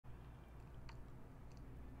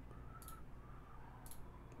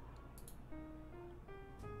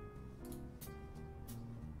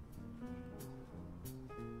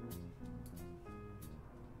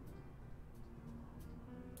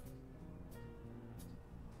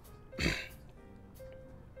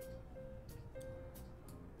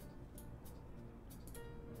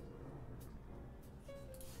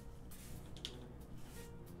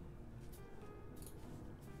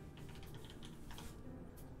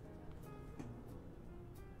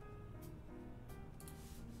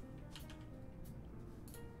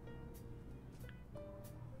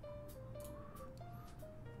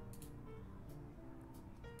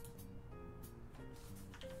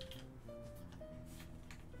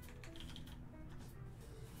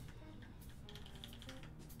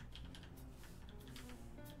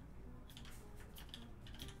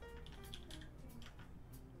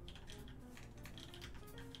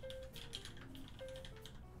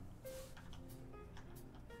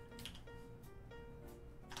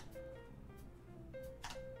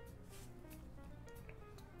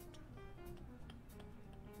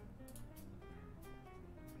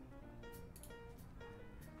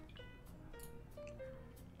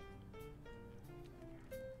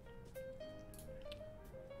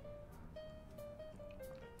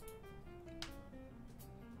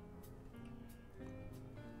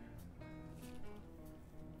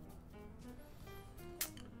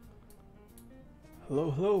Hello,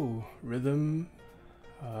 hello, Rhythm,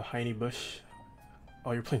 Heiny Bush.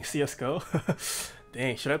 Oh, you're playing CSGO?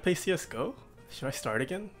 Dang, should I play CSGO? Should I start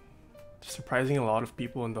again? Surprising a lot of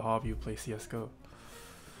people in the hobby who play CSGO.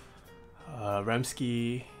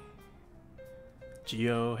 Remsky,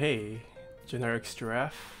 Geo, hey, Generic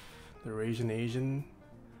Giraffe, the Asian.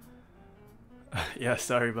 Yeah,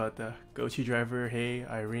 sorry about that. Gochi Driver, hey,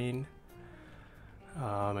 Irene.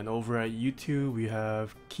 And over at YouTube we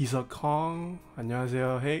have Kisa Kong,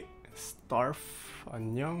 안녕하세요, hey, Starf,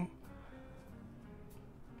 안녕.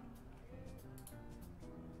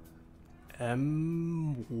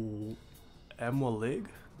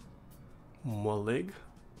 Molig,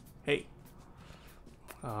 hey.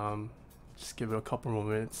 Just give it a couple more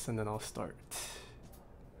minutes and then I'll start.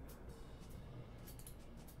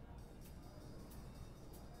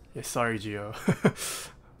 Yeah, sorry, Gio.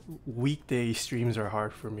 Weekday streams are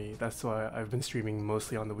hard for me. That's why I've been streaming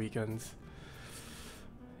mostly on the weekends.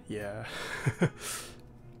 Yeah.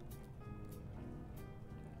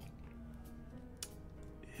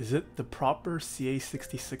 Is it the proper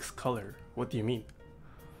CA66 color? What do you mean?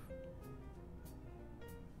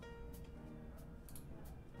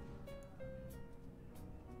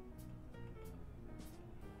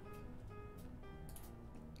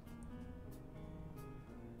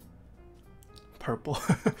 Purple?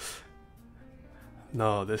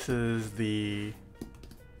 No, this is the,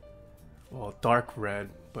 well, dark red,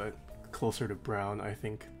 but closer to brown, I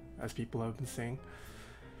think, as people have been saying.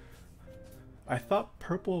 I thought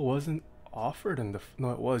purple wasn't offered in the...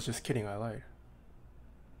 No, it was. Just kidding, I lied.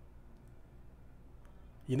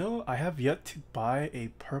 You know, I have yet to buy a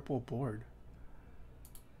purple board.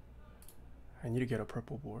 I need to get a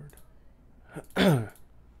purple board.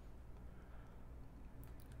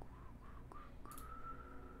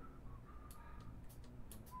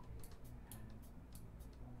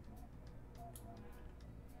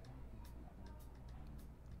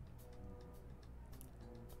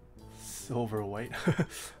 Silver white.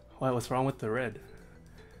 Why, what's wrong with the red?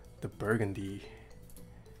 The burgundy.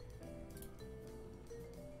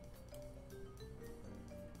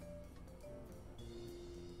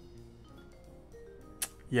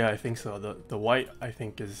 Yeah, I think so. The white, I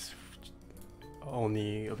think, is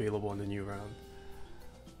only available in the new round.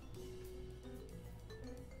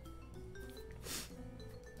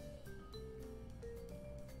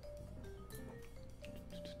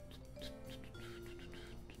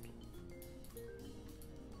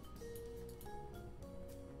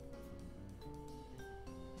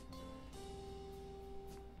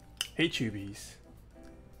 Hey Tubies.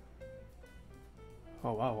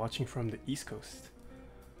 Oh wow, watching from the East Coast.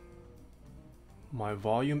 My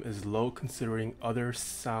volume is low considering other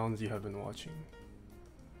sounds you have been watching.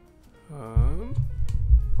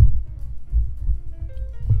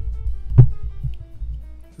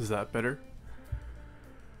 Is that better?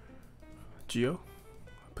 Geo?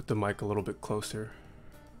 Put the mic a little bit closer.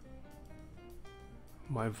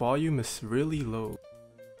 My volume is really low.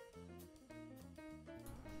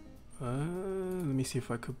 Let me see if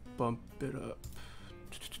I could bump it up.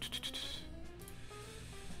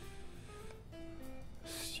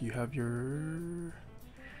 So you have your...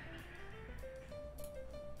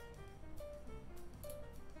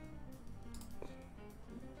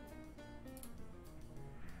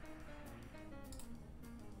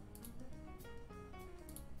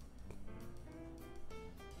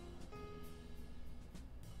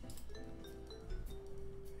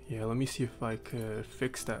 Yeah, let me see if I could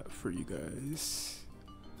fix that for you guys.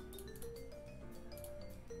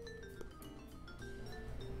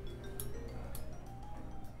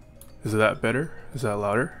 Is that better? Is that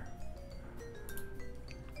louder?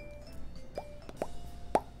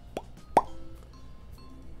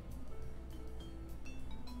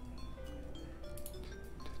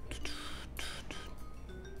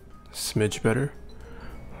 Smidge better.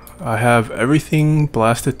 I have everything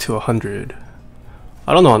blasted to 100.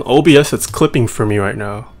 I don't know, on OBS it's clipping for me right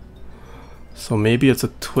now. So maybe it's a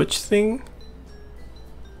Twitch thing?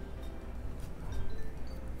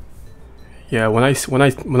 Yeah, when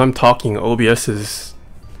I'm talking, OBS is,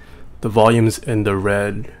 the volume's in the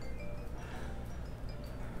red.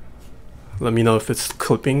 Let me know if it's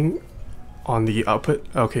clipping on the output.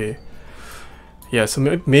 Okay. Yeah,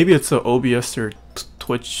 so maybe it's a OBS or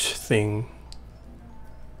Twitch thing.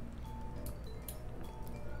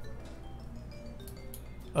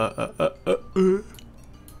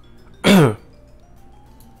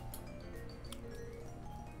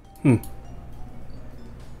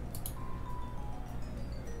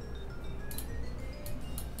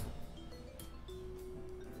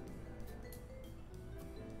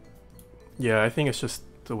 Yeah, I think it's just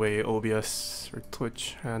the way OBS or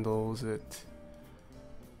Twitch handles it.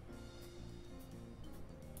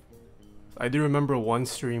 I do remember one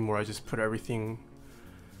stream where I just put everything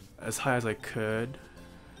as high as I could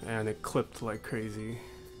and it clipped like crazy.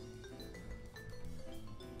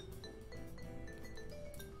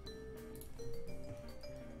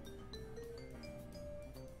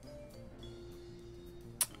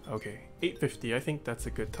 Okay, 8:50, I think that's a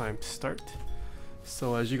good time to start.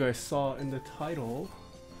 So as you guys saw in the title,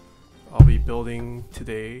 I'll be building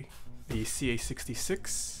today the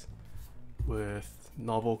CA66 with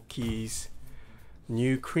NovelKeys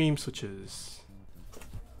new cream switches.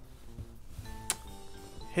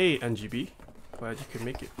 Hey NGB, glad you could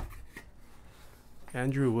make it.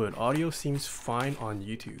 Andrew Wood, audio seems fine on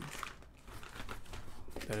YouTube.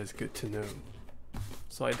 That is good to know.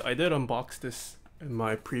 So I did unbox this in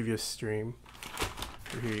my previous stream.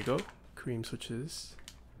 So here you go, cream switches.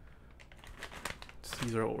 So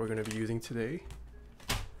these are what we're going to be using today.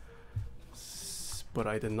 But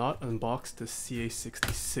I did not unbox the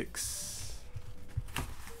CA66.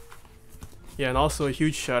 Yeah, and also a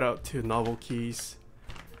huge shout out to NovelKeys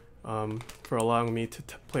for allowing me to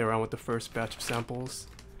play around with the first batch of samples.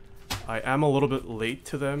 I am a little bit late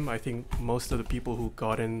to them. I think most of the people who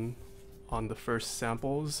got in on the first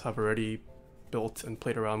samples have already built and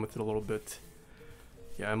played around with it a little bit.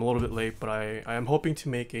 Yeah, I'm a little bit late, but I am hoping to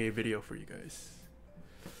make a video for you guys.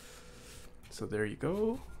 So there you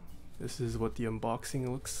go. This is what the unboxing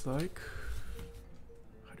looks like.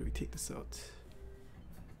 How do we take this out?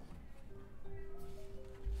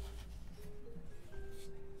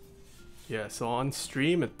 Yeah, so on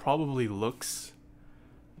stream it probably looks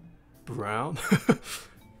brown.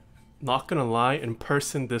 Not gonna lie, in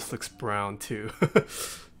person this looks brown too.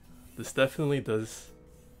 This definitely looks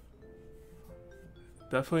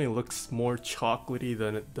more chocolatey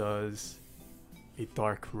than it does a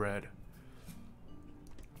dark red.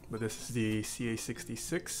 But this is the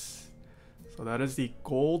CA66. So that is the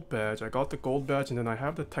gold badge. I got the gold badge and then I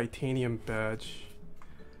have the titanium badge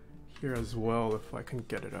here as well if I can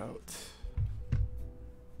get it out.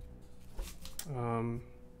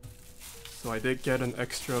 So I did get an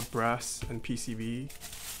extra brass and PCB.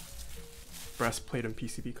 Brass plate and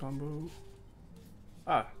PCB combo.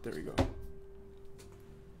 Ah, there we go.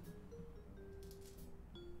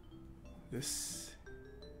 This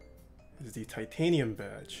is the titanium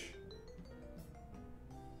badge.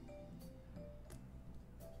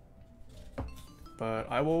 But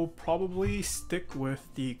I will probably stick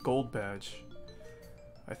with the gold badge.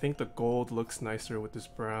 I think the gold looks nicer with this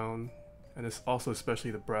brown, and it's also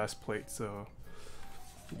especially the brass plate, so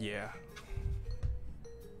yeah.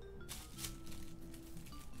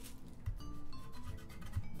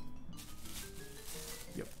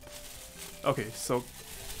 Okay, so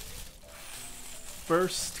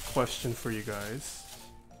first question for you guys.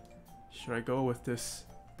 Should I go with this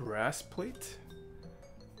brass plate?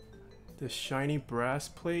 This shiny brass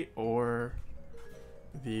plate or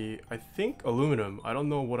the, I think, aluminum. I don't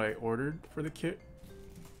know what I ordered for the kit.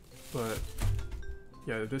 But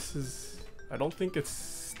yeah, this is, I don't think it's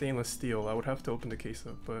stainless steel. I would have to open the case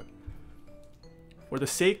up, but for the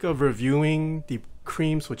sake of reviewing the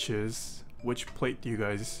cream switches, which plate do you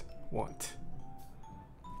guys want?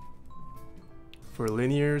 For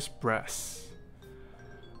linears, brass.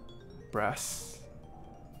 Brass?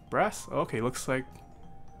 Brass? Okay, looks like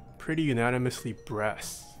pretty unanimously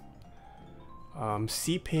brass.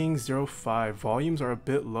 CPing 05, volumes are a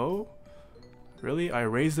bit low. Really? I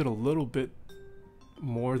raised it a little bit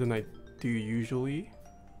more than I do usually.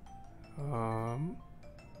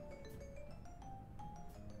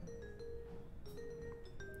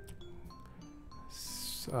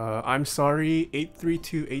 I'm sorry,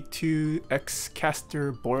 83282X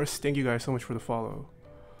Caster Boris, thank you guys so much for the follow.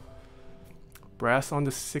 Brass on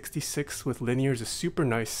the 66 with linears is super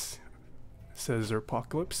nice, says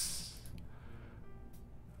Zerpocalypse.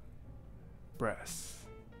 Brass.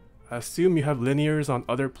 I assume you have linears on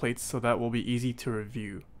other plates, so that will be easy to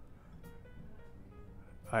review.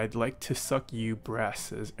 I'd like to suck you, brass,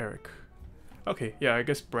 says Eric. Okay, yeah, I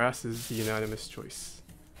guess brass is the unanimous choice.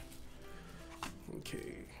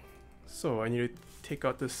 Okay, so I need to take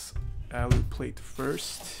out this alu plate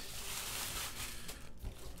first.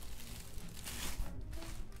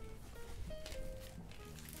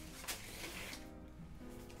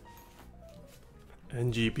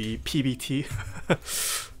 NGB PBT.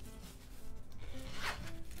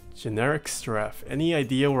 Generic strap. Any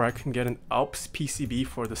idea where I can get an Alps PCB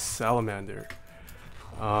for the salamander?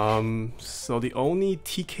 So the only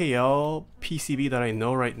TKL PCB that I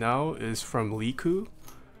know right now is from Liku.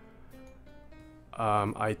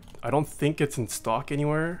 I don't think it's in stock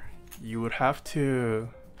anywhere. You would have to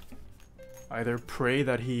either pray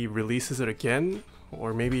that he releases it again,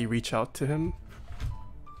 or maybe reach out to him.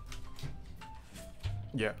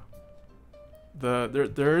 Yeah.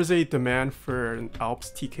 There is a demand for an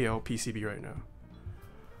Alps TKL PCB right now.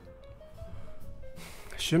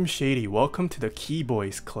 Shim Shady, welcome to the Key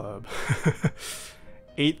Boys Club.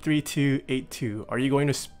 83282. Are you going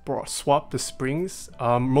to swap the springs?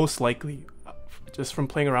 Most likely. Just from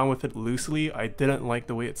playing around with it loosely, I didn't like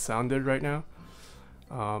the way it sounded right now.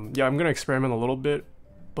 Yeah, I'm gonna experiment a little bit,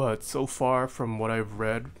 but so far from what I've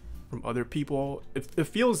read from other people, it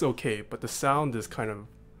feels okay, but the sound is kind of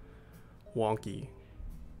wonky.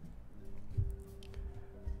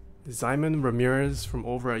 Zyman Ramirez from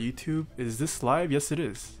over at YouTube. Is this live? Yes, it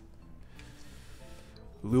is.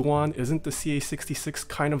 Luan, isn't the CA66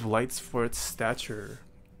 kind of lights for its stature?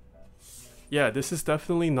 Yeah, this is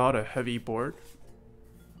definitely not a heavy board.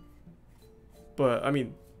 But, I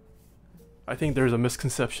mean, I think there's a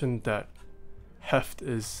misconception that heft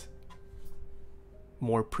is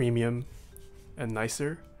more premium and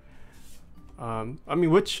nicer. I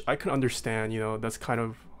mean, which I can understand, you know, that's kind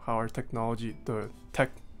of how our technology, the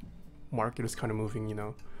tech market is kind of moving, you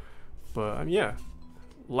know. But, I mean, yeah,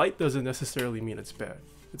 light doesn't necessarily mean it's bad.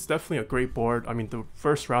 It's definitely a great board. I mean, the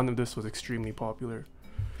first round of this was extremely popular.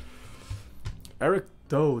 Eric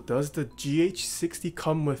Doe, does the GH60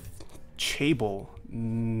 come with Chable?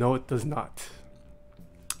 No, it does not.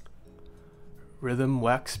 Rhythm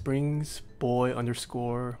Wax Springs, boy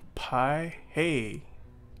underscore pi. Hey,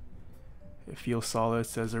 it feels solid,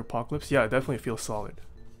 says Apocalypse. Yeah, it definitely feels solid.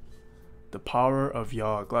 The power of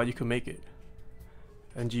Yah. Glad you could make it.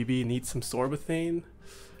 NGB needs some sorbethane.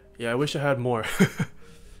 Yeah, I wish I had more.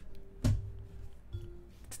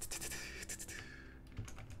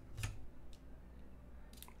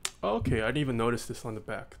 Okay, I didn't even notice this on the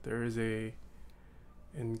back. There is a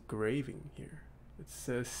engraving here. It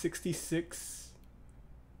says 66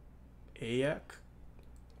 AAC.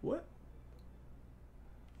 What?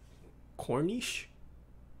 Cornish?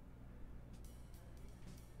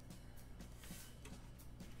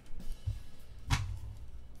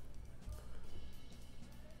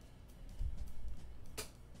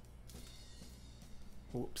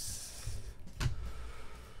 Whoops.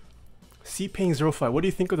 CPang05, what do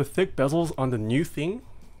you think of the thick bezels on the new thing?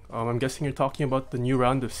 I'm guessing you're talking about the new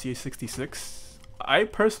round of CA66. I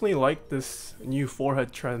personally like this new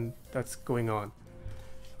forehead trend that's going on.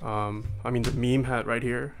 I mean, the meme hat right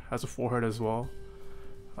here has a forehead as well.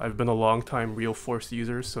 I've been a long time Real Force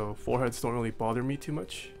user, so foreheads don't really bother me too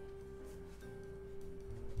much.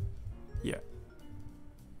 Yeah.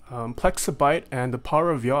 Plexabyte and the power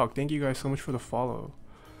of Yogg, thank you guys so much for the follow.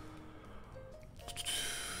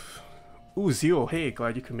 Ooh, Zio, hey,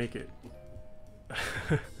 glad you could make it.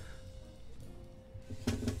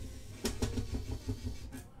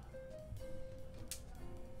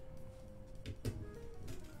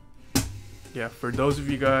 Yeah, for those of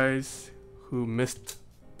you guys who missed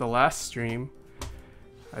the last stream,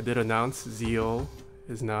 I did announce Zio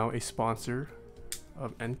is now a sponsor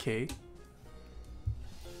of NK.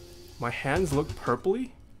 My hands look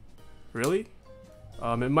purpley? Really?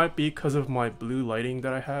 It might be because of my blue lighting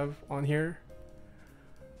that I have on here.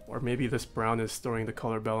 Or maybe this brown is throwing the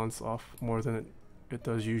color balance off more than it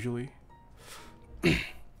does usually.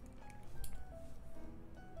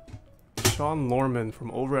 Sean Lorman from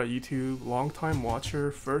over at YouTube, long-time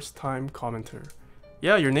watcher, first-time commenter.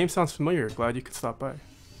 Yeah, your name sounds familiar. Glad you could stop by.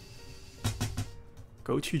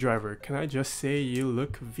 Go-to driver, can I just say you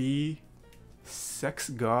look V sex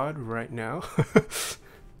god right now?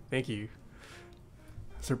 Thank you.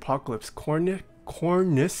 Apocalypse,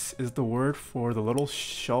 cornice is the word for the little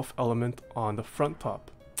shelf element on the front top.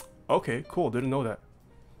 Okay, cool, didn't know that.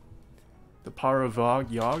 The power of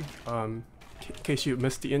Yogg. In case you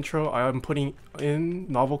missed the intro, I am putting in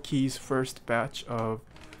NovelKeys' first batch of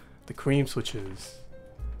the cream switches.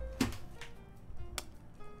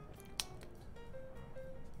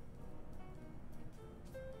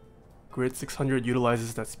 Grid 600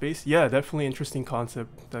 utilizes that space. Yeah, definitely interesting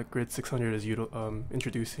concept that Grid 600 is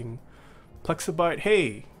introducing. Plexabyte,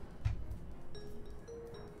 hey!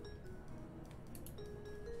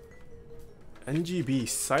 NGB,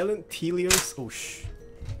 Silent Telios, oh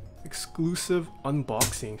exclusive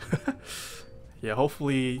unboxing. Yeah,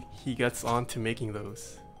 hopefully he gets on to making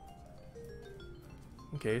those.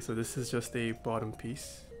 Okay, so this is just a bottom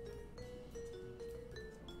piece.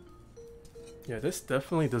 Yeah, this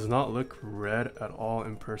definitely does not look red at all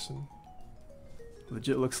in person.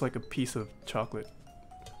 Legit looks like a piece of chocolate.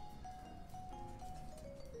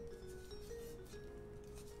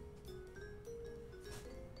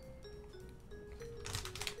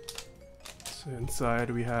 So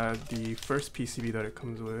inside we had the first PCB that it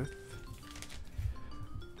comes with.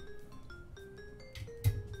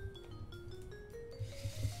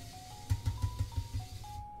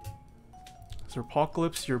 So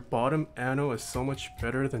Apocalypse, your bottom ano is so much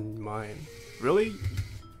better than mine. Really?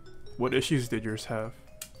 What issues did yours have?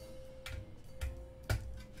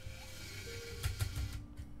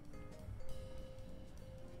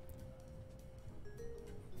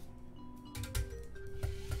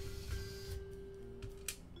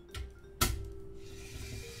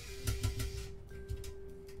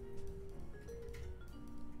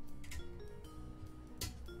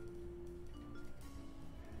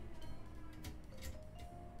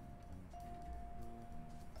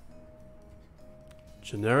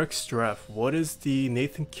 Generic Straff, what is the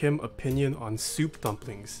Nathan Kim opinion on soup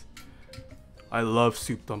dumplings? I love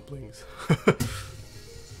soup dumplings.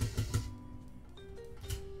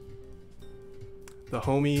 The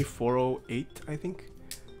Homie 408, I think.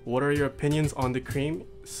 What are your opinions on the cream?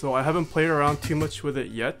 So I haven't played around too much with it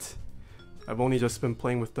yet. I've only just been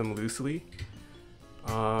playing with them loosely.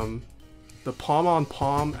 The palm on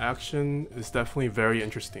palm action is definitely very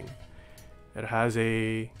interesting. It has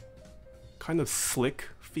a kind of slick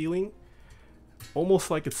feeling, almost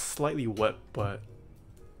like it's slightly wet, but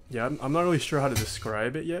yeah, I'm not really sure how to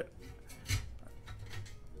describe it yet.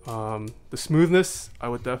 The smoothness I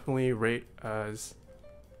would definitely rate as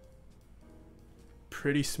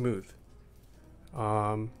pretty smooth.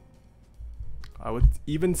 I would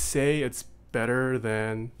even say it's better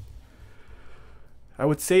than, I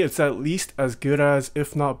would say it's at least as good as,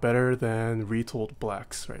 if not better than, retooled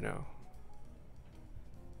blacks right now.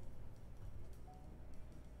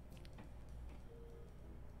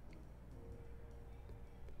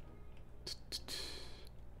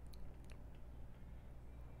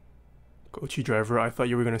 Gochi driver, I thought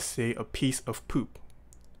you were gonna say a piece of poop.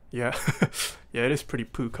 Yeah, yeah, it is pretty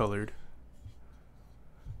poo colored.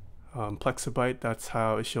 Plexabyte, that's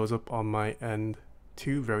how it shows up on my end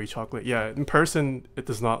too, very chocolate. Yeah, in person it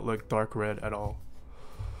does not look dark red at all.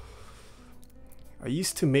 I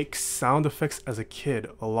used to make sound effects as a kid.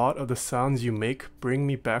 A lot of the sounds you make bring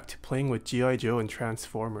me back to playing with G.I. Joe and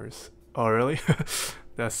Transformers. Oh really?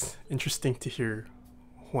 That's interesting to hear.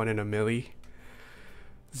 One in a milli.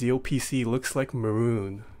 ZOPC looks like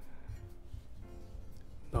maroon.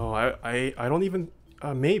 No, I don't even,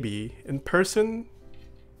 maybe. In person,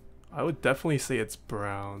 I would definitely say it's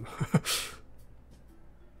brown.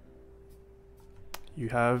 You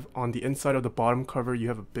have, on the inside of the bottom cover, you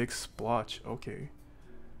have a big splotch. Okay.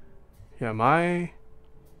 Yeah, my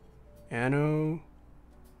ano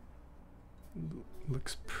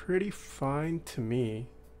looks pretty fine to me.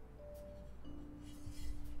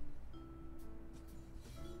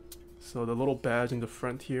 So the little badge in the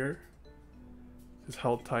front here is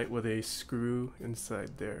held tight with a screw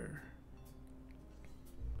inside there.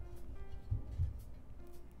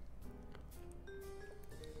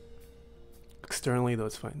 Externally though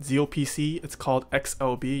it's fine. ZOPC, it's called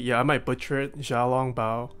XLB. Yeah, I might butcher it. Xiaolong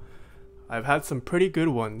Bao. I've had some pretty good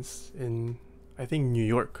ones in, I think, New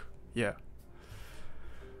York. Yeah.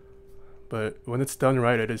 But when it's done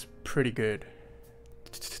right, it is pretty good.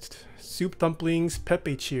 Soup dumplings,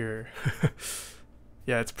 Pepe cheer.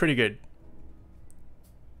 Yeah, it's pretty good.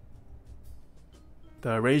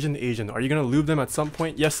 The Raisin Asian, are you gonna lube them at some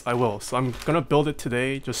point? Yes, I will. So I'm gonna build it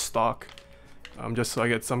today, just stock. Just so I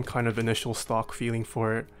get some kind of initial stock feeling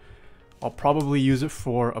for it. I'll probably use it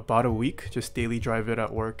for about a week, just daily drive it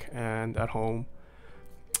at work and at home.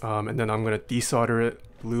 And then I'm gonna desolder it,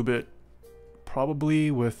 lube it,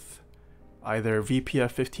 probably with either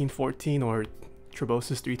VPF 1514 or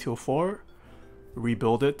Trebosis 3204,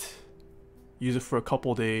 rebuild it, use it for a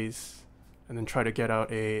couple days, and then try to get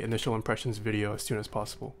out a initial impressions video as soon as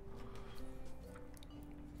possible.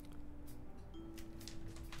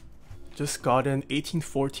 Just got an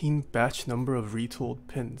 1814 batch number of retooled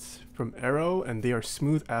pins from Arrow, and they are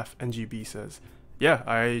smooth AF NGB says. Yeah,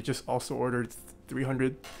 I just also ordered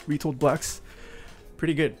 300 retooled blacks.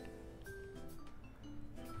 Pretty good.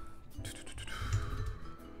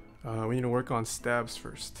 We need to work on stabs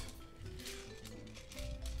first.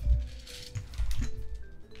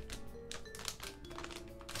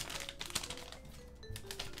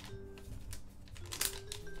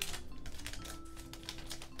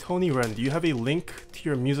 Tony Wren, do you have a link to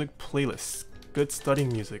your music playlist? Good studying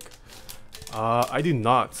music. I do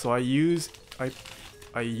not. So I use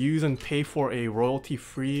and pay for a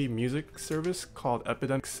royalty-free music service called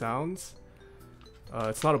Epidemic Sounds.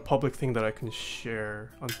 It's not a public thing that I can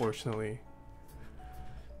share, unfortunately.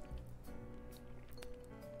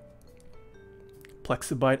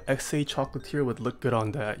 Plexibite XA Chocolatier would look good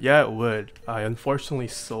on that. Yeah, it would. I unfortunately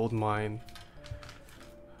sold mine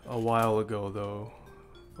a while ago though.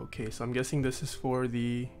 Okay, so I'm guessing this is for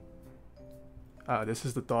the... this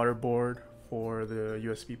is the daughter board for the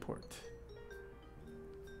USB port.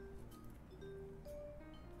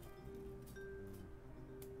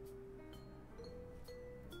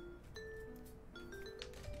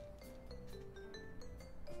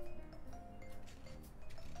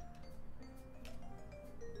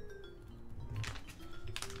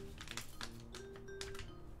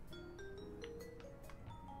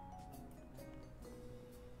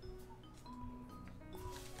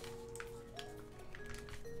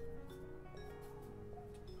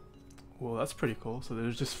 Well, that's pretty cool. So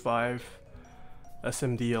there's just 5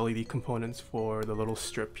 SMD LED components for the little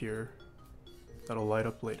strip here that'll light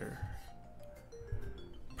up later.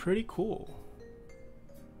 Pretty cool.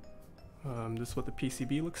 This is what the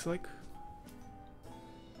PCB looks like.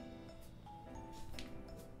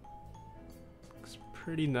 Looks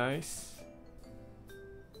pretty nice.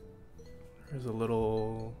 There's a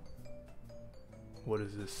little... what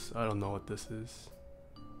is this? I don't know what this is.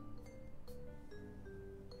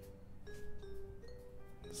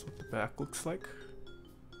 That's what the back looks like.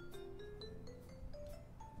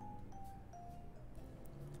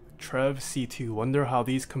 Trev C2, wonder how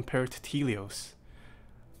these compare to Telios.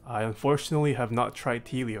 I unfortunately have not tried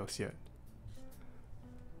Telios yet.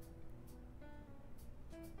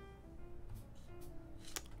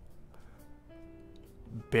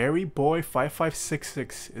 Barry Boy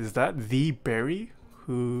 5566, is that the Barry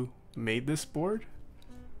who made this board?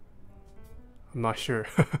 I'm not sure.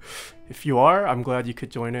 If you are, I'm glad you could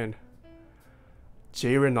join in.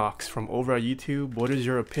 J Renox from over at YouTube, what is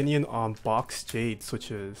your opinion on box jade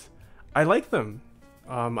switches? I like them.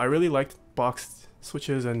 I really liked box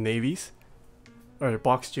switches and navies, or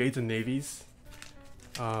box jades and navies.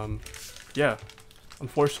 Yeah,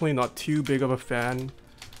 unfortunately not too big of a fan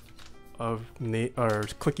of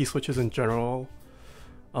clicky switches in general,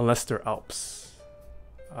 unless they're Alps.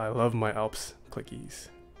 I love my Alps clickies.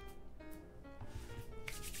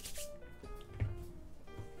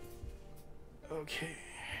 Okay,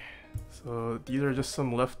 so these are just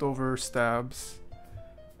some leftover stabs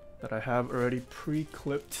that I have already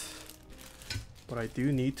pre-clipped, but I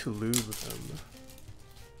do need to lube them.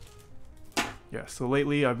 Yeah, so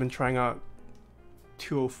lately I've been trying out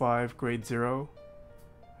 205 grade 0,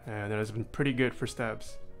 and it has been pretty good for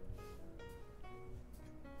stabs.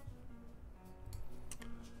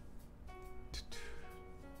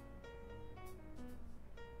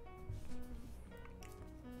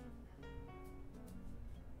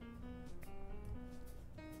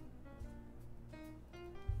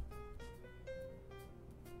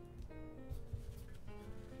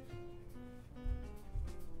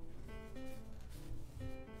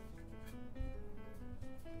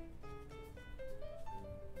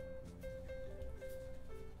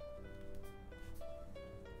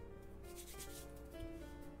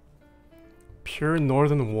 Pure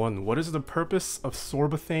Northern 1. What is the purpose of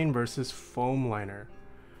sorbethane versus foam liner?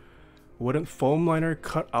 Wouldn't foam liner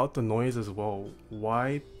cut out the noise as well?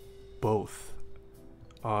 Why both?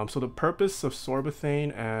 So the purpose of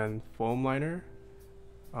sorbethane and foam liner,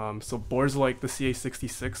 so boards like the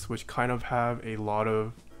CA66, which kind of have a lot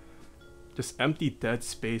of just empty dead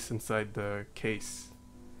space inside the case,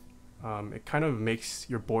 it kind of makes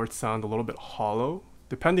your board sound a little bit hollow,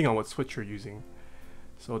 depending on what switch you're using.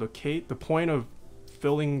 So the point of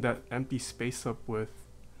filling that empty space up with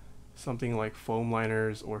something like foam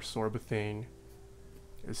liners or sorbethane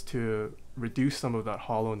is to reduce some of that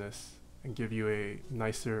hollowness and give you a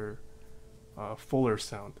nicer, fuller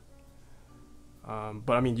sound.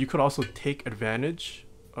 But I mean, you could also take advantage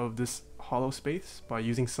of this hollow space by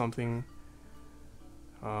using something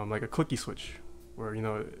like a clicky switch, where, you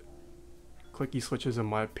know, clicky switches, in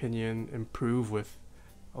my opinion, improve with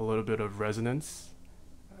a little bit of resonance.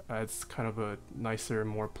 Adds kind of a nicer,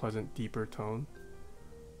 more pleasant, deeper tone.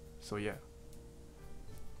 So yeah.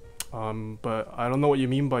 But I don't know what you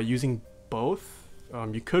mean by using both.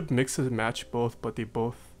 You could mix and match both, but they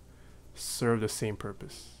both serve the same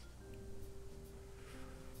purpose.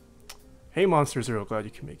 Hey Monster Zero, glad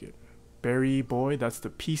you can make it. Barry Boy, that's the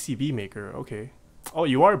PCB maker. Okay. Oh,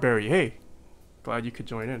 you are Barry. Hey, glad you could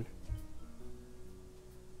join in.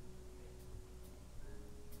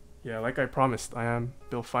 Yeah, like I promised, I am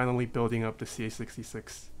finally building up the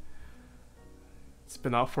CA66. It's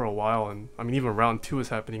been out for a while, and I mean, even round 2 is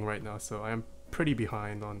happening right now, so I am pretty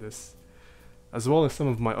behind on this, as well as some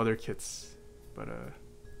of my other kits. But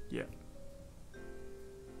yeah.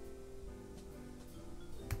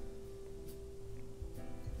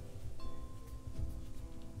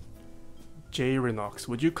 J Renox,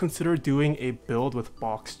 would you consider doing a build with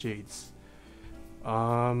box jades?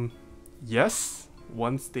 Yes.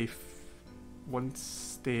 Once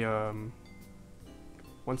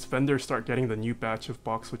vendors start getting the new batch of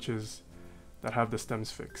box switches that have the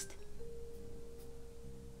stems fixed.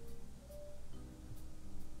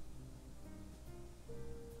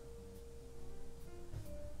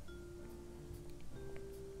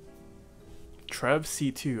 Trev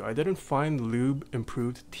C2, I didn't find lube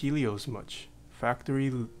improved Telios much.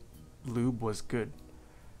 Factory lube was good.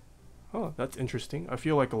 Oh, that's interesting. I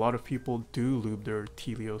feel like a lot of people do lube their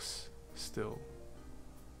Telios still.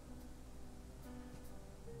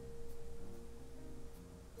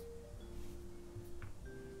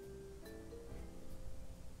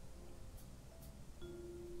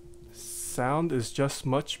 Sound is just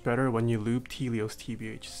much better when you lube Telios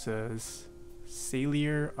TBH, says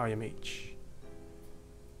Salier IMH.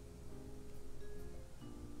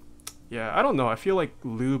 Yeah, I don't know. I feel like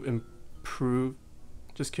lube improved.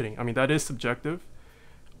 Just kidding. I mean, that is subjective.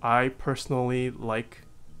 I personally like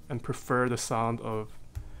and prefer the sound of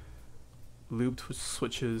lubed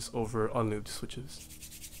switches over unlubed switches.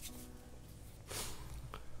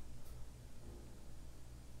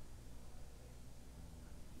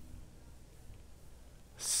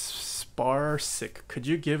 Sparsick, could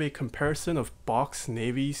you give a comparison of box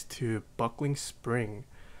navies to buckling spring?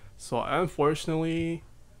 So I unfortunately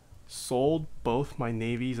sold both my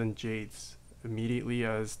navies and jades immediately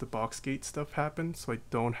as the boxgate stuff happened, so I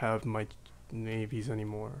don't have my navies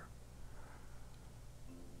anymore.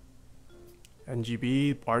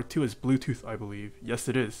 NGB R2 is Bluetooth, I believe. Yes,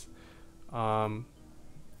 it is.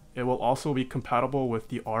 It will also be compatible with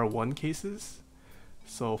the R1 cases.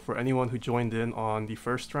 So for anyone who joined in on the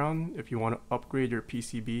first round, if you want to upgrade your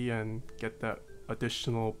PCB and get that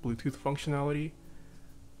additional Bluetooth functionality,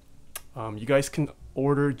 you guys can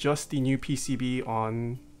order just the new PCB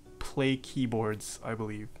on Play Keyboards, I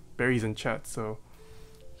believe. Barry's in chat, so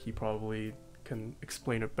he probably can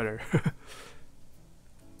explain it better.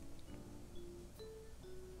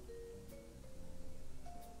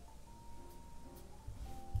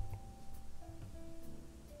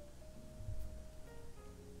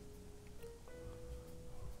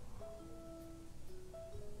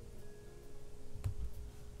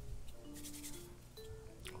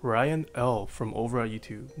 Ryan L from over at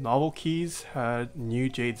YouTube. NovelKeys had new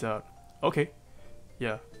jades out. Okay,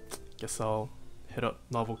 yeah, guess I'll hit up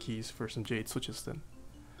NovelKeys for some jade switches then.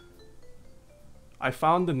 I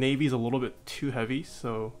found the navies a little bit too heavy,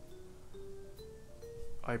 so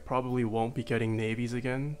I probably won't be getting navies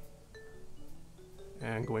again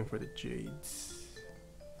and going for the jades.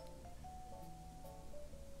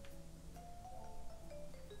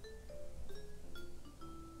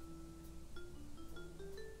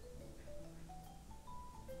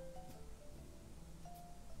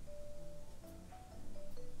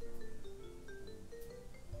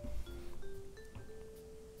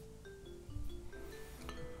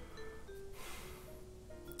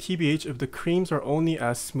 TBH, if the creams are only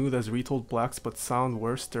as smooth as retold blacks but sound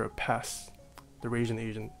worse, they're a pass. The Rasian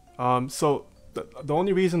Asian. So the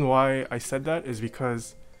only reason why I said that is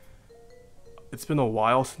because it's been a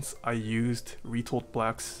while since I used retold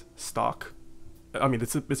blacks stock. I mean,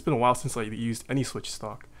 it's been a while since I used any switch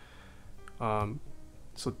stock.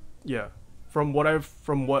 So yeah, from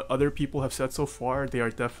what other people have said so far, they are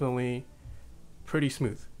definitely pretty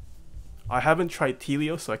smooth. I haven't tried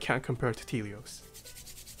Telios, so I can't compare to Telios.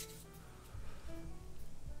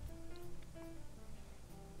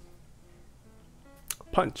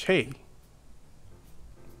 Punch, hey.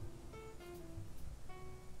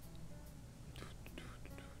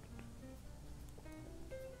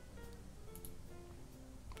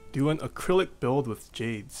 Do an acrylic build with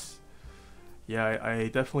jades. Yeah, I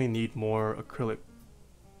definitely need more acrylic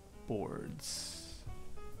boards.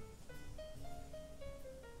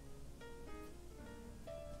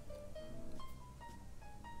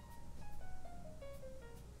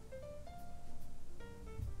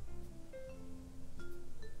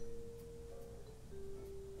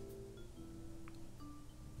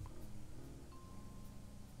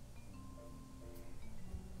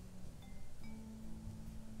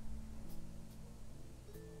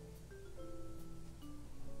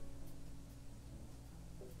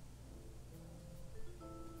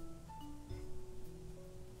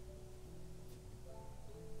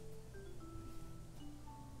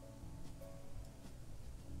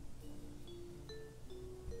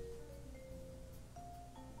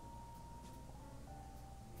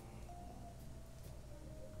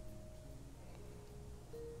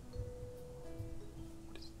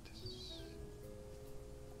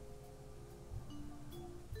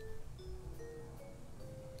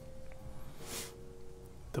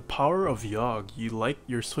 The power of Yogg. You like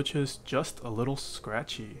your switches just a little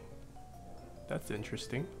scratchy. That's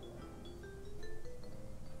interesting.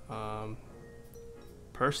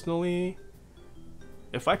 Personally,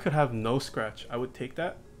 if I could have no scratch, I would take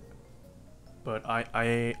that. But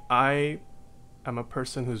I am a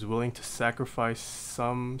person who's willing to sacrifice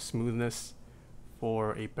some smoothness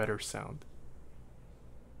for a better sound.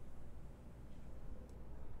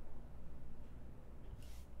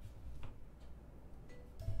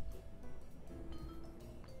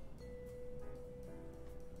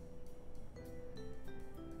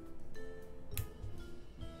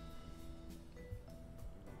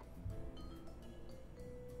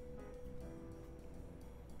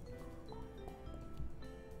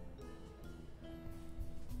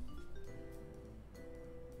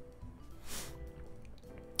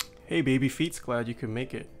 Hey baby feets, glad you could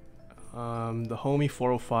make it. The homie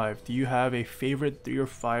 405, do you have a favorite 3 or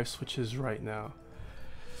 5 switches right now?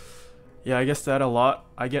 Yeah, I guess that a lot.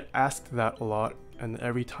 I get asked that a lot, and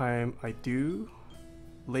every time I do,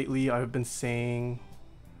 lately I've been saying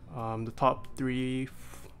the top three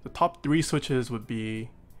switches would be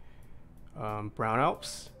Brown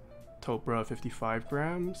Alps, Topra 55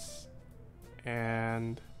 grams,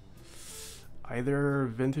 and either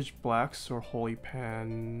Vintage Blacks or Holy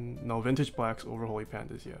Pan. No, Vintage Blacks over Holy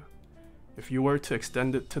Pandas, yeah. If you were to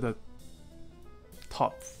extend it to the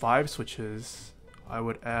top 5 switches, I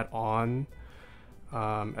would add on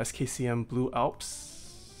SKCM Blue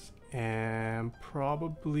Alps and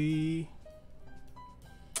probably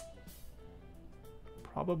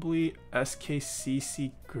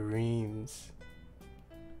SKCC Greens.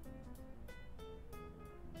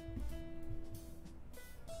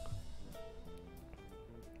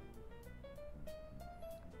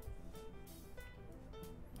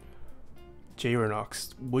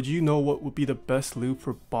 J-Renox, would you know what would be the best lube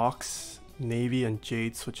for box, navy, and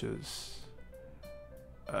jade switches?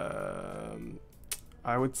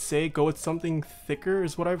 I would say go with something thicker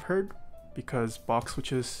is what I've heard, because box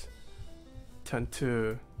switches tend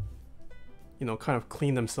to, you know, kind of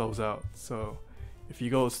clean themselves out. So if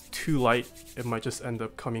you go too light, it might just end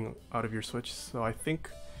up coming out of your switch. So I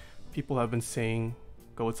think people have been saying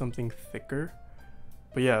go with something thicker.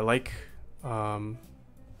 But yeah, like I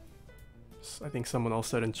think someone else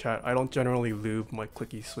said in chat, I don't generally lube my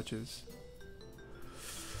clicky switches.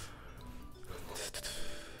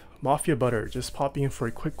 Mafia Butter, just popping in for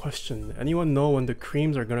a quick question. Anyone know when the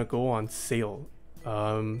creams are gonna go on sale?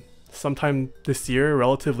 Sometime this year,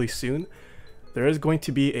 relatively soon. There is going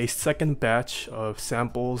to be a second batch of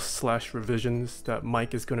samples / revisions that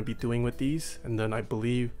Mike is going to be doing with these, and then I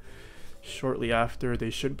believe shortly after they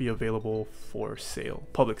should be available for sale,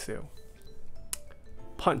 public sale.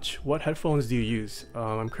 Punch, what headphones do you use?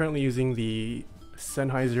 I'm currently using the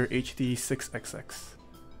Sennheiser HD6XX.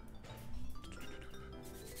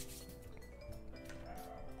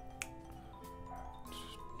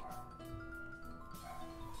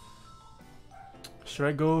 Should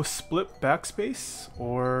I go split backspace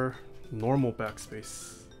or normal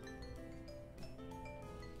backspace?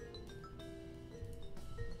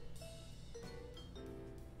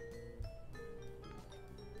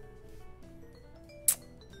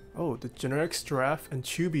 Oh, the Generics Giraffe and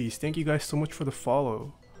Chubbies, thank you guys so much for the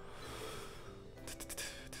follow.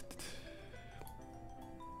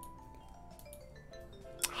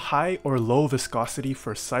 High or low viscosity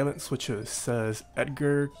for silent switches, says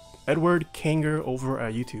Edward Kanger over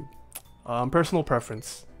at YouTube. Personal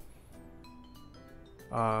preference.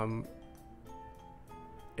 A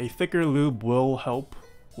thicker lube will help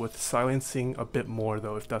with silencing a bit more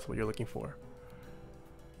though, if that's what you're looking for.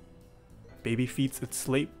 Baby feets, it's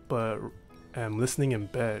late, but I'm listening in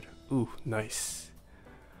bed. Ooh, nice.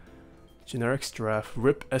 Generics Giraffe,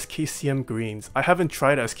 rip SKCM Greens. I haven't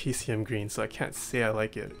tried SKCM Greens, so I can't say I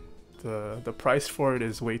like it. The price for it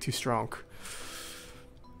is way too strong.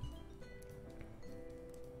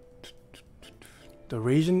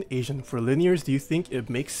 The Asian, for linears, do you think it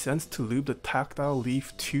makes sense to lube the tactile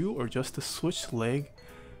leaf too, or just the switch leg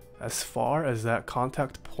as far as that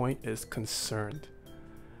contact point is concerned?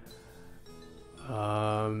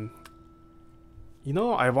 You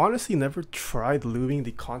know, I've honestly never tried lubing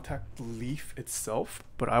the contact leaf itself,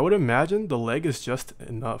 but I would imagine the leg is just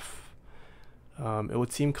enough. It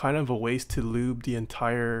would seem kind of a waste to lube the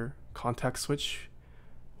entire contact switch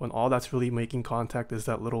when all that's really making contact is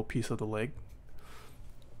that little piece of the leg.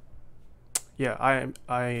 Yeah,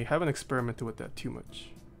 I haven't experimented with that too much.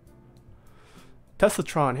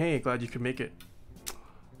 Teslatron, hey, glad you could make it.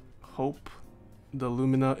 Hope the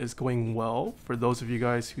Lumina is going well. For those of you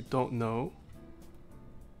guys who don't know,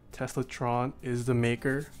 Teslatron is the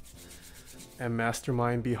maker and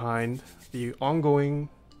mastermind behind the ongoing,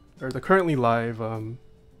 or the currently live,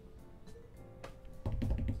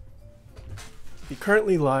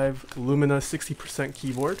 Lumina 60%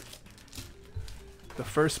 keyboard. The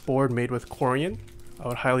first board made with Corian. I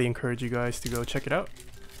would highly encourage you guys to go check it out.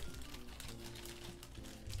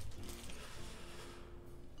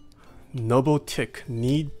 Nobotick,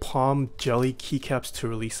 need palm jelly keycaps to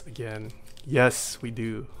release again. Yes, we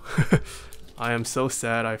do. I am so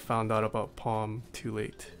sad I found out about palm too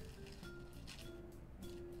late.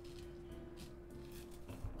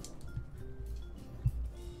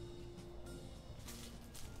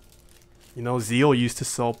 You know, Zeal used to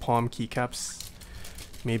sell palm keycaps.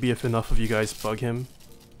 Maybe if enough of you guys bug him,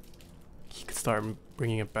 he could start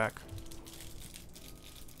bringing it back.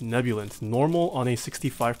 Nebulant, normal on a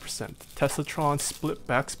 65%. Teslatron, split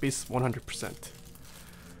backspace 100%.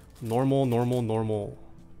 Normal, normal, normal.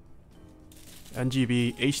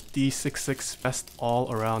 NGB, HD66, best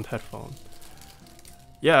all-around headphone.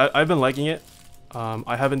 Yeah, I've been liking it.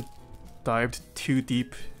 I haven't dived too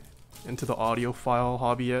deep into the audiophile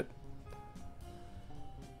hobby yet.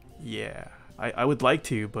 Yeah, I would like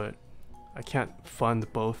to, but I can't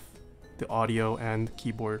fund both the audio and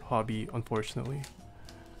keyboard hobby, unfortunately.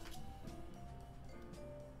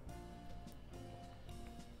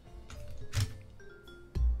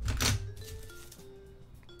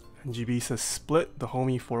 NGB says split, the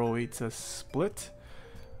homie 408 says split.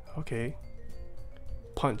 Okay.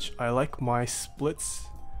 Punch, I like my splits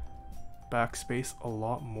backspace a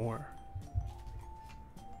lot more.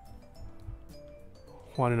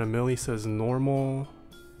 Juan and Amelie says normal.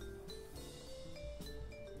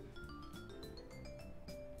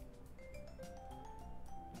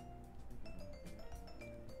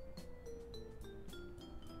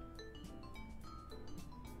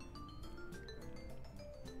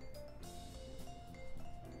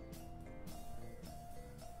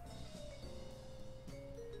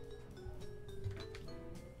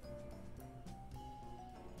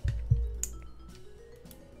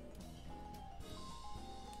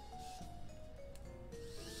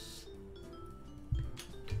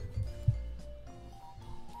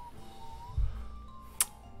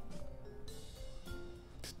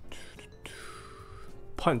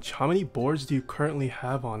 Punch, how many boards do you currently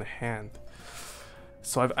have on hand?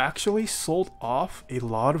 So I've actually sold off a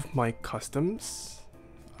lot of my customs.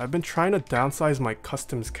 I've been trying to downsize my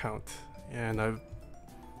customs count, and I've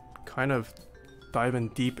kind of diving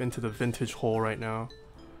deep into the vintage hole right now.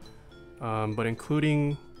 But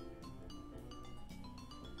including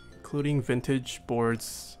vintage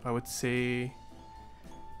boards, I would say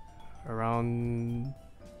around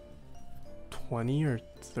 20 or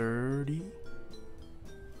 30.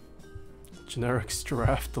 Generic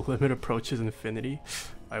draft, the limit approaches infinity.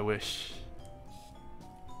 I wish.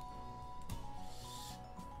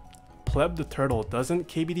 Pleb the Turtle, doesn't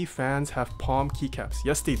KBD fans have palm keycaps?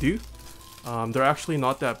 Yes, they do. They're actually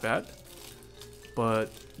not that bad,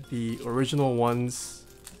 but the original ones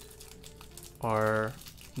are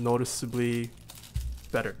noticeably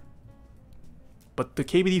better. But the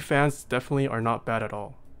KBD fans definitely are not bad at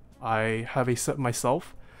all. I have a set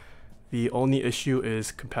myself. The only issue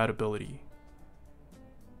is compatibility.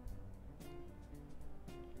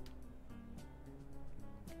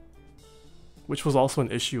 Which was also an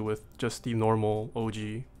issue with just the normal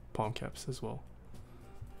OG palm caps as well.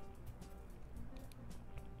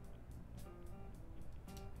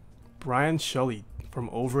 Brian Shelley from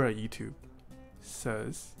over at YouTube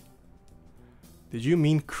says, did you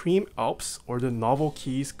mean Cream Alps, or did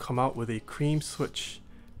NovelKeys come out with a Cream switch?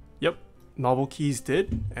 Yep, NovelKeys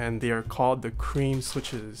did, and they are called the Cream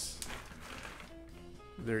switches.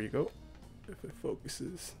 There you go, if it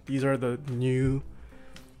focuses. These are the new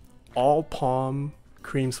all palm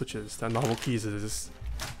cream switches that NovelKeys is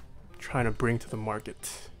trying to bring to the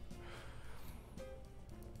market.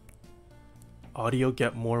 Audio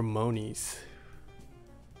get more monies.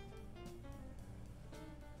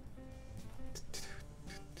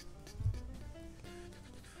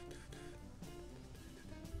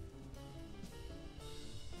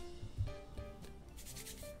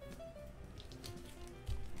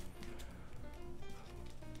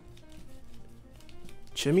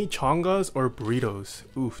 Chimichangas or burritos?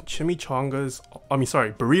 Oof, chimichangas, I mean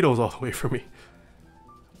sorry, burritos all the way for me.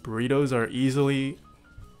 Burritos are easily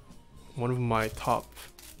one of my top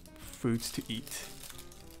foods to eat.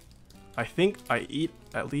 I think I eat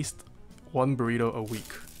at least one burrito a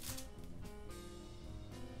week.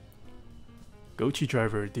 Gochi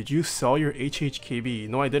Driver, did you sell your HHKB?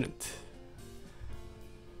 No, I didn't.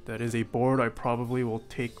 That is a board I probably will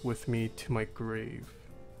take with me to my grave.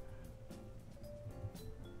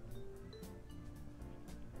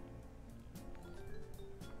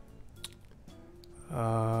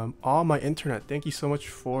 My internet, thank you so much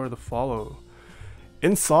for the follow.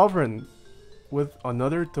 Insovereign with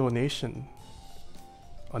another donation.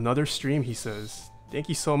 Another stream, he says. Thank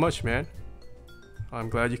you so much, man. I'm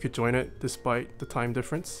glad you could join it despite the time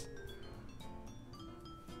difference.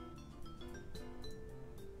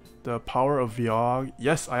 The power of Vyog.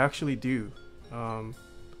 Yes, I actually do.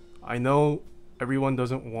 I know everyone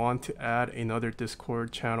doesn't want to add another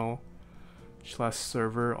Discord channel /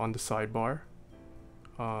 server on the sidebar.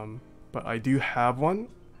 But I do have one.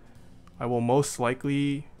 I will most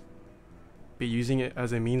likely be using it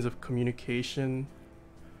as a means of communication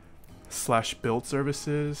 / build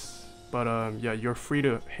services. But yeah, you're free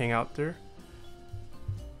to hang out there.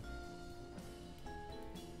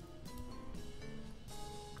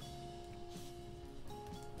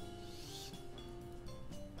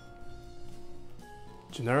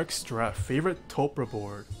 Generic Strat, favorite Topra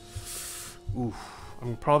board. Oof,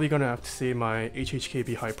 I'm probably gonna have to say my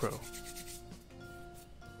HHKB High Pro.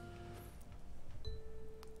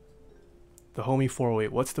 The Homie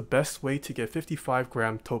 408, what's the best way to get 55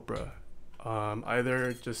 gram Topra?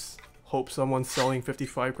 Either just hope someone's selling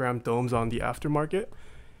 55 gram domes on the aftermarket,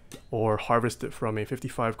 or harvest it from a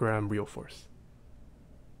 55 gram real force.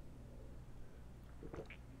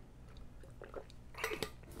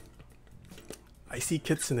 I see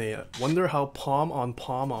Kitsune. Wonder how palm on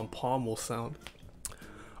palm on palm will sound.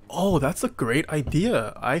 Oh, that's a great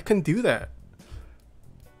idea. I can do that.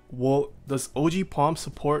 Well, does OG Palm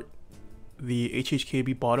support the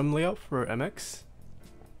HHKB bottom layout for MX?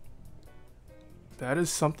 That is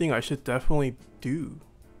something I should definitely do.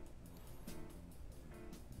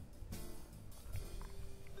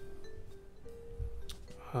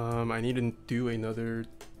 I need to do another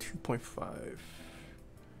 2.5.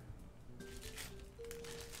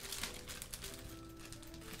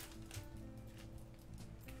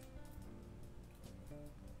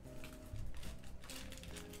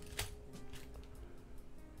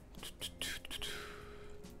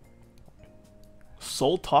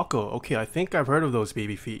 Soul Taco. Okay, I think I've heard of those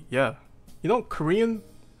baby feet. Yeah. You know, Korean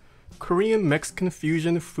Mexican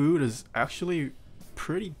fusion food is actually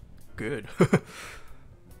pretty good.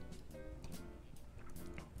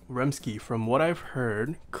 Remsky, from what I've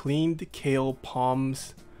heard, cleaned kale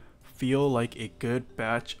palms feel like a good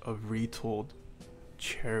batch of retooled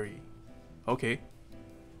cherry. Okay.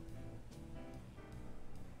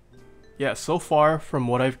 Yeah, so far from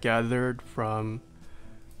what I've gathered from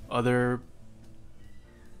other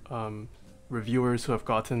reviewers who have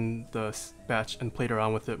gotten the batch and played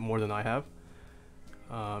around with it more than I have,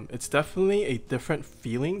 it's definitely a different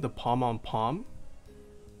feeling, the palm on palm,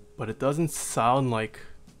 but it doesn't sound like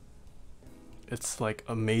it's like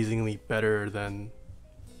amazingly better than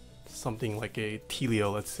something like a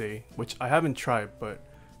Telio, let's say, which I haven't tried, but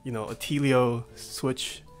you know, a Telio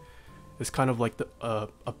switch is kind of like a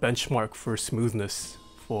benchmark for smoothness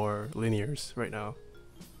for linears right now.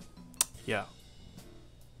 Yeah.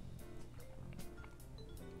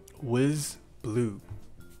 Wiz Blue.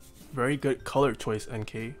 Very good color choice,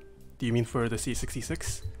 NK. Do you mean for the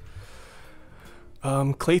CA66?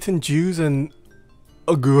 Clayton Jews and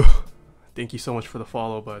Agu. Thank you so much for the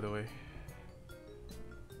follow, by the way.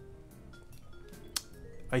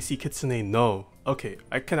 I see Kitsune, no. Okay,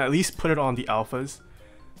 I can at least put it on the alphas.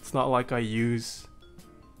 It's not like I use...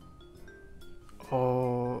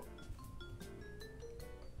 Oh...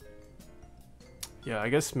 Yeah, I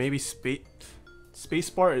guess maybe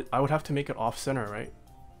Spacebar, I would have to make it off-center, right?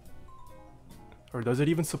 Or does it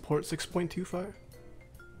even support 6.25?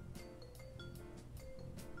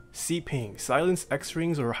 C-Ping, Silence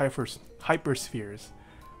X-Rings or Hyperspheres?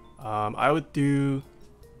 I would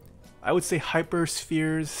say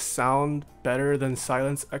Hyperspheres sound better than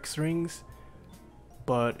Silence X-Rings,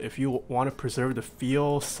 but if you want to preserve the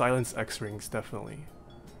feel, Silence X-Rings definitely.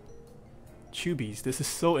 Chubies, this is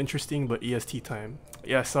so interesting, but EST time.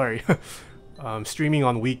 Yeah, sorry. Streaming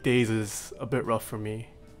on weekdays is a bit rough for me.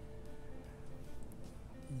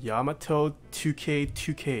 Yamato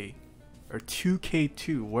 2K2K or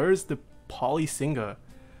 2K2. Where's the Polysinga?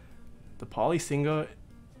 The Polysinga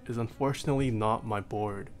is unfortunately not my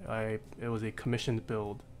board. It was a commissioned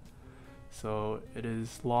build, so it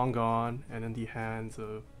is long gone and in the hands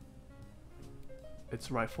of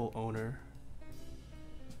its rightful owner.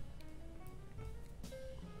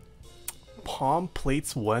 Palm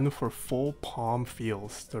plates when for full palm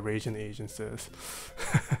feels, the Raging Agent says.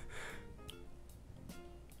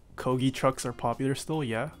 Kogi trucks are popular still,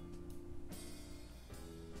 yeah.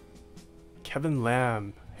 Kevin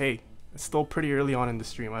Lamb, hey, it's still pretty early on in the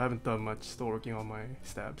stream. I haven't done much, still working on my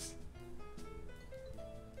stabs.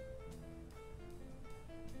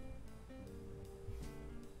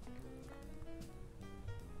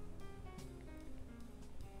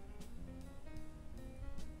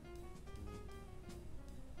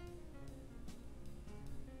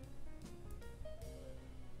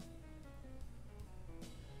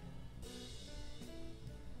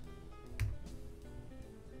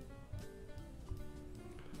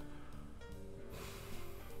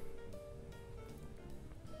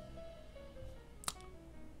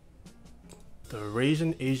 The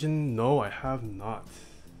Raisin Asian, no, I have not.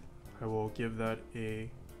 I will give that a...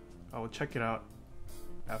 I will check it out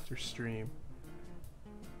after stream.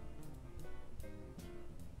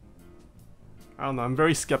 I don't know, I'm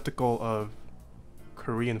very skeptical of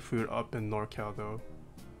Korean food up in NorCal though.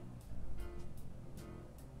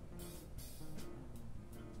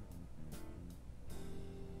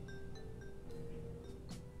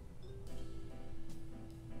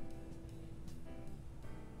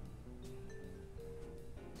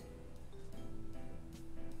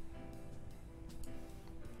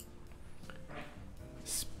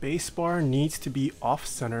 Spacebar needs to be off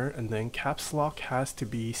center and then caps lock has to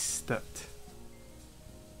be stepped.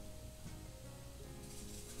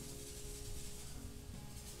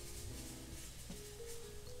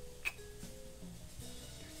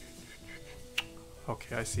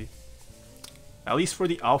 Okay, I see. At least for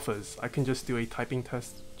the alphas, I can just do a typing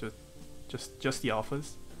test, just the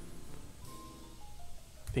alphas.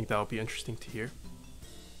 I think that would be interesting to hear.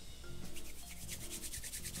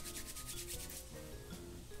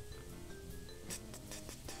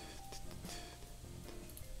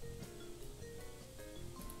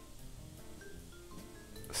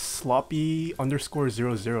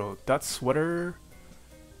 Sloppy_00. That sweater,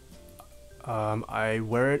 I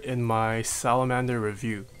wear it in my salamander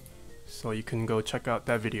review, so you can go check out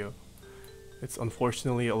that video. It's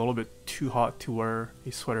unfortunately a little bit too hot to wear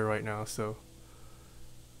a sweater right now, so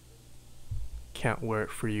can't wear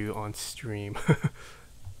it for you on stream.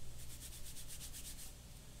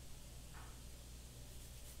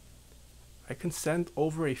 I can send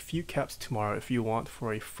over a few caps tomorrow if you want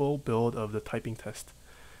for a full build of the typing test.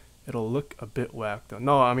 It'll look a bit whack though.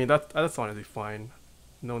 No, I mean that's honestly fine.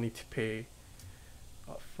 No need to pay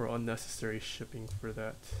for unnecessary shipping for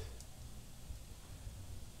that.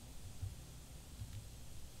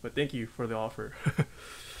 But thank you for the offer.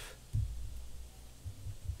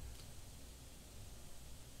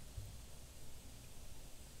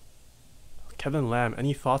 Kevin Lamb,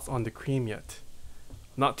 any thoughts on the cream yet?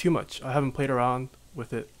 Not too much. I haven't played around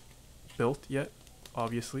with it built yet,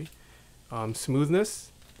 obviously.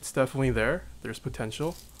 Smoothness, it's definitely there. There's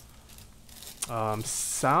potential.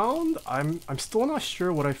 Sound, I'm still not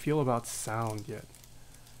sure what I feel about sound yet.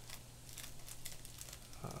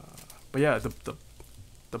 But yeah,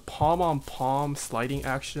 the palm on palm sliding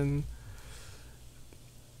action.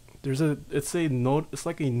 It's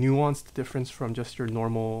like a nuanced difference from just your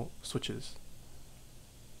normal switches.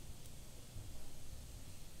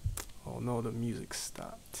 Oh no, the music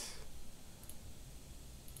stopped.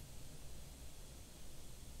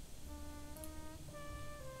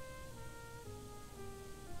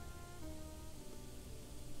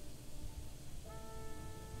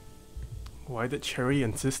 Why did Cherry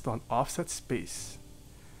insist on offset space?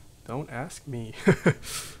 Don't ask me.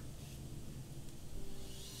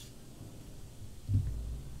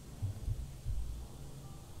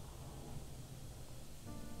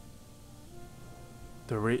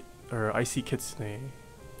 Icy Kitsune.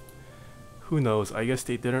 Who knows? I guess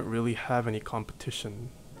they didn't really have any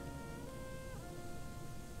competition.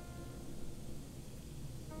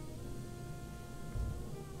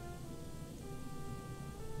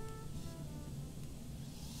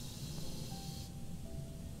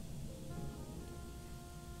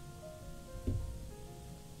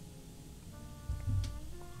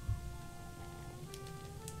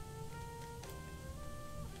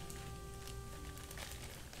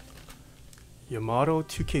 Yamato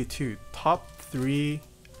 2K2 top 3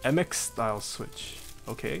 MX style switch.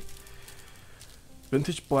 Okay.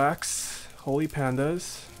 Vintage blacks, holy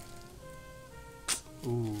pandas.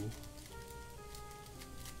 Ooh.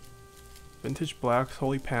 Vintage blacks,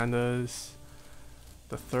 holy pandas.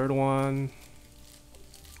 The third one.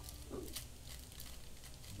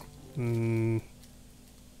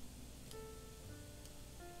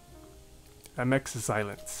 MX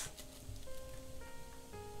Silence.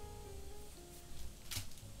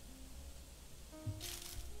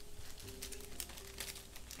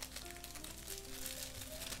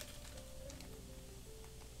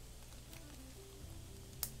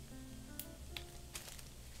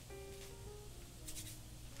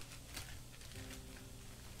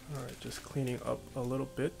 Alright, just cleaning up a little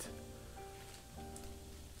bit.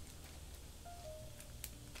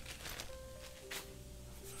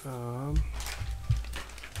 Gotta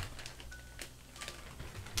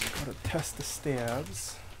test the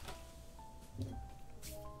stabs.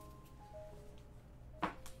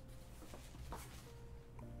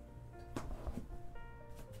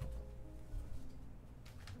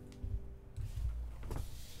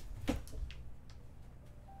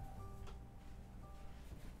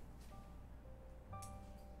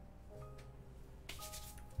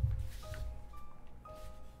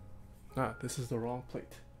 Ah, this is the wrong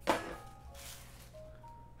plate.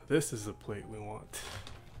 This is the plate we want.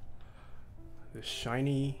 This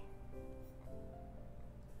shiny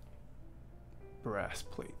brass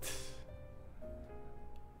plate.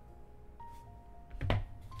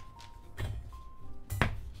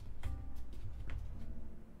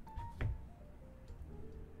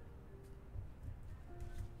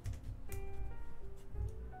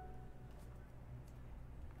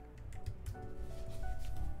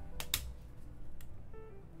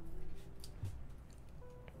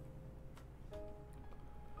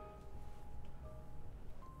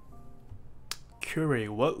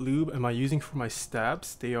 Cure, what lube am I using for my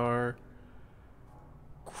stabs? They are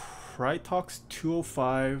Krytox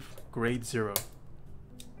 205 grade 0.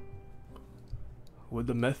 Would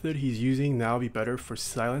the method he's using now be better for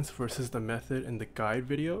silence versus the method in the guide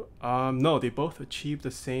video? No, they both achieve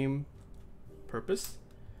the same purpose.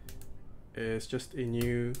 It's just a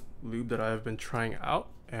new lube that I have been trying out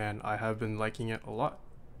and I have been liking it a lot.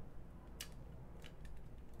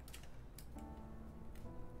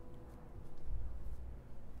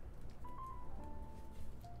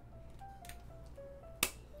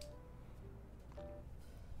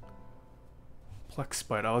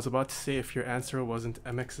 Plexbite, I was about to say if your answer wasn't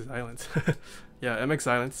MX Silence. Yeah, MX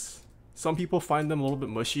Silence. Some people find them a little bit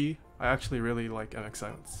mushy. I actually really like MX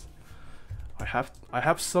Silence. I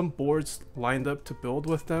have some boards lined up to build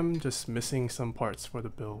with them, just missing some parts for the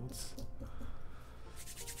builds.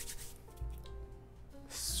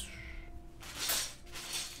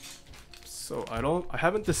 So I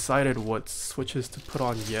haven't decided what switches to put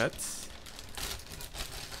on yet.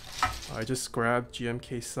 I just grabbed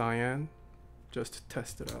GMK Cyan just to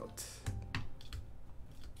test it out.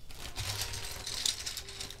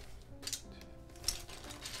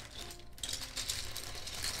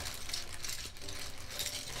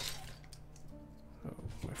 Oh,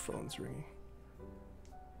 my phone's ringing.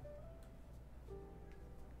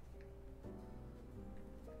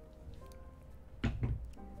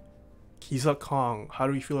 Kiza Kong, how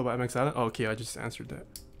do you feel about MX Island? Oh, okay, I just answered that.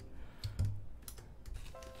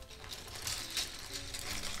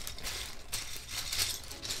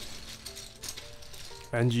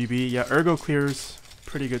 NGB, yeah, Ergo clears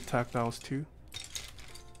pretty good tactiles too.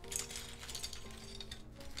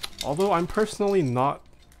 Although I'm personally not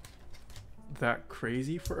that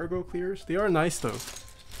crazy for Ergo clears. They are nice though.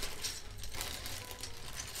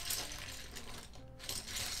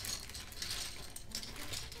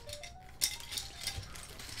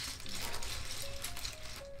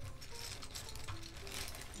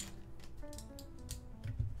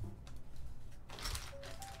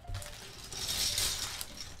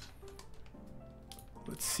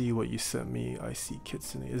 See what you sent me. I see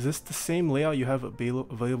Kitsune. Is this the same layout you have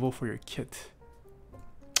available for your kit?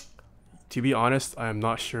 To be honest, I am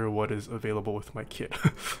not sure what is available with my kit.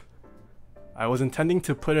 I was intending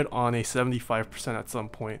to put it on a 75% at some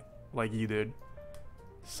point, like you did.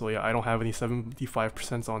 So yeah, I don't have any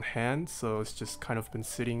 75% on hand, so it's just kind of been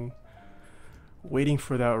sitting, waiting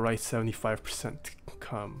for that right 75% to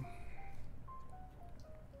come.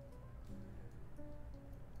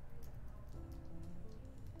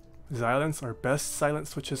 Silence are best silent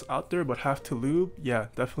switches out there, but have to lube? Yeah,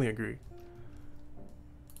 definitely agree.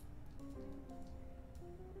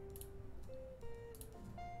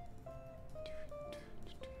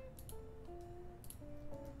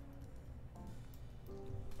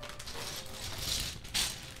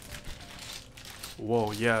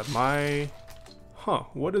 Whoa, yeah,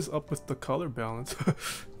 what is up with the color balance?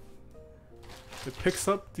 It picks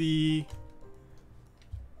up the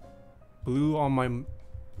blue on my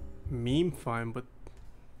meme fine, but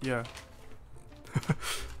yeah.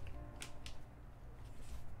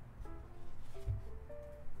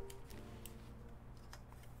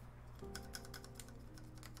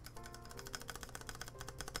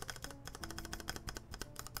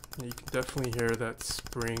 You can definitely hear that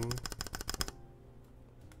spring.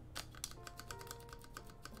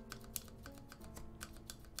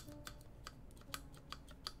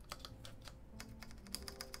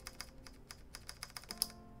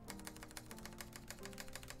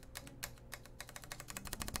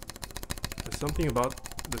 Something about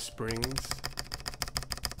the springs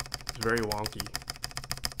is very wonky.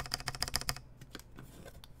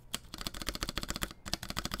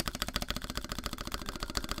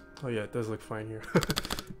 Oh yeah, it does look fine here.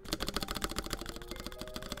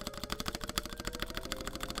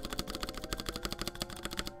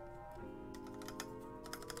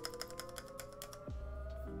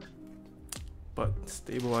 But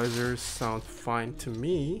stabilizers sound fine to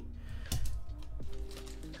me.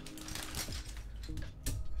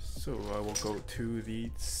 So I will go to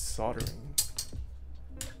the soldering.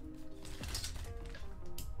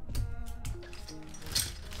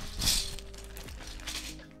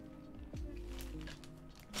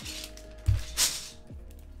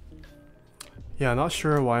 Yeah, not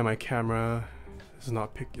sure why my camera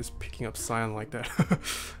is picking up cyan like that.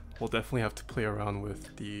 We'll definitely have to play around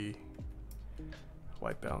with the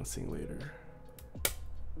white balancing later.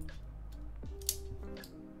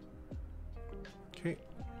 Okay.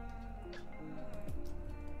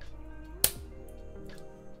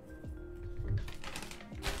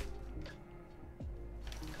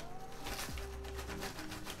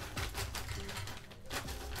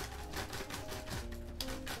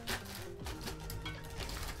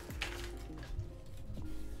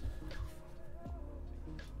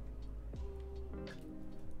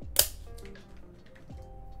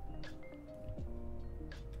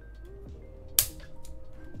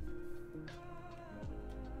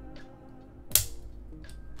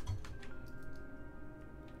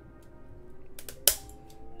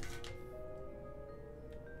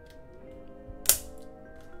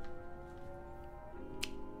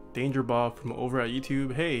 Danger Bob from over at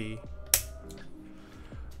YouTube. Hey,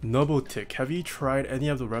 Nobotic, have you tried any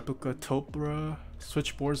of the replica Topra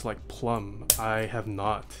switchboards like Plum? I have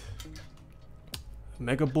not.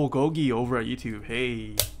 Mega Bulgogi over at YouTube.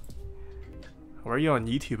 Hey, why are you on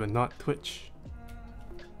YouTube and not Twitch?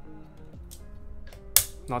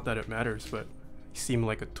 Not that it matters, but you seem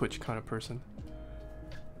like a Twitch kind of person.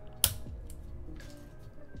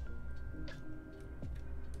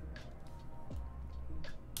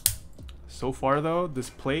 So far though, this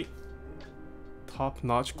plate,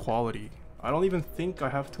 top-notch quality. I don't even think I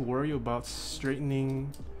have to worry about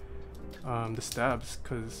straightening the stabs,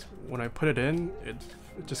 because when I put it in, it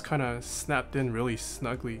just kind of snapped in really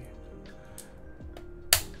snugly.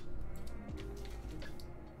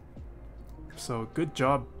 So good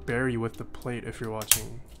job, Barry, with the plate if you're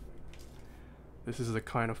watching. This is the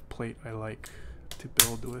kind of plate I like to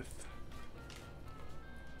build with.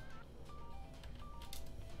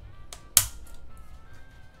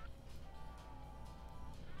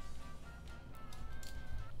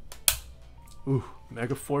 Ooh,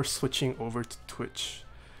 Megaforce switching over to Twitch.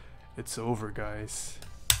 It's over, guys.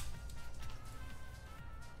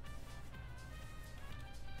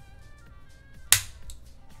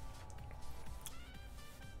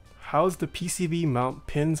 How's the PCB mount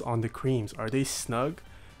pins on the creams? Are they snug,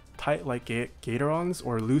 tight like Gatorons,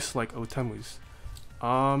 or loose like Otemu's?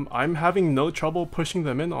 I'm having no trouble pushing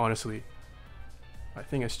them in, honestly. I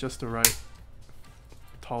think it's just the right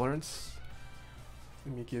tolerance.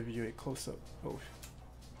 Let me give you a close-up.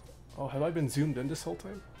 Oh, have I been zoomed in this whole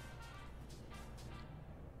time?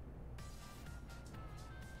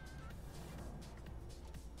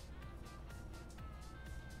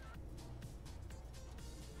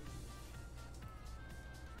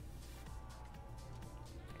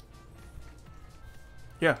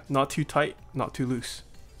 Yeah, not too tight, not too loose.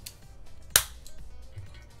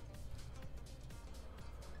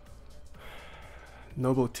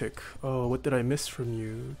 Nobotic. Oh, what did I miss from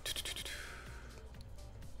you?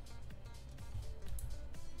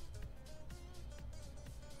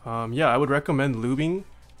 Yeah, I would recommend lubing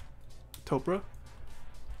Topra.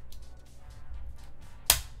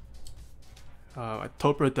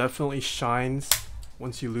 Topra definitely shines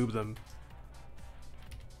once you lube them.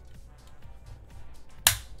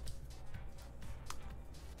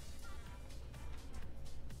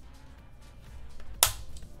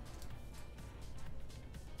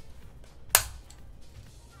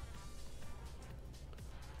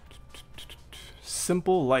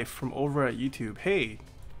 Simple Life from over at YouTube. Hey,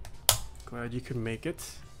 glad you could make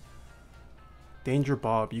it. Danger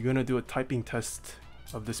Bob, you gonna do a typing test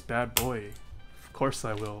of this bad boy? Of course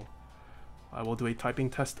I will. I will do a typing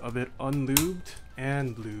test of it unlubed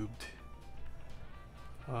and lubed.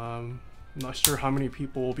 I'm not sure how many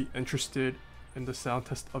people will be interested in the sound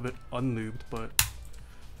test of it unlubed, but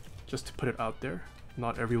just to put it out there,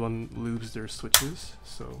 not everyone lubes their switches,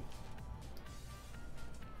 so.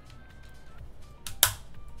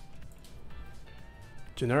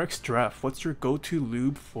 Generics Draft, what's your go-to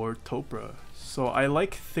lube for Topra? So I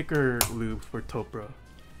like thicker lube for Topra.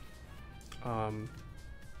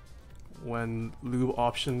 When lube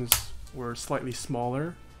options were slightly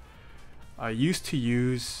smaller, I used to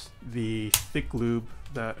use the thick lube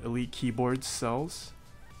that Elite Keyboards sells.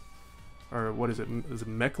 Or what is it? Is it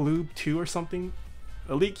Mech Lube 2 or something?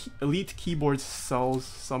 Elite Keyboards sells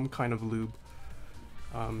some kind of lube.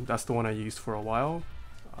 That's the one I used for a while.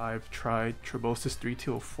 I've tried Trebosis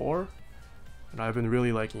 3204 and I've been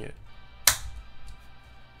really liking it.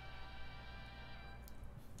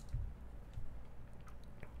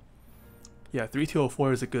 Yeah,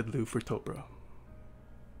 3204 is a good lube for Topra.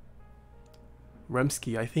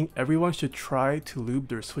 Remsky, I think everyone should try to lube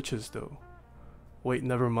their switches though. Wait,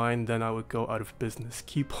 never mind, then I would go out of business.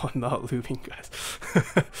 Keep on not lubing, guys.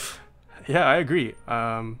 Yeah, I agree.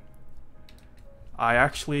 I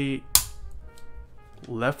actually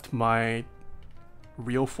left my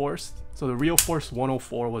Real Force. So the Real Force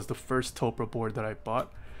 104 was the first Topra board that I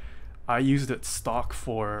bought. I used it stock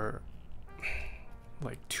for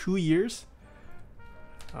like 2 years.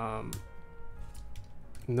 And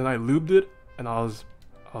then I lubed it and I was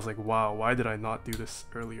like, wow, why did I not do this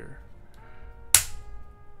earlier?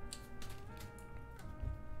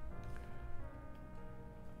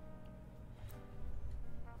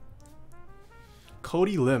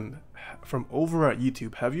 Cody Lim from over at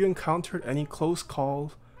YouTube, have you encountered any close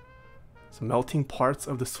calls melting parts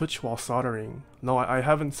of the switch while soldering? No, I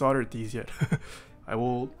haven't soldered these yet. I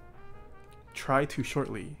will try to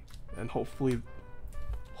shortly, and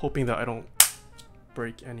hoping that I don't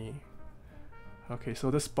break any. Okay, so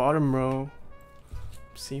this bottom row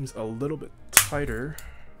seems a little bit tighter.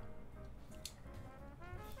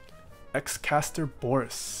 Xcaster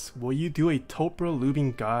Boris, will you do a Topra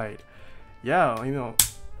lubing guide? Yeah, you know,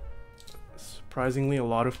 surprisingly a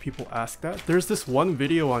lot of people ask that. There's this one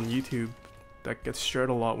video on YouTube that gets shared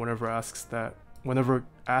a lot whenever asked that,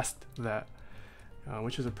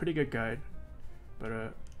 which is a pretty good guide.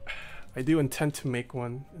 But I do intend to make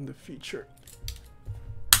one in the future.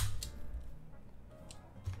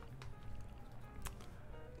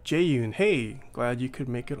 Jaeyoon, hey, glad you could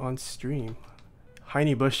make it on stream.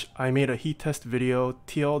 Heiny Bush, I made a heat test video.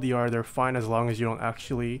 TLDR, they're fine as long as you don't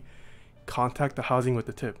actually contact the housing with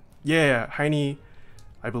the tip. Yeah, Heiny,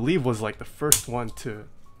 I believe, was like the first one to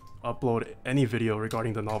upload any video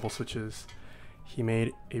regarding the novel switches. He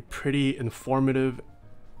made a pretty informative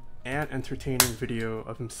and entertaining video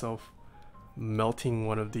of himself melting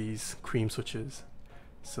one of these cream switches.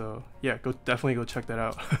 So yeah, definitely go check that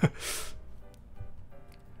out.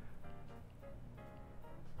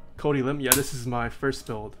 Cody Lim, yeah, this is my first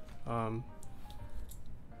build.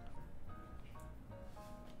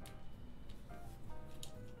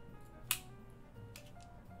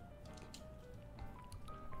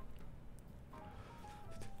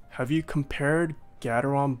 Have you compared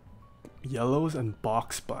Gateron yellows and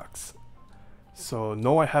box blacks? So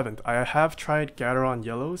no, I haven't. I have tried Gateron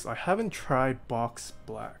yellows. I haven't tried box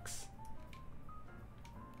blacks.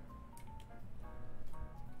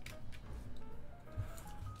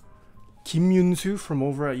 Kim Yunsu from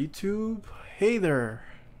over at YouTube. Hey there.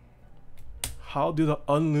 How do the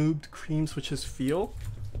unlubed cream switches feel?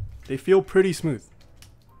 They feel pretty smooth.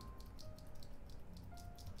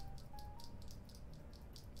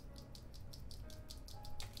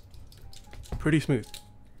 Pretty smooth.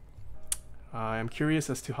 I'm curious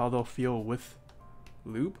as to how they'll feel with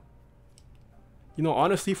lube. You know,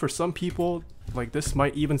 honestly, for some people, like, this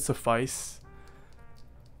might even suffice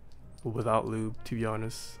without lube, to be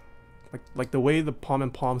honest. Like the way the palm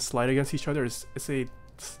and palm slide against each other it's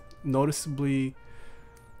noticeably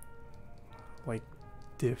like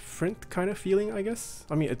different kind of feeling, I guess.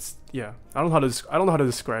 I mean, it's, yeah, I don't know how to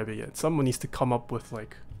describe it yet. Someone needs to come up with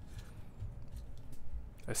like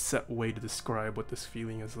a set way to describe what this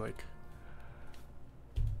feeling is like.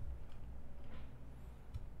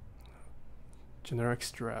 Generic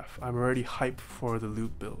draft. I'm already hyped for the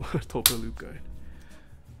lube build. Topra lube guide.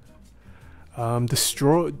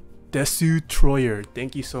 Desu Troyer,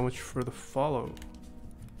 thank you so much for the follow.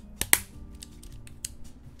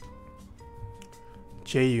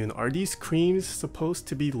 Jaeyoon, are these creams supposed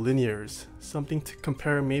to be linears? Something to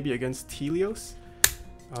compare maybe against Telios?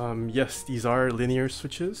 Yes, these are linear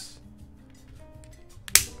switches.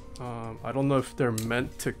 I don't know if they're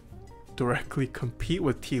meant to directly compete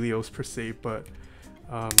with Telios per se, but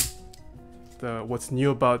what's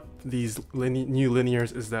new about these new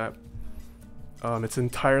linears is that it's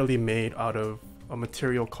entirely made out of a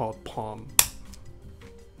material called palm.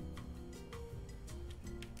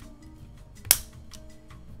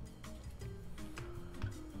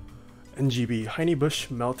 NGB, Heiny Bush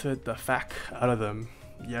melted the fac out of them.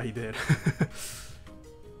 Yeah, he did.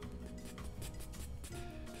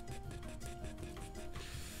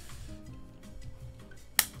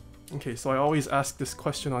 Okay, so I always ask this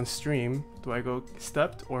question on stream. Do I go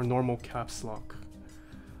stepped or normal caps lock?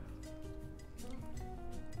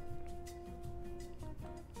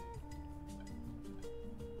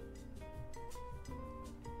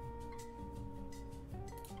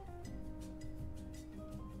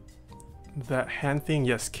 That hand thing,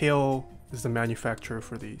 yes, Kale is the manufacturer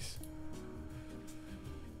for these.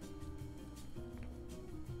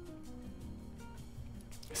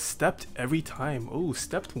 stepped every time. Oh,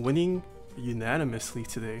 stepped winning unanimously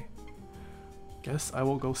today. Guess I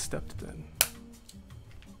will go stepped then.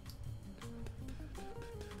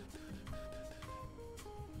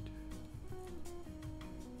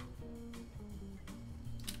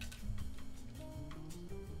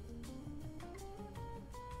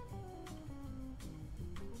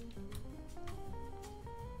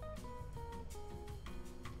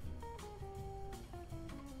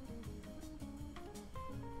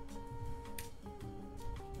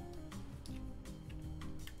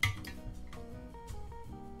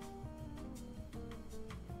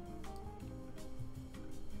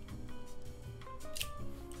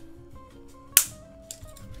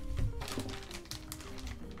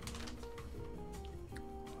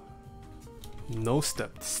 No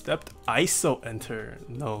stepped. Stepped ISO enter.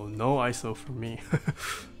 No, no ISO for me.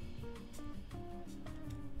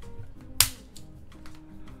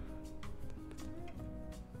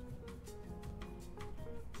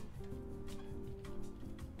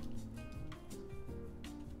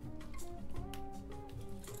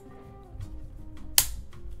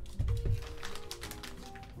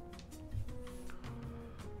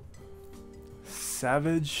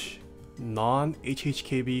 Savage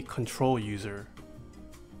non-HHKB control user.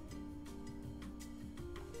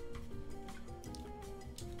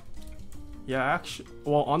 Yeah, actually,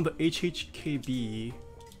 well, on the HHKB,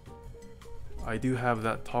 I do have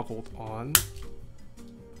that toggled on.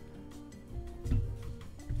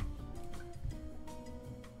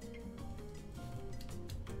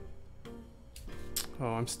 Oh,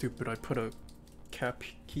 I'm stupid. I put a cap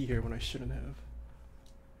key here when I shouldn't have.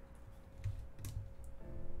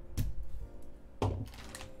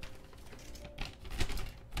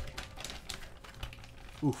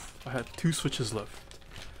 Oof, I had 2 switches left.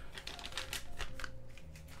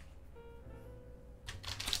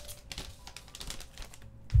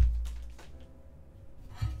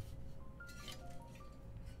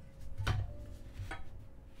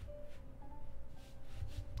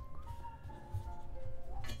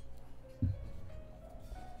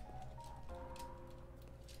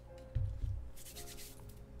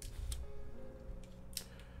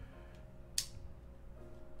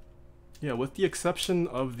 Yeah, with the exception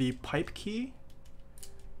of the pipe key,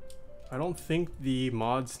 I don't think the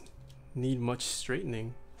mods need much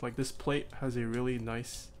straightening. Like, this plate has a really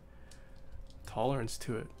nice tolerance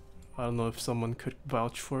to it. I don't know if someone could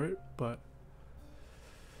vouch for it, but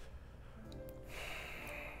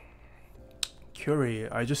Curie,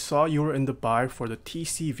 I just saw you were in the buy for the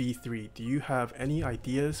TCV3. Do you have any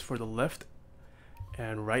ideas for the left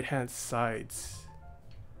and right hand sides?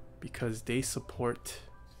 Because they support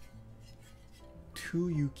 2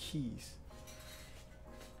 U keys.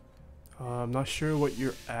 I'm not sure what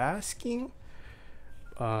you're asking,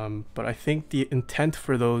 but I think the intent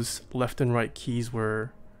for those left and right keys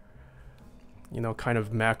were, you know, kind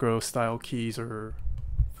of macro style keys or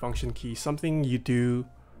function keys, something you do.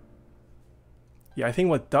 Yeah, I think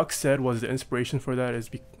what Duck said was the inspiration for that is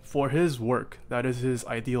for his work, that is his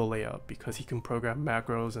ideal layout because he can program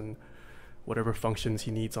macros and whatever functions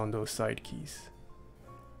he needs on those side keys.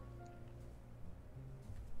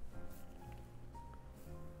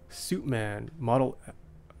 Suitman, Model,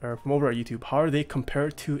 from over at YouTube, how are they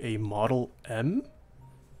compared to a Model M?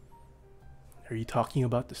 Are you talking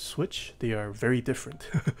about the Switch? They are very different.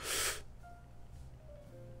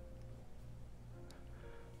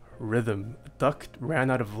 Rhythm, Duck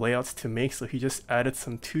ran out of layouts to make, so he just added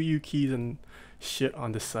some 2U keys and shit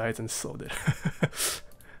on the sides and sold it.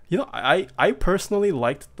 You know, I personally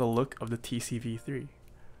liked the look of the TCV3.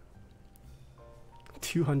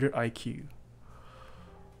 200 IQ.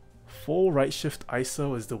 Full right shift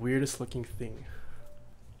ISO is the weirdest looking thing.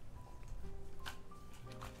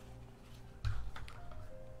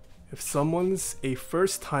 If someone's a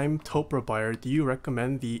first time Topra buyer, do you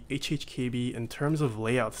recommend the HHKB in terms of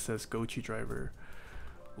layout, says Gochi Driver?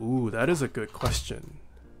 Ooh, that is a good question.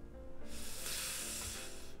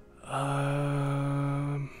 You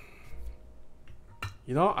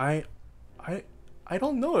know, I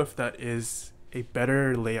don't know if that is a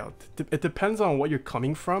better layout. It depends on what you're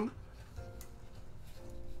coming from.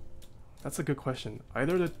 That's a good question.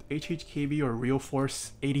 Either the HHKB or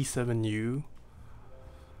RealForce 87U.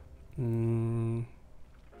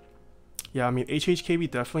 Yeah, I mean,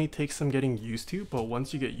 HHKB definitely takes some getting used to, but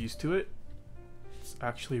once you get used to it, it's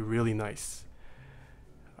actually really nice.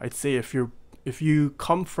 I'd say if you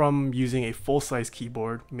come from using a full-size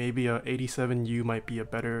keyboard, maybe a 87U might be a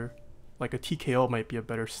better, like a TKO might be a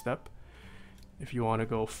better step. If you want to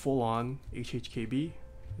go full-on HHKB,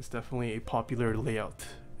 it's definitely a popular layout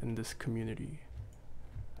in this community.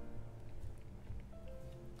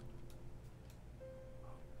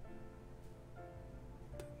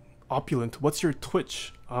 Opulent, what's your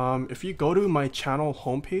Twitch? If you go to my channel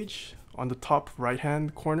homepage, on the top right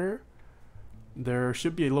hand corner, there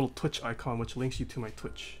should be a little Twitch icon which links you to my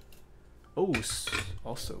Twitch. Oh,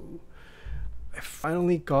 also, I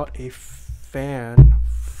finally got a fan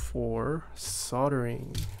for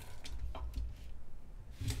soldering.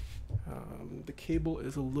 The cable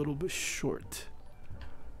is a little bit short,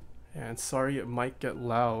 and sorry it might get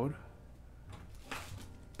loud,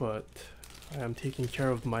 but I am taking care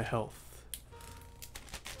of my health.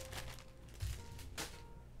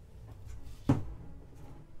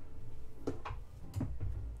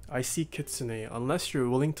 I see Kitsune, unless you're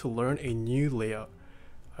willing to learn a new layout,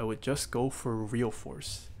 I would just go for real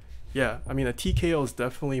force. Yeah, I mean a TKO is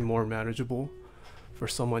definitely more manageable for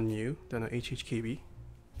someone new than a HHKB.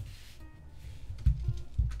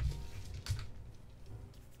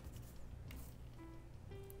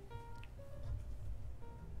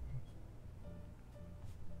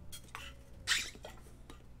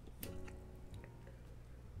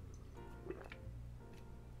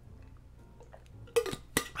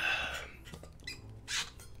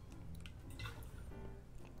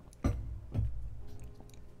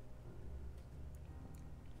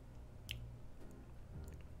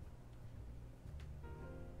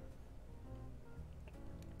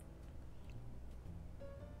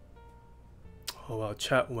 Oh wow,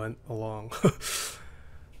 chat went along.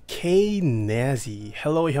 K Nazi,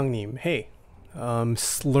 hello 형님. Hey,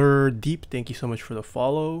 Slur Deep, thank you so much for the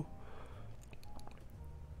follow.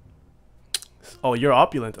 Oh, you're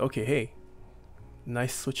opulent. Okay, hey,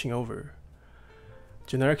 nice switching over.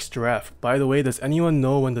 Generics Giraffe. By the way, does anyone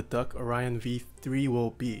know when the Duck Orion V3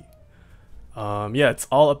 will be? Yeah, it's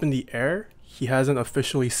all up in the air. He hasn't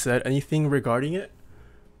officially said anything regarding it,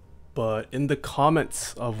 but in the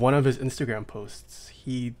comments of one of his Instagram posts,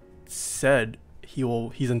 he said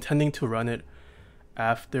he's intending to run it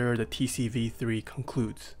after the TCV3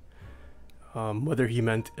 concludes. Whether he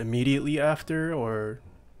meant immediately after or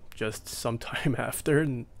just sometime after,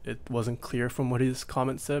 and it wasn't clear from what his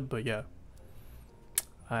comment said, but yeah.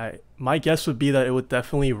 My guess would be that it would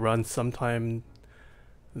definitely run sometime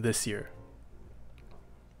this year.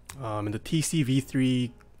 And the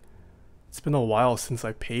TCV3, it's been a while since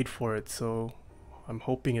I paid for it, so I'm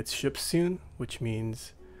hoping it ships soon, which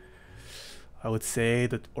means I would say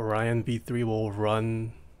that Orion V3 will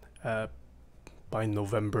run by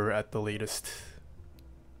November at the latest.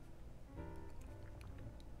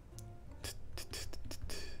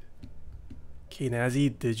 Okay, Nazi,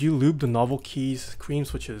 did you lube the NovelKeys Cream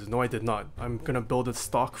switches? No, I did not. I'm gonna build a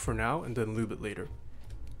stock for now and then lube it later.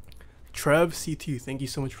 Trev C2, thank you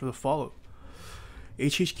so much for the follow.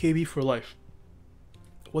 HHKB for life.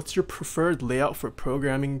 What's your preferred layout for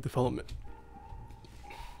programming development?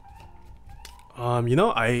 You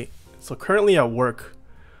know, so currently at work,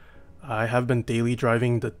 I have been daily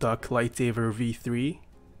driving the Duck Lightsaber V3.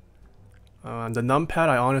 The numpad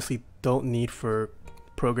I honestly don't need for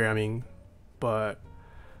programming, but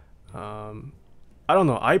I don't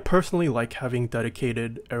know. I personally like having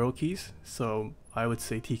dedicated arrow keys, so I would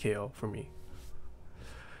say TKO for me.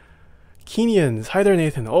 Keenians, hi there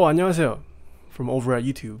Nathan. Oh, 안녕하세요. From over at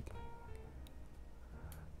YouTube.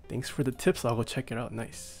 Thanks for the tips. I'll go check it out.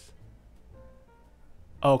 Nice.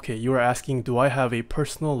 Okay, you were asking, do I have a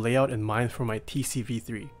personal layout in mind for my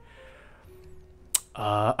TCV3?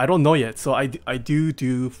 I don't know yet. So I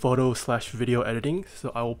do photo/video editing.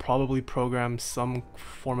 So I will probably program some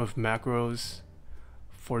form of macros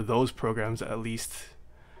for those programs at least.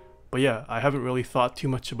 But yeah, I haven't really thought too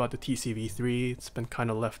much about the TCV3. It's been kind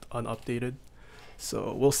of left unupdated.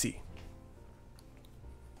 So we'll see.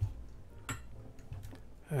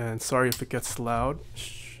 And sorry if it gets loud.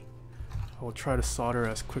 I will try to solder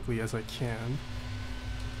as quickly as I can.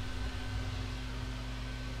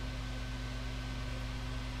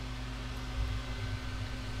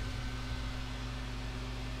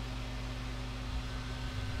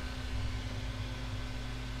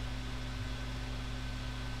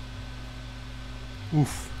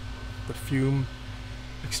 Oof, the fume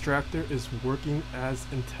extractor is working as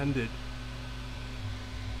intended.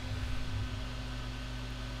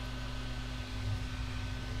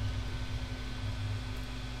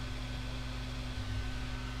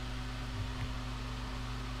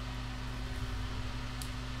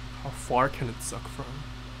 How far can it suck from?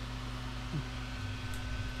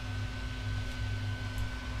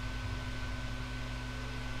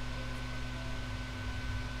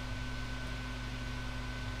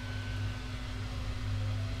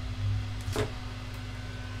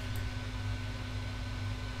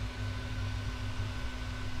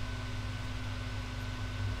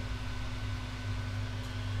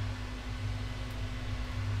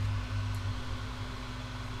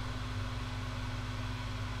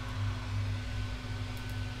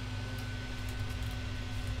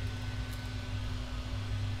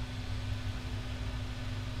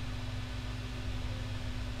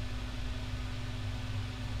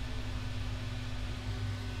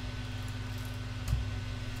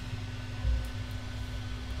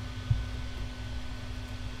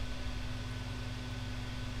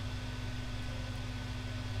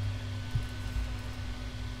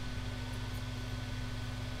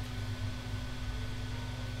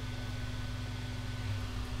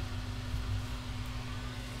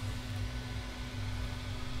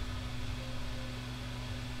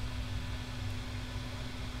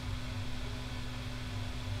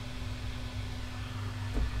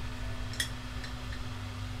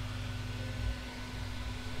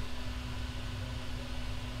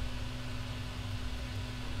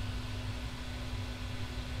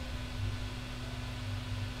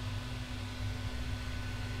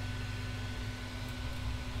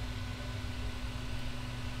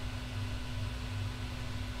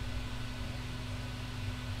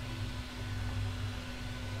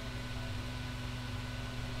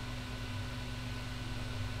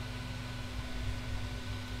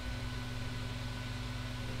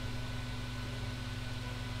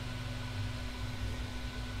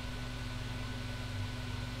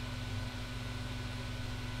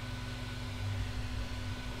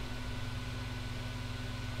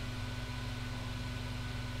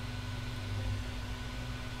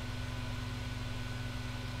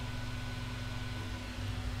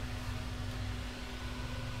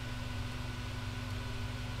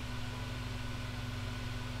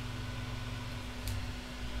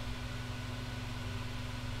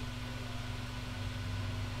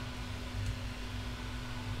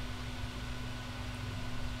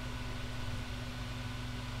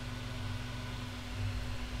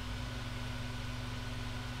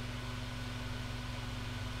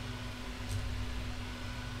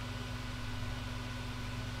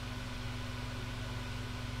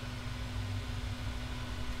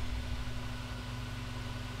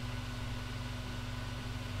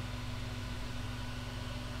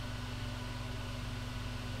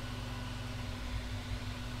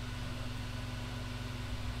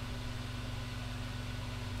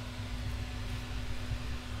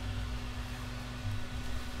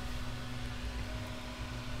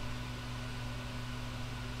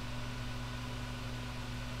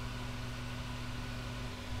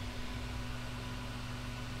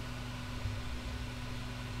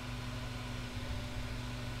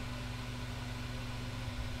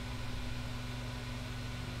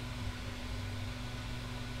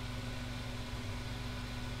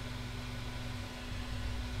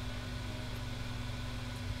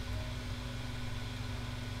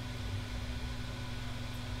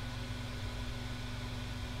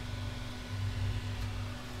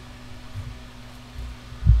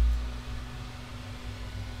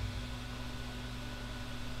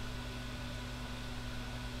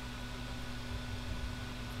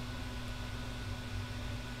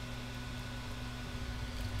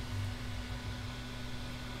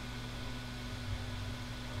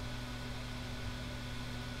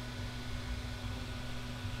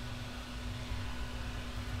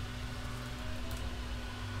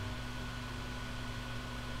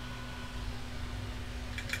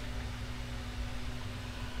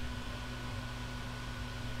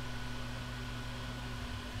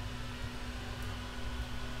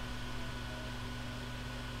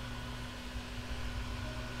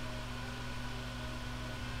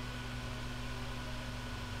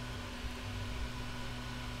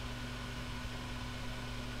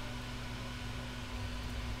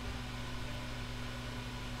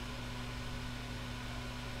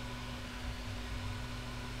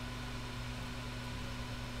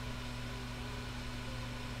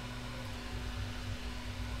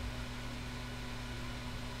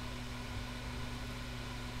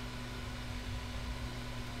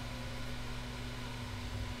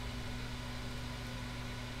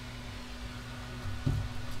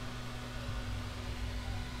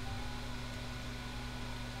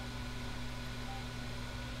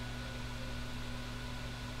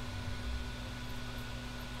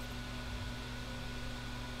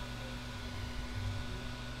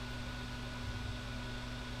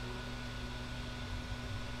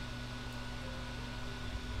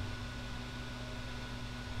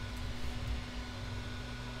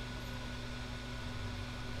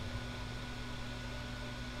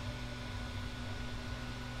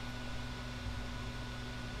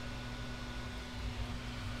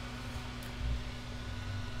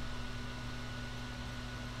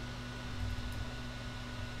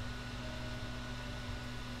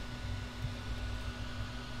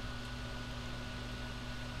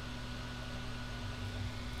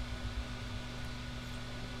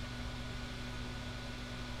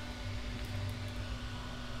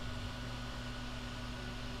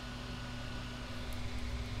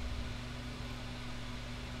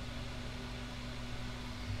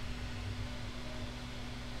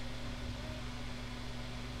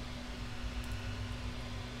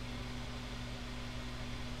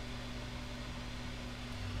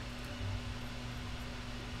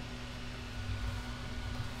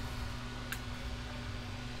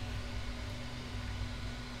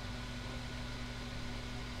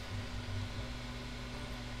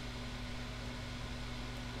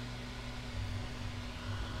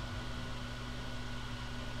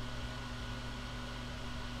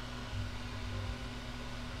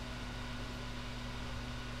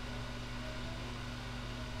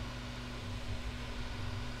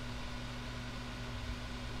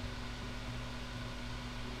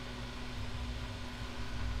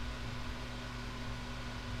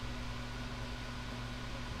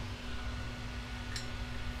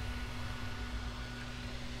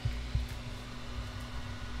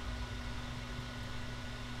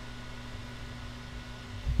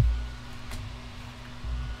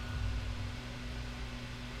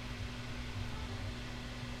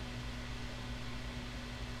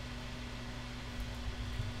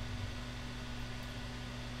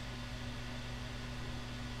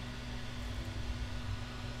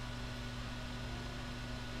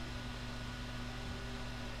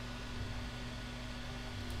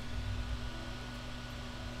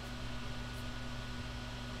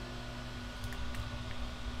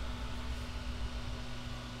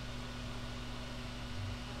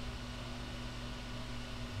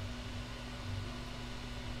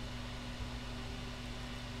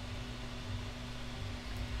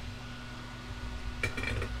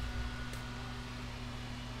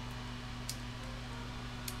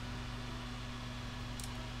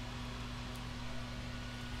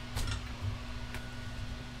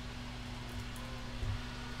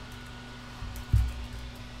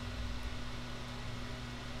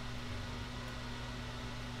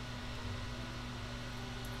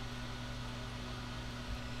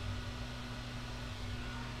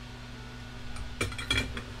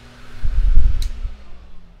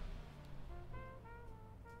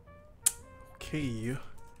 Okay.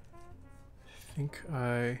 I think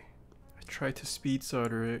I tried to speed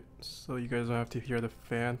solder it so you guys don't have to hear the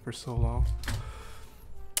fan for so long.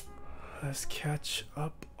 Let's catch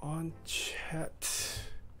up on chat.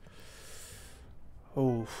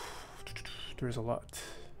 Oh, there's a lot.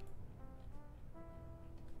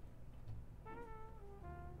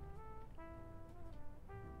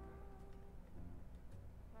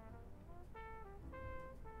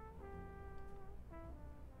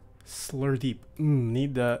 Slur deep.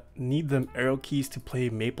 Need them arrow keys to play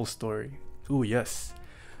Maple Story. Ooh, yes.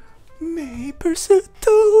 Maple Story.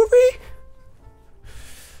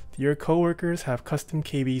 Do your coworkers have custom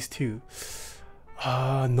KBs too?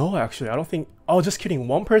 No, actually, I don't think. Oh, just kidding.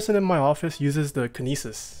 One person in my office uses the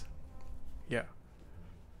Kinesis. Yeah.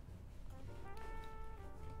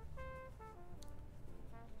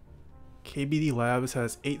 KBD Labs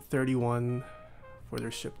has 831 for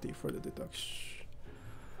their ship date for the deduction.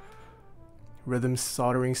 Rhythm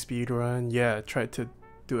soldering speedrun. Yeah, I tried to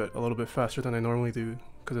do it a little bit faster than I normally do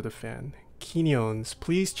because of the fan. Kenions,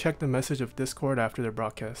 please check the message of Discord after the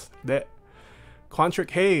broadcast. That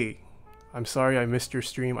Quantric, hey, I'm sorry I missed your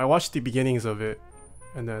stream. I watched the beginnings of it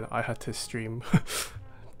and then I had to stream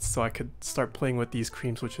so I could start playing with these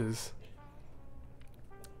cream switches.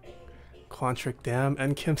 Quantric, damn,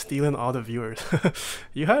 and Kim stealing all the viewers.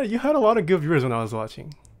 you had a lot of good viewers when I was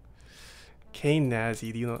watching. Kane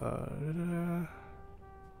Nazi, do you know?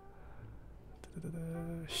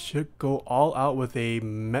 Should go all out with a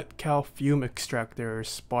Metcal fume extractor.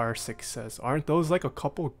 Spar 6 says, aren't those like a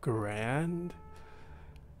couple grand?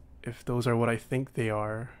 If those are what I think they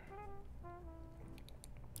are.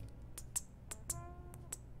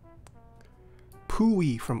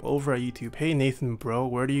 Pooey from over at YouTube. Hey Nathan, bro,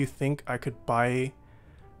 where do you think I could buy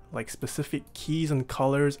like specific keys and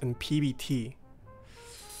colors and PBT?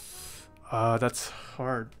 That's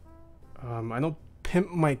hard. I know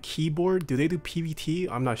Pimp My Keyboard, do they do PBT?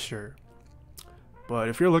 I'm not sure. But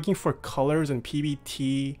if you're looking for colors and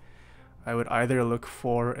PBT, I would either look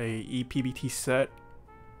for a ePBT set,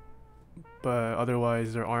 but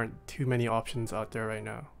otherwise there aren't too many options out there right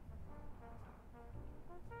now.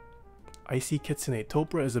 Icy Kitsune,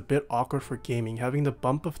 Topra is a bit awkward for gaming. Having the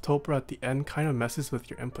bump of Topra at the end kind of messes with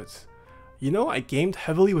your inputs. You know, I gamed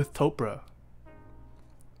heavily with Topra.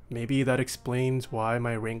 Maybe that explains why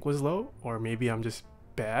my rank was low, or maybe I'm just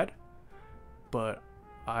bad, but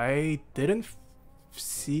I didn't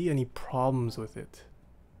see any problems with it.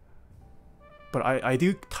 But I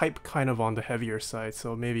do type kind of on the heavier side,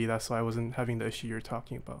 so maybe that's why I wasn't having the issue you're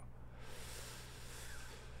talking about.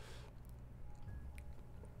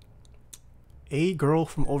 A girl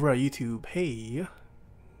from over at YouTube, hey,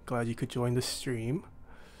 glad you could join the stream.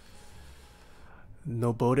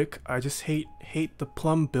 Nobotic, I just hate the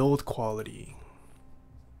plum build quality.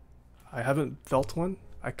 I haven't felt one.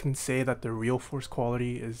 I can say that the real force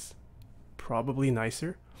quality is probably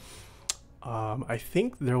nicer. I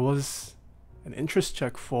think there was an interest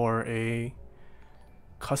check for a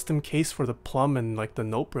custom case for the plum and like the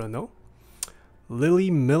Nopra, no?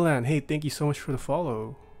 Lily Milan, hey, thank you so much for the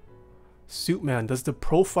follow. Suitman, does the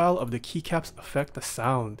profile of the keycaps affect the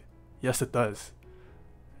sound? Yes, it does.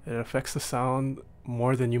 It affects the sound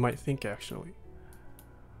more than you might think, actually.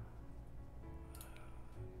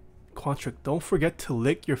 Quantric, don't forget to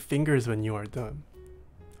lick your fingers when you are done.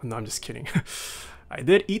 No, I'm just kidding. I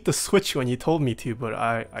did eat the switch when you told me to, but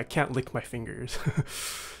I can't lick my fingers.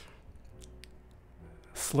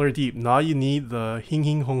 Slur Deep, now you need the Hing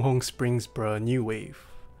Hing Hong Hong Springs, bruh, new wave.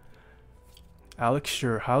 Alex,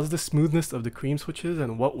 sure, how's the smoothness of the cream switches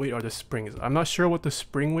and what weight are the springs? I'm not sure what the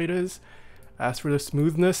spring weight is. As for the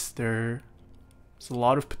smoothness, there's a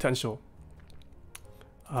lot of potential.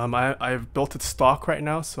 I've built it stock right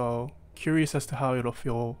now, so curious as to how it'll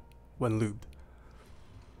feel when lubed.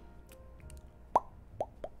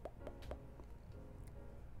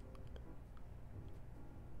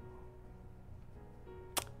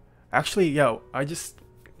 Actually, yeah,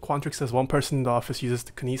 Quantric says one person in the office uses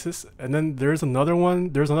the Kinesis, and then there's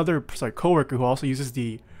another coworker who also uses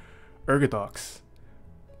the Ergodox.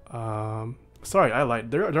 Sorry, I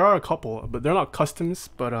lied. There are a couple, but they're not customs.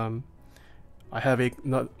 But I have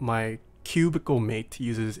my cubicle mate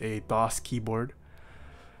uses a DOS keyboard,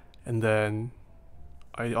 and then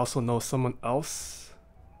I also know someone else.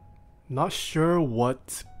 Not sure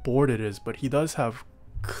what board it is, but he does have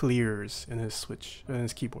clears in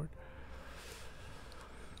his keyboard.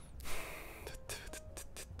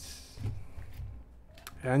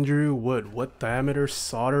 Andrew Wood, what diameter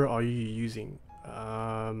solder are you using?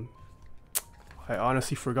 I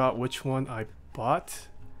honestly forgot which one I bought,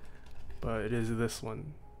 but it is this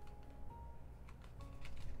one.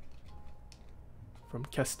 from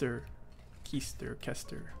Kester.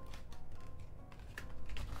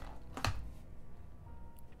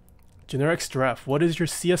 Generic Giraffe, what is your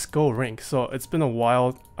CSGO rank? So it's been a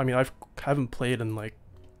while. I mean, haven't played in like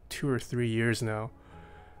 2 or 3 years now.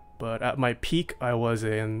 But at my peak, I was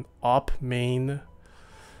an op main.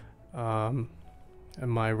 And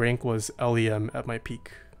my rank was LEM at my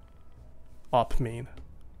peak. Op main.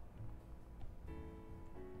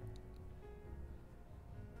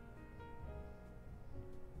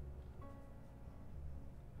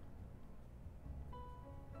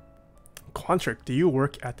 Quantric, do you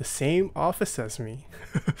work at the same office as me?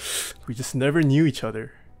 We just never knew each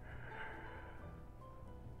other.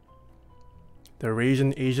 The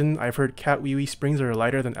Asian, I've heard cat wee wee springs are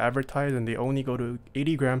lighter than advertised and they only go to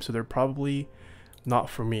 80 grams, so they're probably not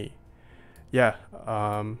for me. Yeah,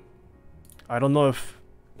 I don't know if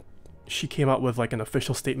she came out with like an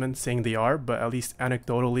official statement saying they are, but at least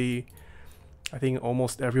anecdotally, I think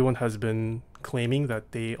almost everyone has been claiming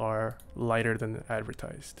that they are lighter than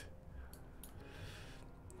advertised.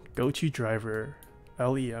 Go-to driver,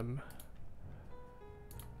 LEM.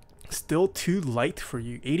 Still too light for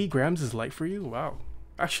you. 80 grams is light for you? Wow.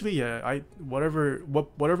 Actually, yeah, whatever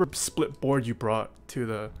split board you brought to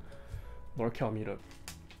the NorCal meetup,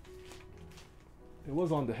 it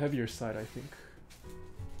was on the heavier side, I think.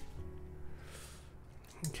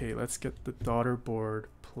 Okay, let's get the daughter board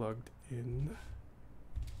plugged in.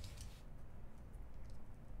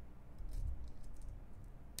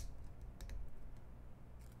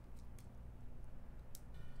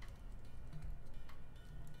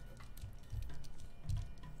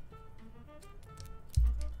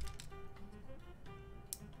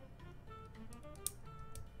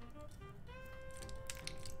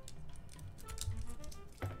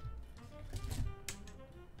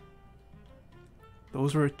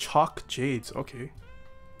 Those were chalk jades, okay.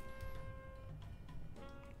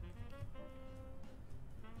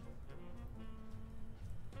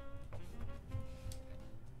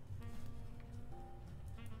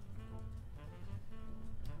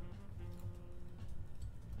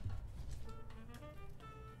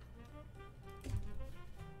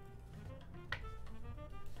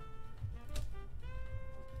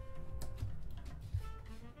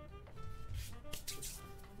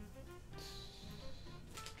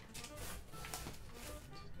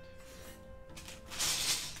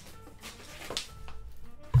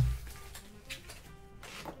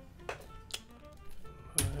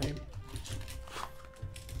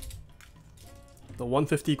 The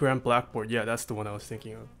 150 gram blackboard, yeah, that's the one I was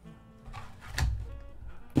thinking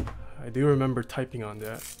of. I do remember typing on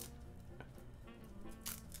that.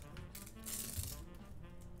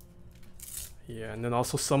 Yeah, and then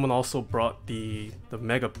also someone also brought the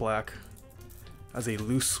Mega Black as a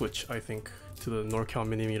loose switch, I think, to the NorCal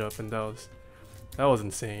mini meetup, and that was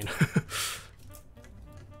insane.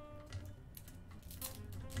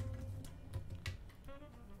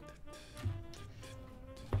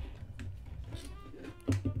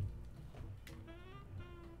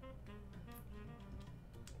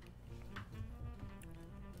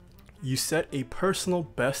 You set a personal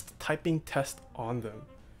best typing test on them.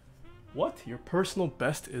 What? Your personal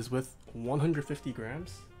best is with 150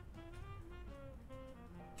 grams?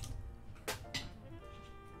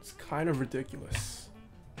 It's kind of ridiculous.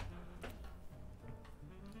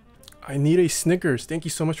 I need a Snickers. Thank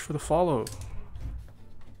you so much for the follow.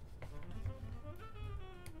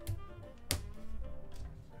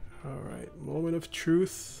 Alright, moment of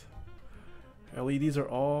truth. LEDs are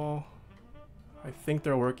all... I think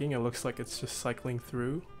they're working. It looks like it's just cycling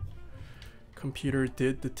through. Computer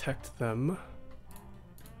did detect them.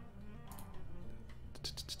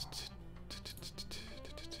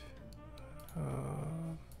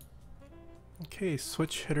 Okay,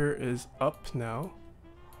 switch hitter is up now.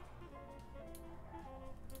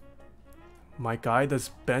 My guy does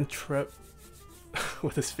bench rep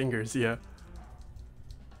with his fingers, yeah.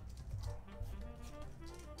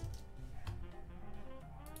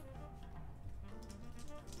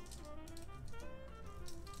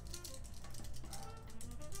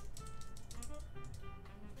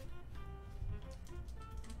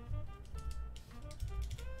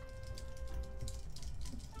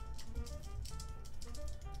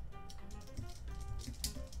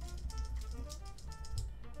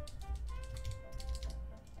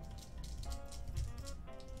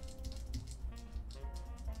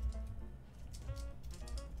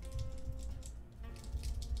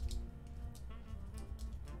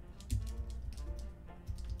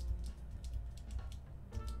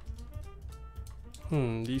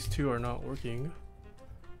 These two are not working.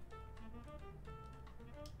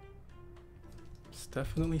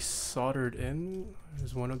 definitely soldered in.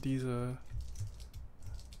 There's one of these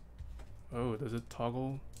oh, does it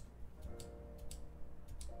toggle?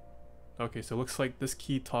 Okay, so it looks like this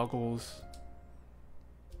key toggles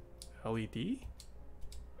LED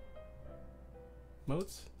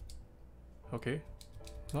modes. Okay,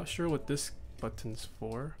 not sure what this button's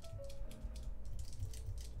for.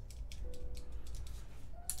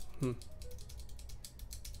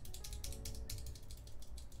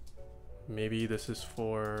 Maybe this is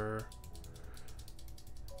for,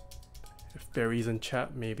 if Barry's in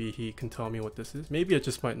chat, maybe he can tell me what this is. Maybe it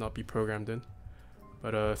just might not be programmed in,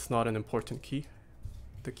 but it's not an important key.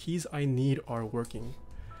 The keys I need are working,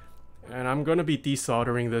 and I'm gonna be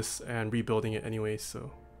desoldering this and rebuilding it anyway,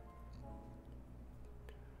 so.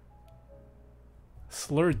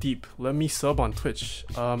 Slur Deep, let me sub on Twitch.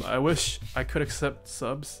 I wish I could accept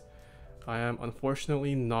subs. I am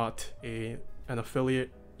unfortunately not an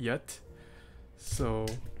affiliate yet, so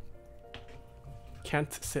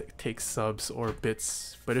can't take subs or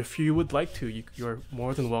bits. But if you would like to, you're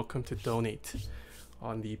more than welcome to donate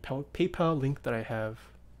on the PayPal link that I have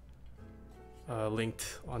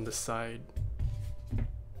linked on the side.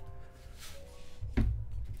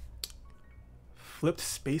 Flipped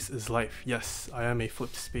space is life. Yes, I am a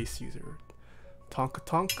flipped space user. Tonka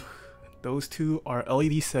Tonk. Those two are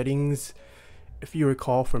LED settings, if you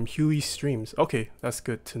recall, from Huey's streams. Okay, that's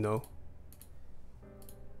good to know.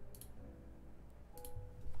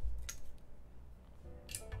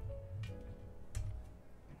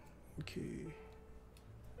 Okay.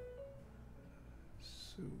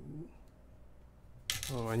 So,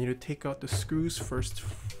 oh, I need to take out the screws first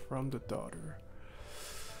from the daughter.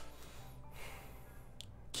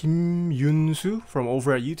 Kim Yunsu from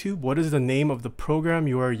over at YouTube. What is the name of the program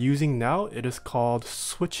you are using now? It is called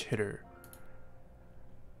Switch Hitter.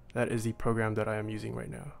 That is the program that I am using right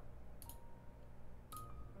now.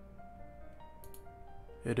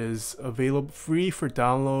 It is available free for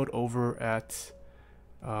download over at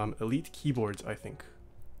Elite Keyboards, I think.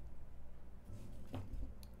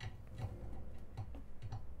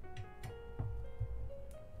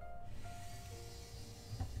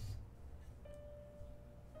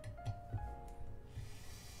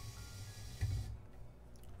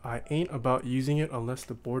 I ain't about using it unless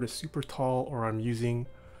the board is super tall or I'm using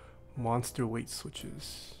monster weight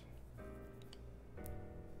switches.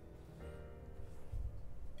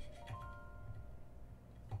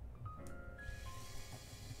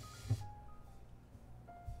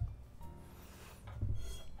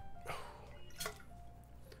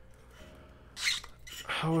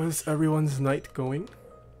 How is everyone's night going?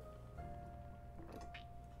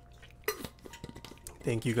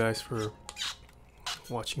 Thank you guys for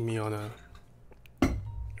watching me on a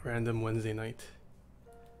random Wednesday night.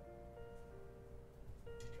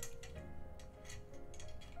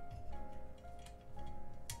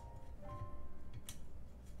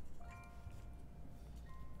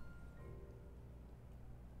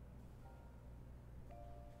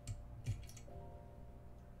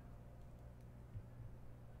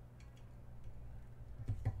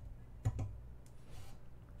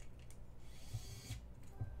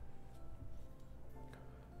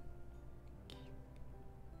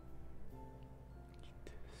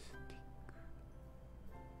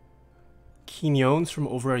 Kinyones from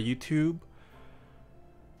over at YouTube.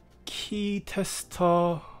 키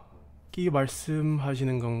테스터 키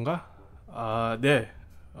말씀하시는 건가? 아, 네.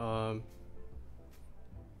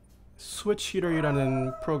 스위치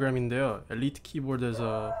히터이라는 프로그램인데요. 엘리트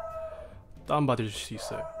키보드에서 다운받으실 수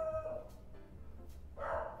있어요.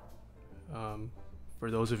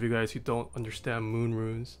 For those of you guys who don't understand moon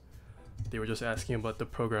runes, they were just asking about the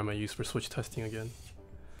program I use for switch testing again.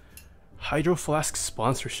 Hydro Flask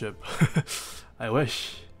sponsorship. I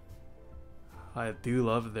wish. I do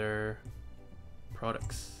love their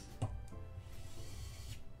products.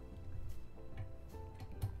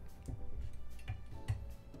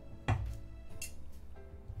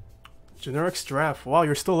 Generic Draft. Wow,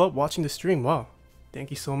 you're still up watching the stream. Wow.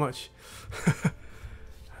 Thank you so much.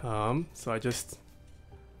 So I just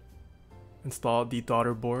installed the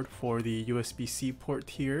daughter board for the USB-C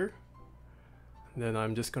port here. Then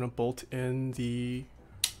I'm just gonna bolt in the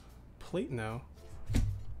plate now.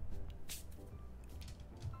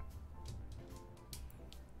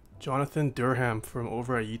 Jonathan Durham from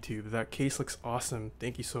over at YouTube. That case looks awesome.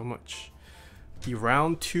 Thank you so much. The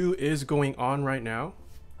round 2 is going on right now.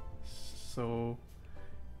 So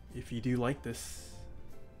if you do like this,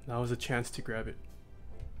 now is a chance to grab it.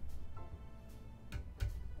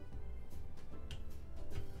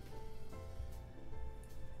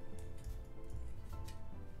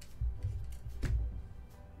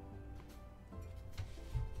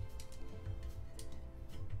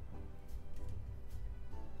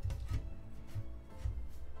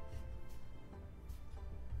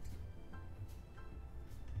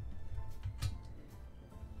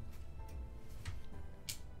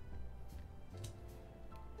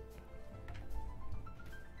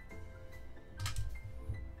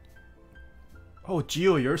 Oh,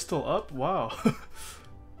 Gio, you're still up? Wow.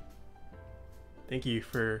 Thank you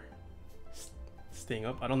for staying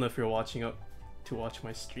up. I don't know if you're watching up to watch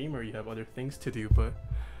my stream or you have other things to do, but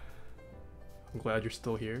I'm glad you're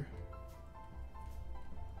still here.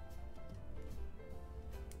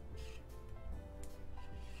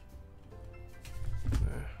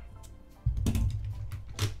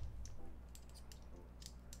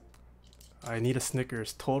 I need a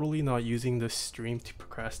Snickers. Totally not using this stream to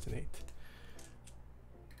procrastinate.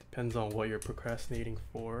 Depends on what you're procrastinating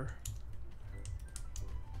for.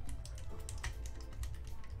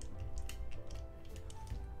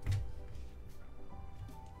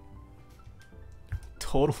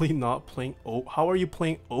 Totally not playing. Oh, how are you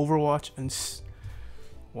playing Overwatch and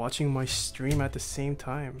watching my stream at the same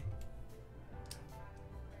time?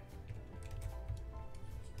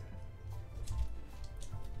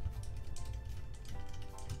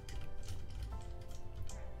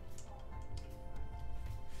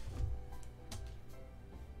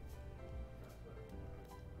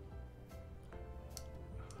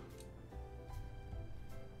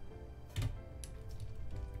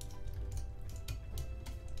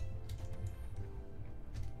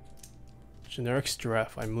 Generic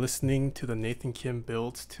giraffe. I'm listening to the Nathan Kim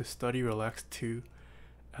builds to study relax 2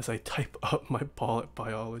 as I type up my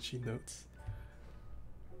biology notes.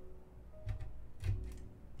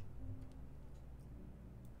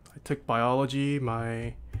 I took biology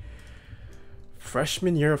my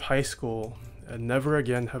freshman year of high school and never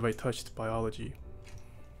again have I touched biology.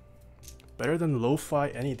 Better than lo-fi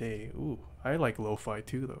any day. Ooh, I like lo-fi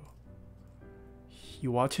too though. He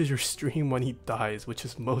watches your stream when he dies, which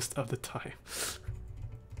is most of the time.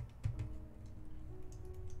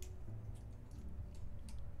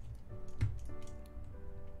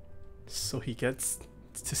 So he gets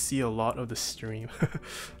to see a lot of the stream.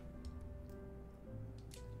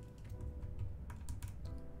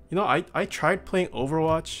 You know, I tried playing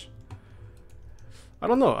Overwatch. I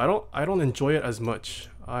don't know. I don't enjoy it as much.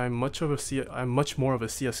 I'm much more of a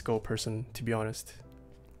CS:GO person, to be honest.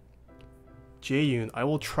 Jaeyoon, I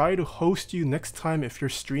will try to host you next time if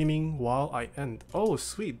you're streaming while I end. Oh,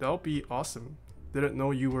 sweet. That would be awesome. Didn't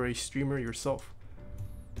know you were a streamer yourself.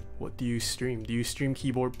 What do you stream? Do you stream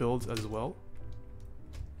keyboard builds as well?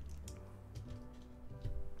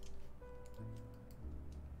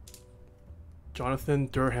 Jonathan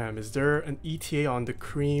Durham, is there an ETA on the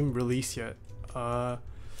Cream release yet? I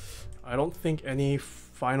don't think any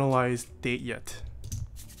finalized date yet.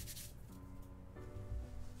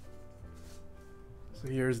 So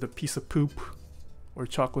here's the piece of poop or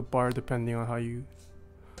chocolate bar, depending on how you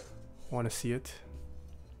want to see it.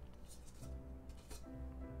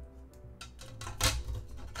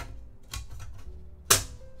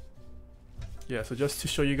 Yeah, so just to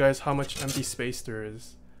show you guys how much empty space there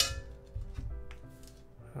is.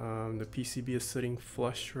 The PCB is sitting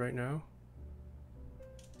flush right now.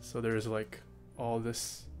 So there's like all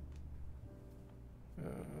this.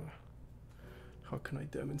 How can I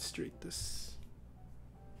demonstrate this?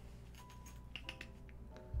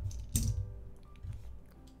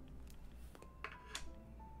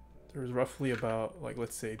 There's roughly about, like,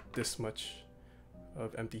 let's say this much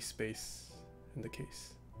of empty space in the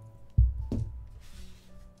case.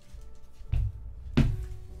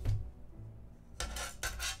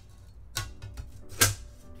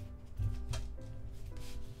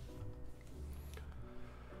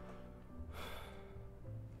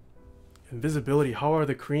 Invisibility, how are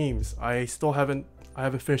the creams? I haven't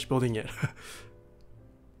finished building yet.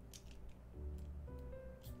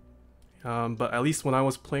 But at least when I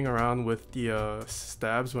was playing around with the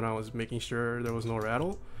stabs, when I was making sure there was no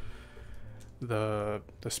rattle, the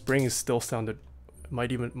springs still sounded,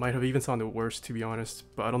 might have even sounded worse, to be honest.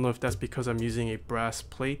 But I don't know if that's because I'm using a brass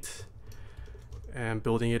plate and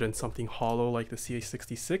building it in something hollow like the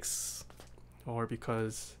CA66, or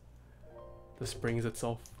because the springs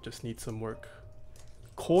itself just need some work.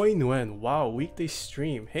 Koi Nguyen, wow, weekday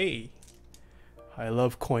stream. Hey, I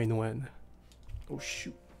love Koi Nguyen. Oh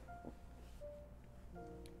shoot.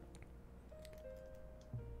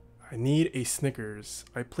 I need a Snickers.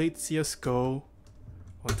 I played CS:GO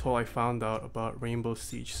until I found out about Rainbow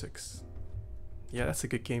Siege 6. Yeah, that's a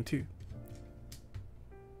good game too.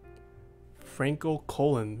 Franco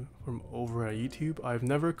Colin from over at YouTube. I've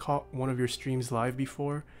never caught one of your streams live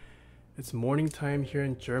before. It's morning time here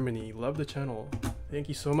in Germany. Love the channel. Thank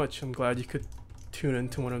you so much. I'm glad you could tune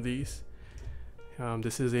into one of these.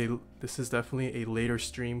 This is definitely a later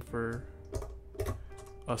stream for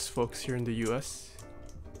us folks here in the US.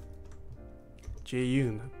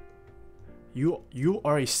 Jaeyoon, you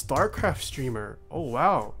are a StarCraft streamer. Oh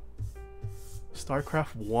wow.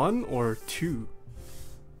 StarCraft 1 or 2?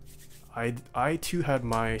 I too had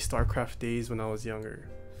my StarCraft days when I was younger.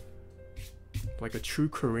 Like a true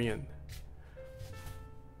Korean.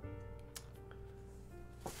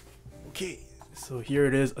 Okay, so here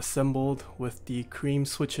it is assembled with the cream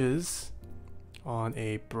switches on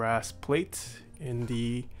a brass plate in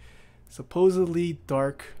the supposedly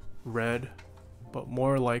dark red, but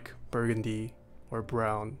more like burgundy or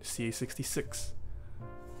brown CA66.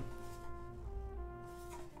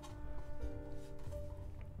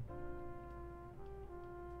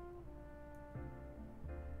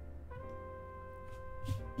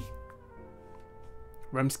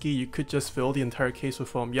 Remsky, you could just fill the entire case with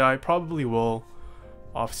foam. Yeah, I probably will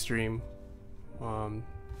off stream.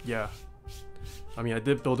 Yeah. I mean, I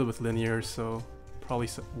did build it with linear, so probably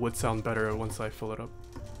would sound better once I fill it up.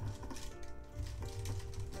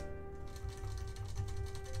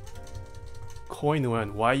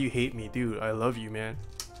 Koinuen, why you hate me? Dude, I love you, man.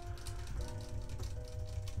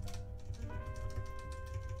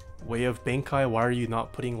 Way of Benkai, why are you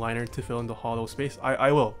not putting liner to fill in the hollow space?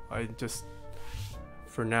 I will. I just...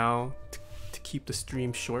 For now, to keep the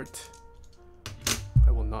stream short,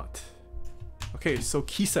 I will not. Okay, so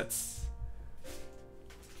key sets.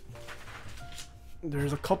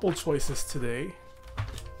 There's a couple choices today.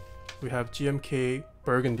 We have GMK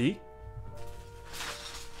Burgundy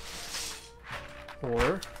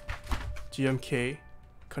or GMK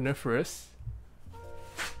Coniferous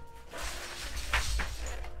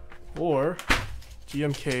or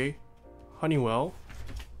GMK Honeywell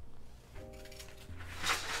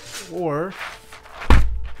or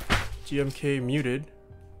GMK Muted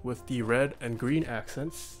with the red and green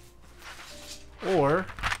accents, or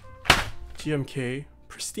GMK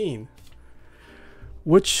Pristine.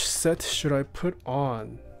 Which set should I put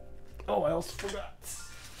on? Oh, I also forgot.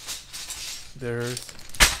 There's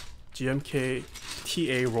GMK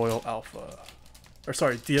TA Royal Alpha. Or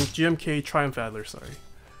sorry, GMK Triumph Adler, sorry.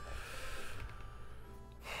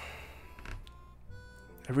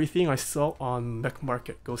 Everything I sell on Mech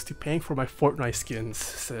Market goes to paying for my Fortnite skins,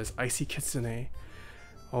 says Icy Kitsune.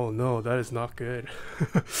 Oh no, that is not good.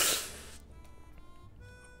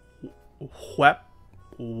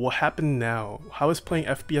 What happened now? How is playing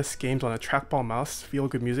FPS games on a trackball mouse feel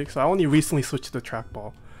good music? So I only recently switched to the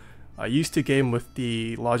trackball. I used to game with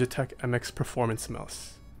the Logitech MX Performance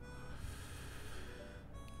mouse.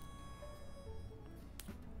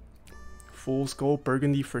 Fool's Gold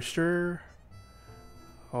Burgundy for sure.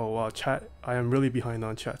 Oh wow, chat. I am really behind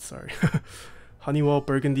on chat, sorry. Honeywell,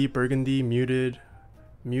 Burgundy, Muted,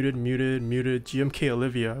 GMK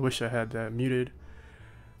Olivia, I wish I had that, Muted.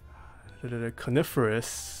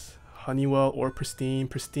 Coniferous, Honeywell or Pristine,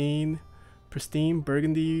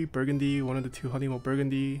 Burgundy, one of the two, Honeywell,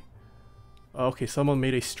 Burgundy. Oh, okay, someone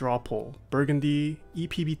made a straw poll. Burgundy,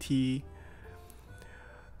 EPBT,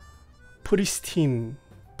 Pristine,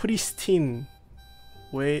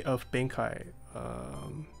 Way of Benkai.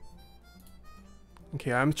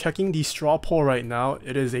 Okay, I'm checking the straw poll right now.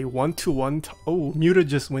 It is a 1-to-1. Oh, Muted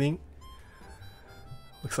just winning.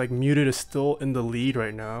 Looks like Muted is still in the lead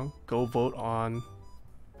right now. Go vote on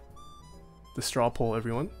the straw poll,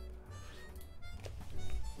 everyone.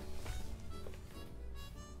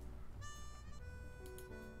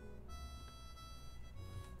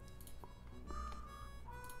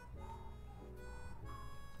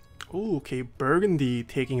 Oh, okay, Burgundy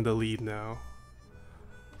taking the lead now.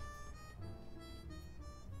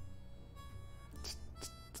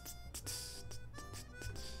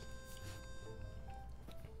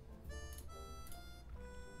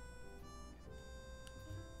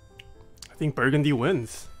 I think Burgundy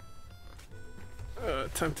wins.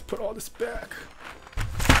 Time to put all this back.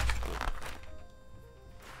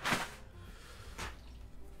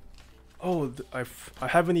 Oh, I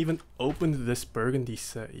haven't even opened this Burgundy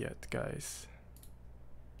set yet, guys.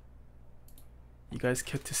 You guys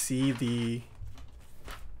get to see the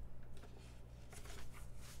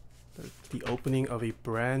opening of a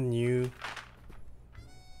brand new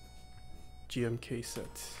GMK set.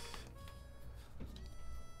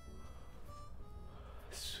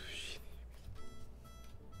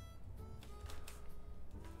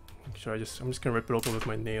 Sure, I'm just gonna rip it open with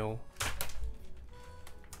my nail.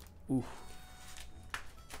 Ooh.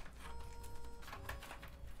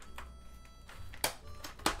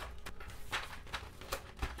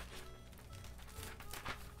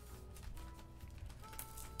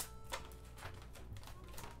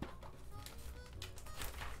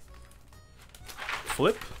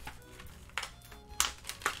 Flip.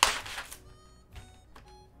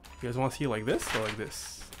 You guys want to see it like this or like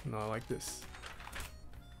this? No, like this.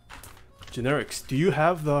 Generics, do you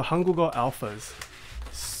have the 한국어 alphas?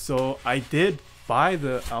 So I did buy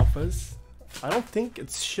the alphas. I don't think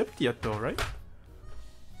it's shipped yet though, right?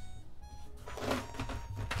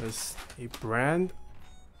 There's a brand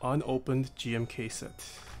unopened GMK set.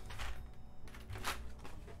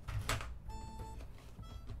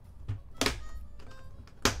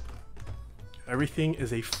 Everything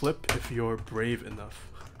is a flip if you're brave enough.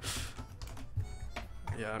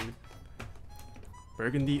 Yeah, I mean,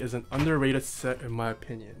 Burgundy is an underrated set in my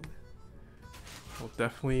opinion. I'll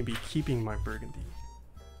definitely be keeping my Burgundy.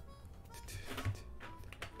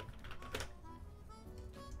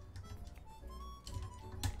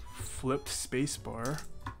 Flipped spacebar.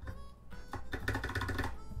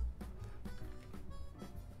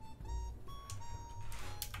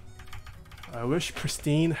 I wish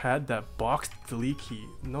Pristine had that boxed delete key.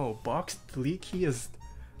 No, boxed delete key is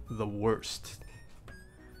the worst.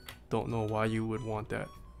 Don't know why you would want that.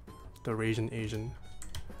 The Asian.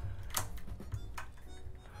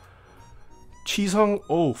 Chisung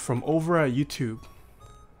O from over at YouTube.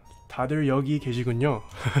 다들 여기 계시군요.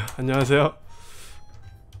 안녕하세요.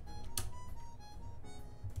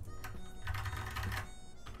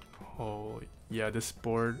 Oh yeah, this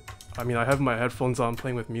board. I mean, I have my headphones on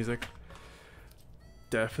playing with music.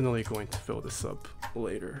 Definitely going to fill this up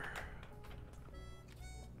later.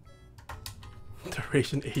 The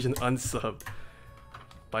Asian unsubbed.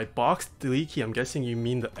 By box delete key, I'm guessing you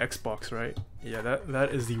mean the Xbox, right? Yeah,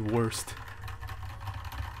 that is the worst.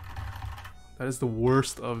 That is the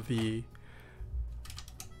worst of the...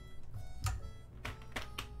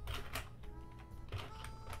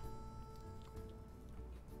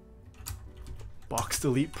 box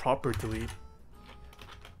delete, proper delete.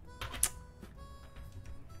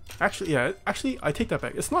 Actually, yeah, I take that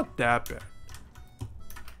back. It's not that bad.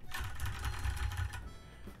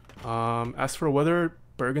 As for whether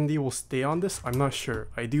Burgundy will stay on this, I'm not sure.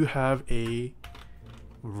 I do have a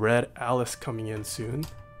red Alice coming in soon.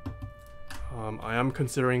 I am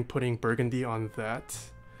considering putting Burgundy on that,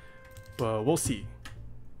 but we'll see.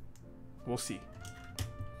 We'll see.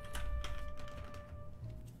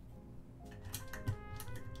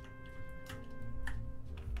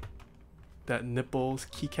 That nipples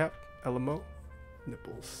keycap LMO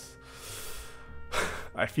nipples.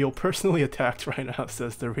 I feel personally attacked right now,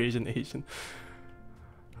 says the Asian.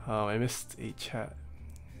 Oh, I missed a chat.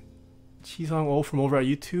 Chisung O from over at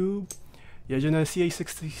YouTube. 예전에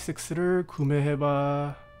CA66를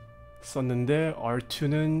구매해봤었는데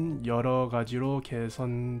R2는 여러 가지로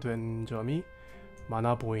개선된 점이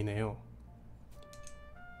많아 보이네요.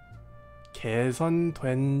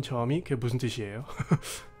 개선된 점이 그게 무슨 뜻이에요?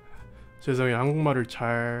 죄송해요, 한국말을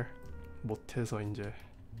잘 못해서 이제.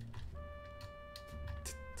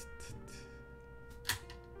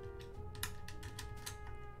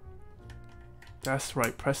 That's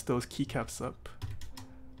right, press those keycaps up.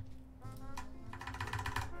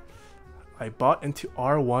 I bought into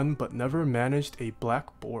R1 but never managed a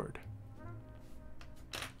black board.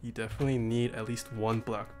 You definitely need at least one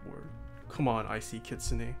black board. Come on, IC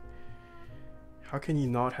Kitsune. How can you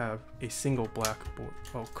not have a single black board?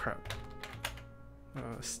 Oh crap.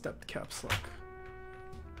 Stepped caps lock.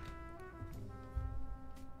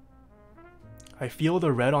 I feel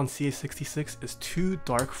the red on CA66 is too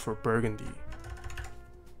dark for Burgundy.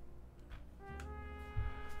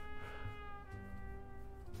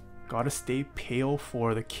 Gotta stay pale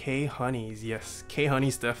for the K honeys. Yes, K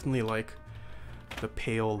honeys definitely like the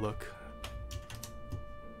pale look.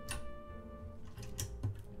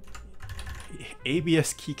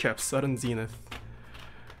 ABS keycap sudden zenith.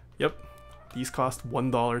 Yep, these cost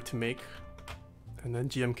 $1 to make, and then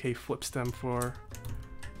GMK flips them for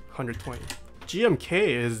 120. GMK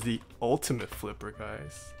is the ultimate flipper,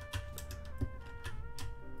 guys.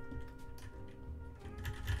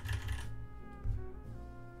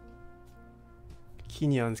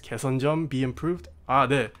 Kinian's 개선점 be improved. 아,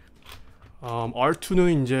 네.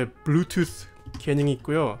 R2는 이제 Bluetooth 기능이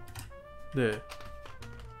있고요. 네.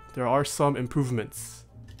 There are some improvements.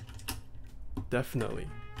 Definitely.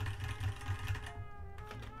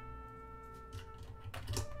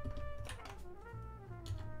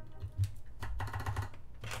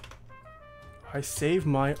 I save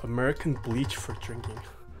my American bleach for drinking.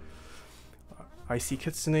 I see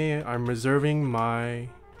Kitsune, I'm reserving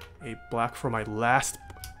a black for my last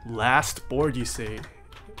board, you say.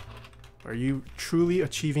 Are you truly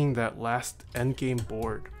achieving that last endgame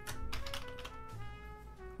board?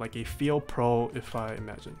 Like a Feel Pro, if I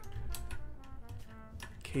imagine.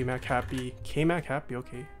 K-Mac happy,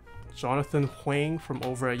 okay. Jonathan Huang from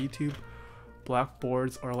over at YouTube. Black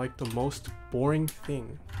boards are like the most boring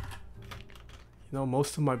thing. You know,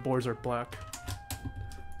 most of my boards are black.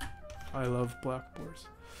 I love black boards.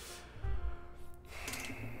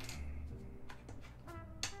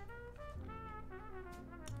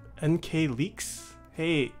 NK Leaks.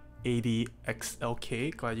 Hey,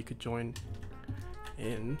 ADXLK. Glad you could join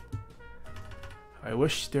in. I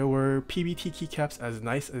wish there were PBT keycaps as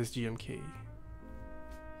nice as GMK.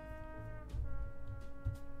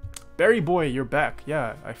 Berry Boy, you're back.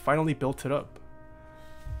 Yeah, I finally built it up.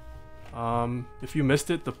 If you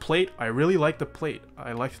missed it, the plate, I really like the plate.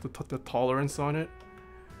 I like the tolerance on it.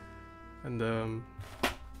 And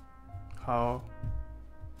how,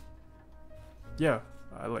 yeah,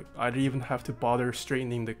 I didn't even have to bother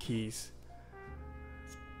straightening the keys.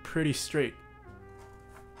 It's pretty straight.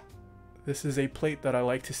 This is a plate that I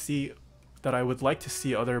like to see, that I would like to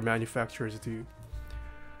see other manufacturers do.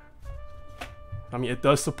 I mean, it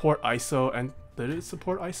does support ISO, and did it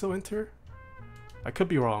support ISO enter? I could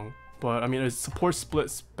be wrong, but I mean, it supports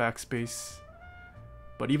split backspace.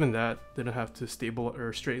 But even that didn't have to stable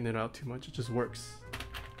or straighten it out too much. It just works.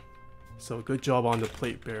 So good job on the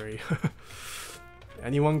plate, Barry.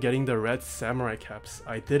 Anyone getting the red samurai caps?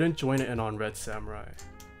 I didn't join it in on red samurai.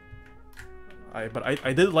 But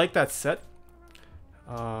I did like that set.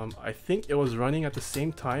 I think it was running at the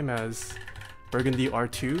same time as Burgundy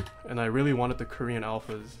R2, and I really wanted the Korean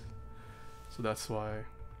alphas, so that's why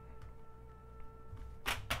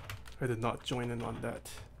I did not join in on that.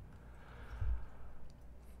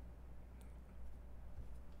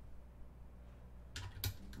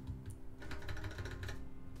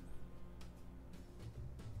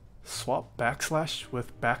 Swap backslash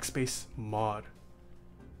with backspace mod.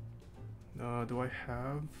 Do I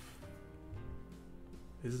have...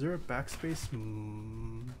 Is there a backspace?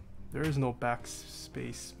 There is no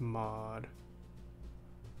backspace mod.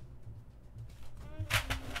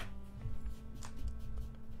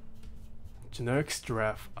 Generics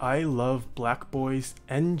draft. I love Black Boys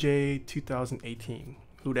NJ 2018.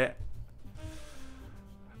 Who dat?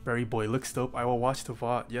 Berry Boy looks dope. I will watch the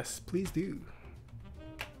VOD. Yes, please do.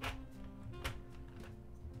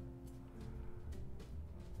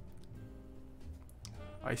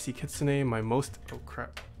 I see Kitsune, my most... Oh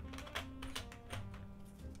crap.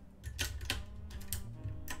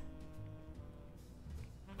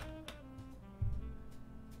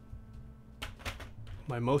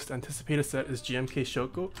 My most anticipated set is GMK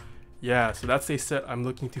Shoko. Yeah, so that's a set I'm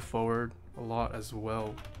looking to forward a lot as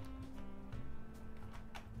well.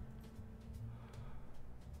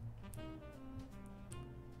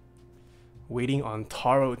 Waiting on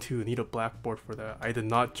Taro too. Need a blackboard for that. I did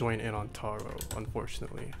not join in on Taro,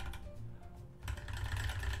 unfortunately.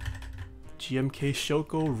 GMK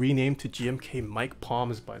Shoko renamed to GMK Mike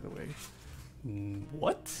Palms, by the way.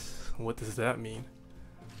 What? What does that mean?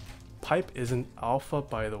 Pipe isn't alpha,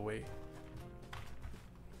 by the way.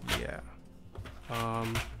 Yeah. I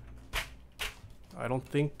don't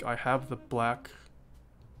think I have the black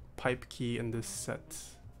pipe key in this set.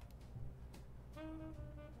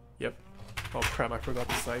 Yep. Oh crap, I forgot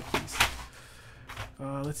the side keys.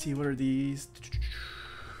 Let's see, what are these?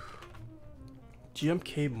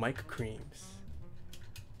 GMK mic creams.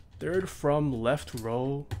 Third from left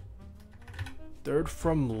row. Third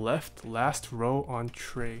from left, last row on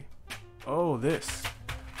tray. Oh, this.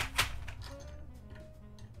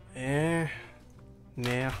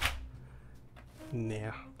 Nah.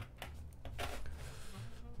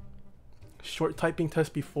 Short typing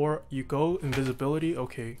test before you go. Invisibility.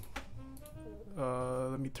 Okay.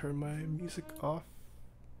 Let me turn my music off.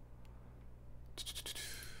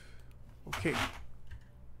 Okay.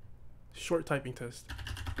 Short typing test.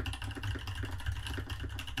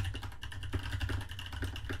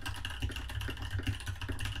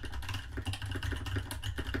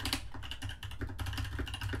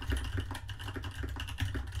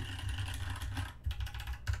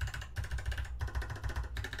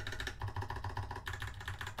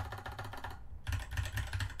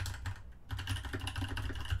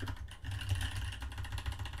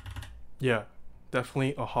 Yeah,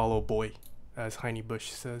 definitely a hollow boy, as Heine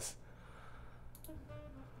Bush says.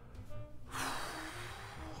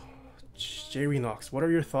 J-Renox, what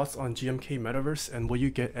are your thoughts on GMK Metaverse, and will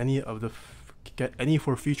you get any of the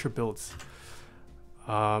for future builds?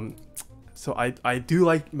 So I do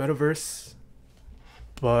like Metaverse,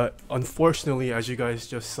 but unfortunately, as you guys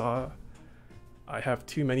just saw, I have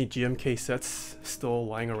too many GMK sets still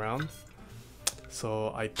lying around,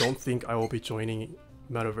 so I don't think I will be joining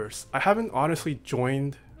Metaverse. I haven't honestly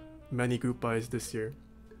joined many group buys this year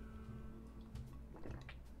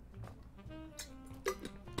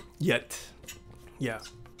yet. Yeah,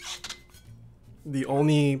 the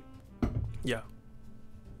only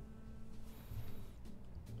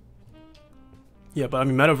Yeah, but I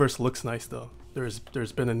mean, Metaverse looks nice though. There's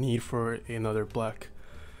been a need for another black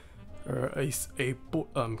or a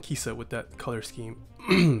key set with that color scheme.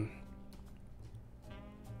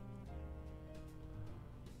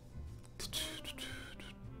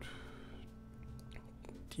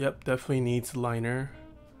 Yep, definitely needs liner.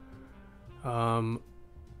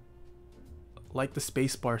 Like the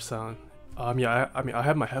spacebar sound. Yeah, I mean, I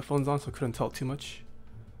have my headphones on, so I couldn't tell too much.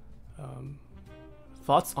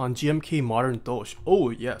 Thoughts on GMK Modern Doge? Oh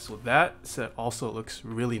yeah, so that set also looks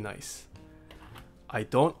really nice. I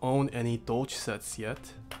don't own any Doge sets yet,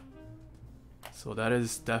 so that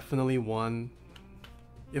is definitely one.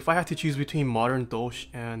 If I had to choose between Modern Doge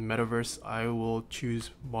and Metaverse, I will choose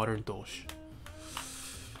Modern Doge.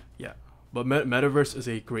 Yeah, but Metaverse is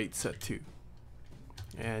a great set too,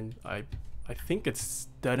 and I think it's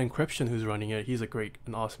Dead Encryption who's running it. He's an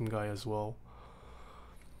awesome guy as well.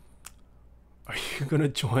 Are you gonna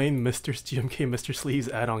join Mr. GMK Mr. Sleeves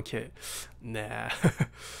add-on kit? Nah.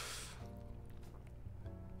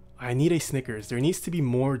 I need a Snickers. There needs to be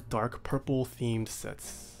more dark purple themed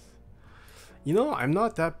sets. You know, I'm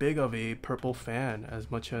not that big of a purple fan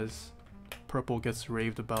as much as purple gets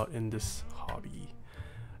raved about in this hobby.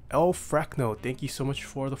 El Fracno, thank you so much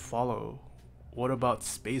for the follow. What about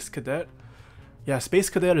Space Cadet? Yeah, Space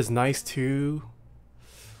Cadet is nice too.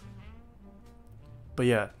 But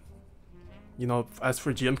yeah, you know, as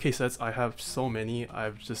for GMK sets, I have so many.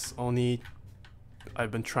 I've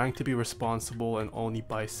been trying to be responsible and only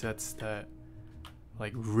buy sets that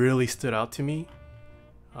like really stood out to me.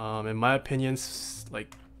 In my opinion,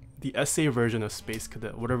 like the SA version of Space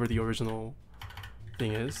Cadet, whatever the original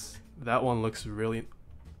thing is, that one looks really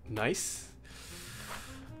nice.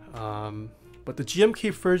 But the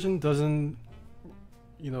GMK version doesn't,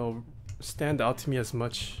 you know, stand out to me as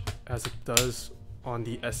much as it does on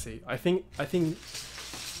the SA. I think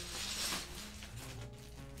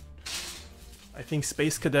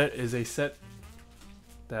Space Cadet is a set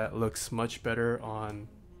that looks much better on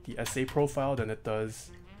the SA profile than it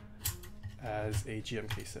does as a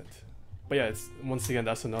GMK set. But yeah, it's once again,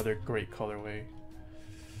 that's another great colorway.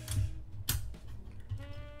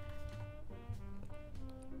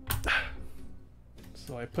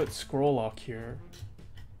 So I put scroll lock here,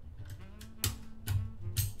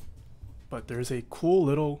 but there's a cool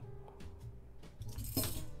little,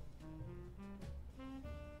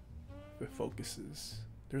 if it focuses,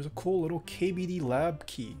 there's a cool little KBD lab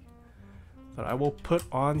key that I will put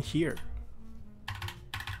on here.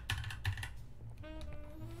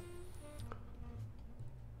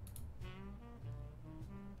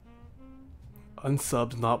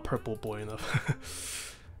 Unsubbed, not purple boy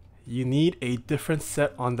enough. You need a different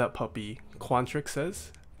set on that puppy, Quantric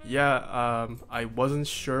says. Yeah, I wasn't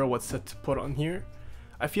sure what set to put on here.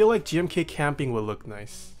 I feel like GMK Camping would look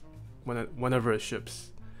nice whenever it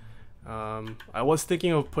ships. I was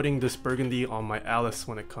thinking of putting this burgundy on my Alice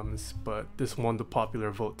when it comes, but this won the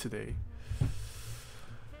popular vote today.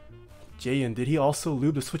 Jayan, did he also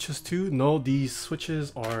lube the switches too? No, these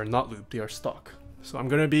switches are not lubed, they are stock. So I'm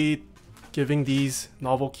gonna be giving these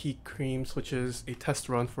NovelKeys Cream switches a test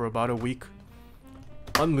run for about a week,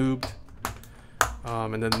 unlubed,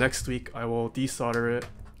 and then next week I will desolder it,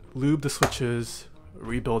 lube the switches,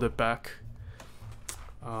 rebuild it back.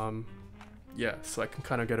 Yeah, so I can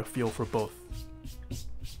kind of get a feel for both.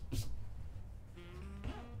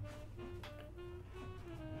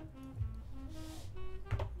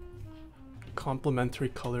 Complementary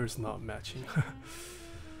colors not matching.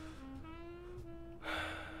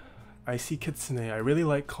 I see Kitsune. I really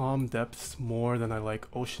like Calm Depths more than I like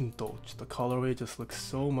Ocean Dolch. The colorway just looks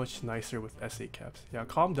so much nicer with SA caps. Yeah,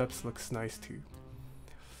 Calm Depths looks nice too.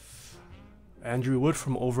 Andrew Wood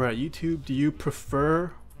from over at YouTube. Do you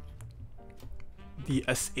prefer the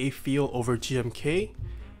SA feel over GMK?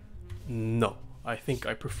 No, I think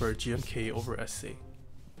I prefer GMK over SA.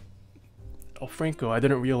 Oh, Franco, I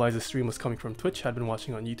didn't realize the stream was coming from Twitch. Had been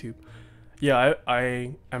watching on YouTube. Yeah,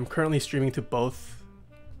 I am currently streaming to both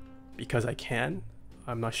because I can.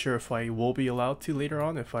 I'm not sure if I will be allowed to later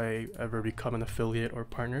on if I ever become an affiliate or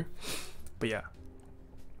partner. But yeah.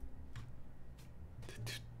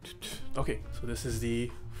 Okay, so this is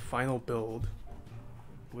the final build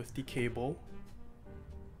with the cable.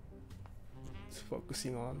 It's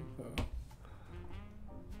focusing on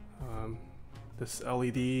this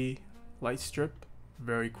LED light strip.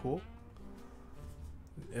 Very cool.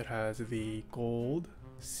 It has the gold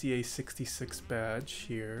CA66 badge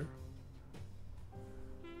here.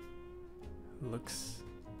 Looks,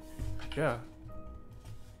 yeah,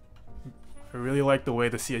 I really like the way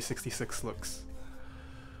the CA66 looks.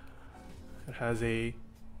 It has a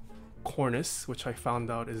cornice, which I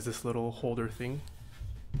found out is this little holder thing.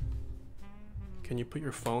 Can you put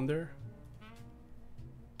your phone there?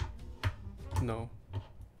 No.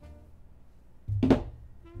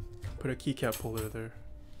 Put a keycap holder there.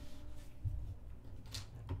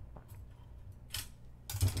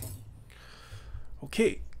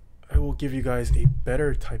 Okay, I will give you guys a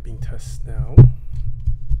better typing test now.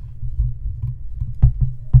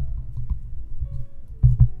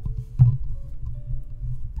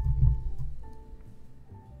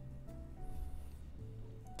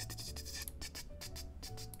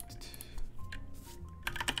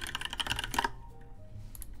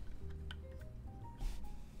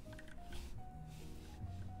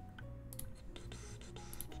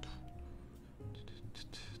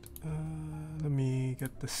 Let me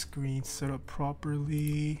get the screen set up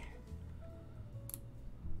properly.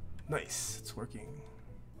 Nice, it's working.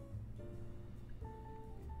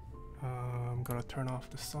 I'm gonna turn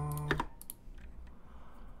off the song.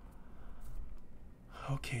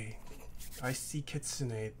 Okay, I see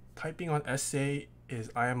Kitsune. Typing on SA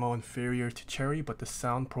is IMO inferior to Cherry, but the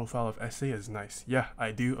sound profile of SA is nice. Yeah,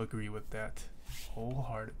 I do agree with that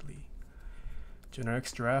wholeheartedly.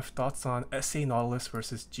 Generics Giraffe, thoughts on SA Nautilus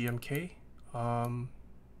versus GMK?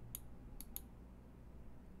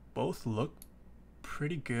 Both look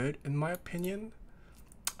pretty good in my opinion.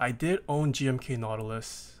 I did own GMK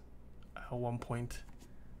Nautilus at one point,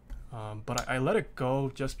 but I let it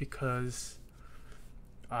go just because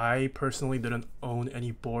I personally didn't own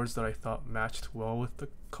any boards that I thought matched well with the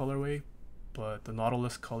colorway, but the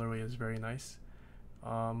Nautilus colorway is very nice.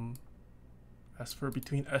 As for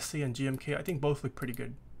between SA and GMK, I think both look pretty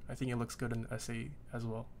good. I think it looks good in SA as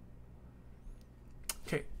well.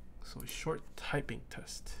 Okay, so short typing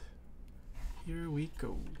test. Here we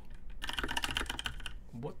go.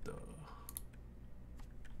 What the?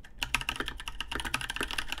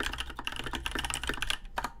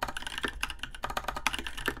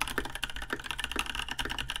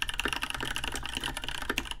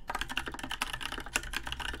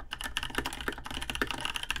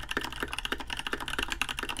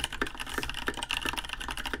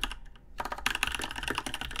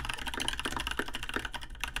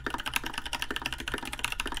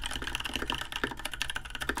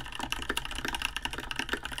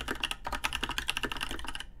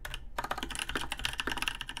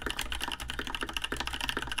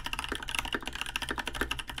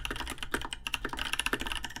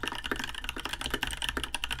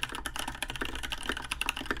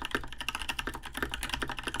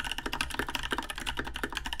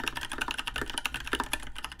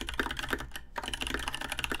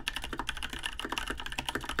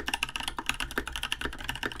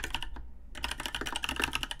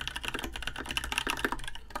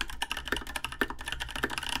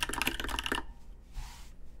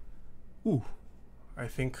 Ooh, I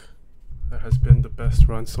think that has been the best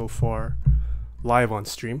run so far live on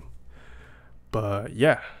stream. But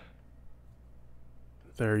yeah,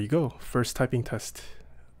 there you go. First typing test.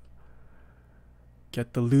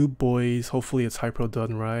 Get the lube, boys. Hopefully it's Hypro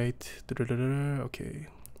done right. Okay.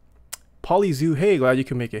 Polyzoo, hey, glad you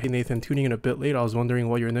can make it. Hey Nathan, tuning in a bit late. I was wondering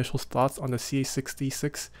what your initial thoughts on the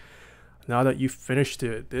CA66 now that you finished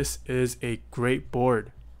it. This is a great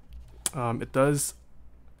board. It does.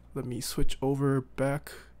 Let me switch over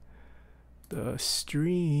back the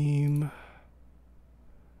stream.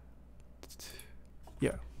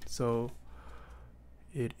 Yeah, so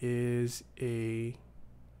it is a,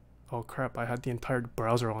 oh crap, I had the entire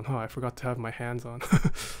browser on, huh? I forgot to have my hands on.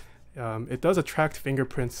 It does attract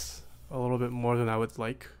fingerprints a little bit more than I would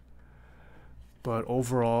like, but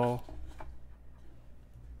overall,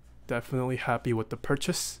 definitely happy with the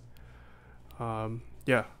purchase.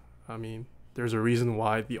 Yeah, I mean, there's a reason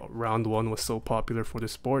why the round one was so popular for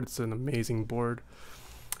this board. It's an amazing board.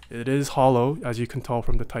 It is hollow, as you can tell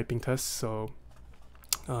from the typing test, so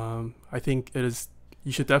I think it is,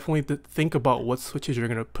 you should definitely think about what switches you're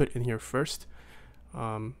going to put in here first.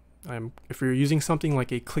 If you're using something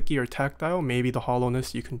like a clicky or tactile, maybe the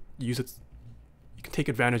hollowness, you can use it, you can take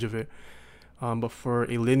advantage of it. But for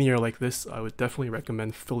a linear like this, I would definitely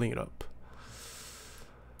recommend filling it up.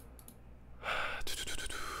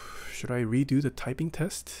 Should I redo the typing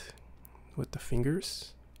test with the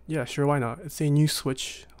fingers? Yeah, sure, why not? It's a new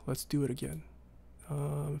switch. Let's do it again.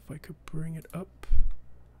 If I could bring it up.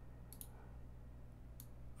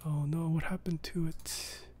 Oh no, what happened to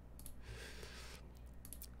it?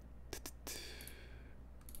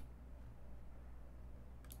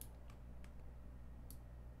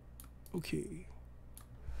 Okay.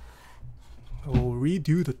 I will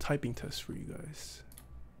redo the typing test for you guys.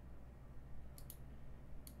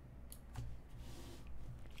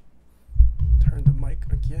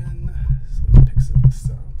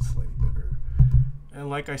 And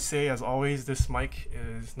like I say, as always, this mic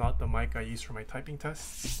is not the mic I use for my typing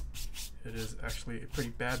tests. It is actually a pretty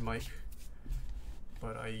bad mic,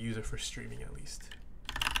 but I use it for streaming at least.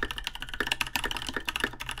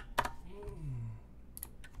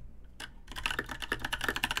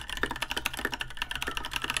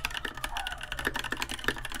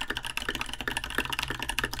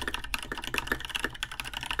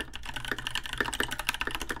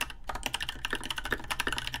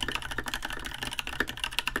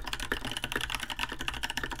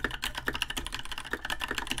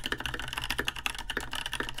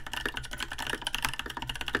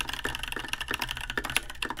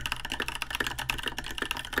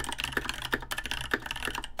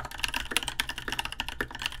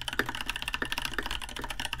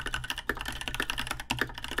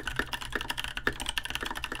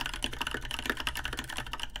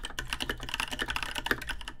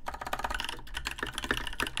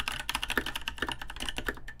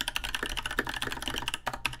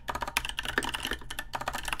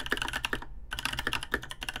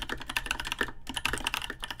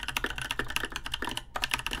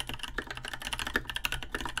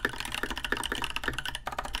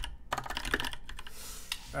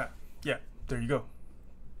 Yeah, there you go.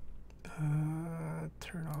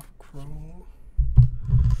 Turn off Chrome.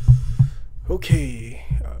 Okay.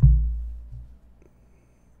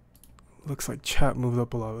 Looks like chat moved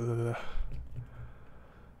up a lot.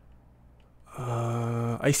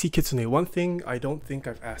 Icy Kitsune, one thing I don't think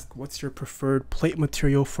I've asked. What's your preferred plate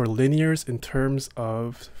material for linears in terms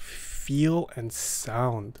of feel and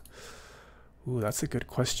sound? Ooh, that's a good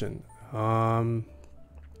question.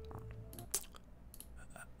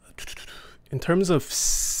 In terms of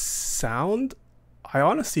sound, I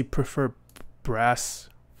honestly prefer brass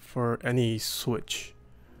for any switch.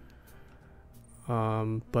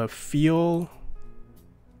 But feel,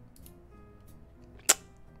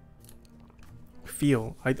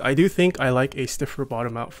 I do think I like a stiffer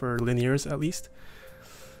bottom out for linears at least.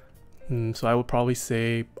 So I would probably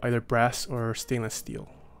say either brass or stainless steel.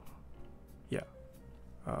 Yeah.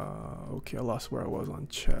 Okay, I lost where I was on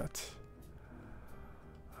chat.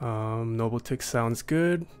 NovelKeys sounds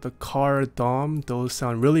good. The car DOM, those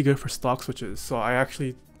sound really good for stock switches. So I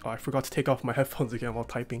forgot to take off my headphones again while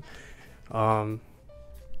typing.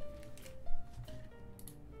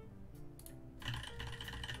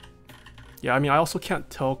 Yeah, I mean, I also can't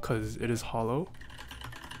tell because it is hollow.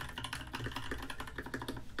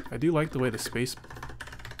 I do like the way the space...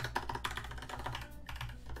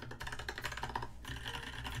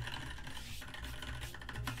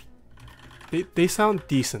 They sound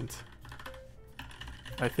decent.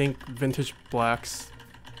 I think vintage blacks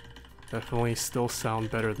definitely still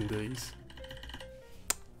sound better than these.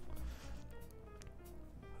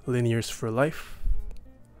 Linears for life.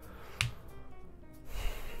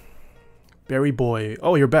 Berry Boy.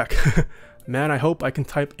 Oh, you're back. Man, I hope I can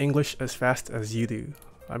type English as fast as you do.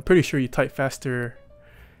 I'm pretty sure you type faster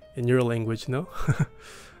in your language, no?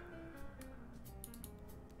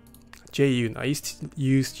 Jayun, I used to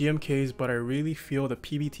use GMKs, but I really feel the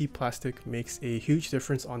PBT plastic makes a huge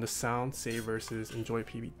difference on the sound, say versus Enjoy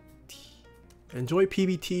PBT. Enjoy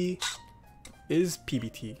PBT is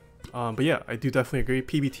PBT. But yeah, I do definitely agree.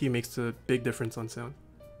 PBT makes a big difference on sound.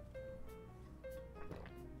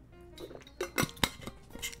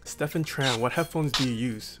 Stefan Tran, what headphones do you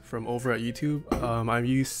use from over at YouTube? I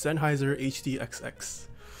use Sennheiser HD-XX.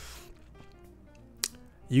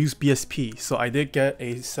 Use BSP. So I did get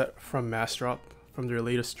a set from Massdrop, from their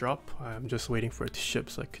latest drop. I'm just waiting for it to ship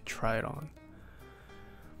so I could try it on.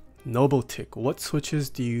 NovelKeys, what switches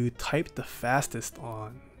do you type the fastest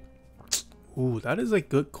on? Ooh, that is a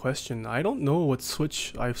good question. I don't know what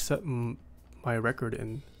switch I've set my record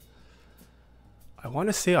in. I want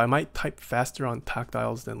to say I might type faster on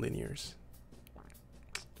tactiles than linears.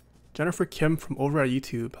 Jennifer Kim from over at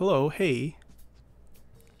YouTube. Hello, hey.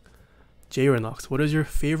 J-Renox, what is your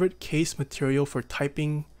favorite case material for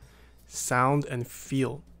typing, sound, and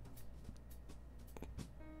feel?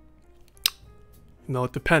 No,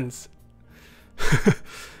 it depends.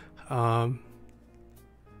 I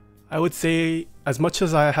would say, as much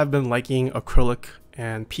as I have been liking acrylic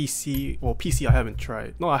and PC, well, PC I haven't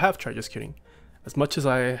tried. No, I have tried, just kidding. As much as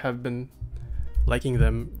I have been liking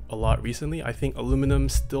them a lot recently, I think aluminum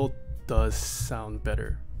still does sound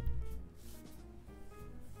better.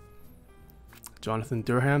 Jonathan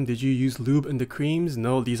Durham, did you use lube in the creams?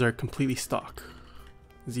 No, these are completely stock.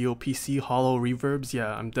 ZOPC hollow reverbs.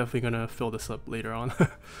 Yeah, I'm definitely gonna fill this up later on.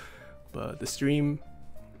 But the stream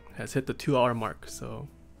has hit the 2-hour mark, so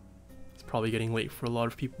it's probably getting late for a lot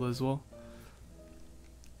of people as well.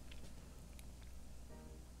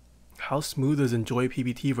 How smooth is Enjoy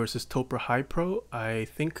PBT versus Topra High Pro? I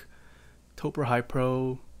think Topra High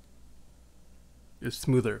Pro is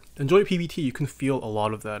smoother. Enjoy PBT, you can feel a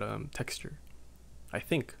lot of that texture. I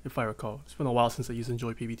think, if I recall. It's been a while since I used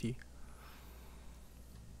Enjoy PBT.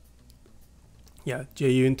 Yeah,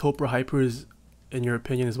 Jaeyun, Topra High Pro is, in your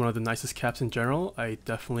opinion, is one of the nicest caps in general. I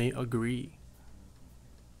definitely agree.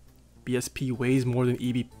 BSP weighs more than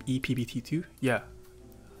ePBT2? Yeah.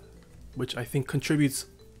 Which I think contributes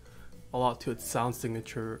a lot to its sound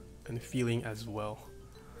signature and feeling as well.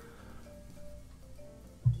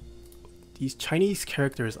 These Chinese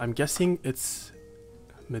characters, I'm guessing it's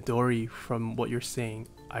Midori from what you're saying.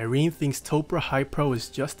 Irene thinks Topra High Pro is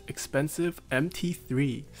just expensive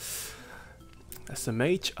MT3.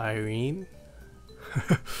 SMH, Irene.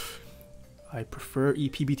 I prefer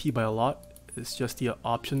ePBT by a lot. It's just the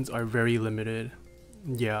options are very limited.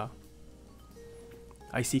 Yeah.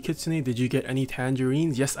 I see Kitsune, did you get any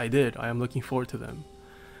tangerines? Yes, I did. I am looking forward to them.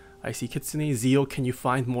 I see Kitsune, Zio, can you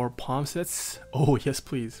find more palm sets? Oh, yes,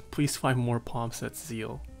 please. Please find more palm sets,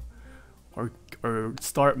 Zio. Or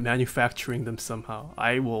start manufacturing them somehow.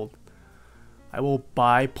 I will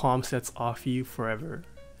buy palm sets off you forever.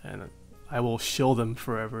 And I will shill them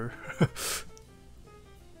forever.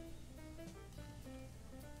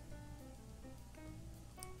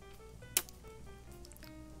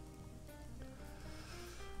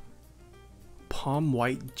 Palm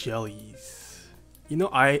white jellies. You know,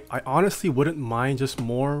 I honestly wouldn't mind just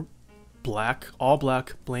more black, all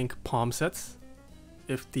black blank palm sets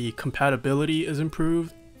if the compatibility is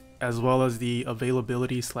improved as well as the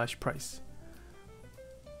availability / price.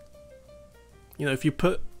 You know, if you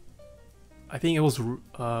put, I think it was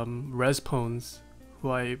Respones who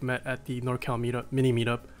I met at the NorCal meetup, mini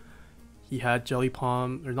meetup. He had jelly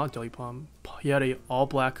palm, or not jelly palm, he had a all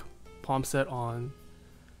black palm set on.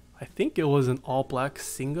 I think it was an all black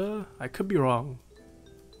Singa. I could be wrong,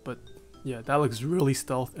 but yeah, that looks really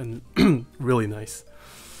stealth and really nice.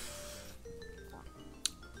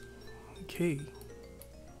 Okay,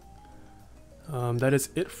 that is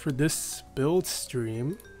it for this build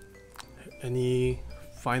stream. Any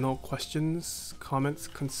final questions, comments,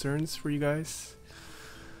 concerns for you guys?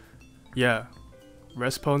 Yeah,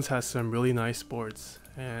 Respones has some really nice boards,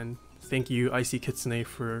 and thank you Icy Kitsune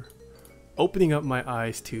for opening up my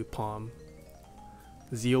eyes to Palm.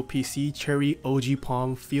 ZOPC Cherry OG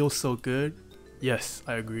Palm feels so good. Yes,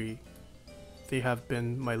 I agree. They have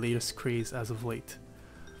been my latest craze as of late.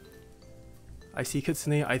 Icy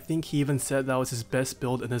Kitsune, I think he even said that was his best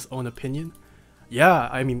build in his own opinion. Yeah,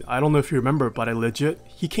 I mean, I don't know if you remember, but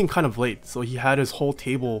he came kind of late, so he had his whole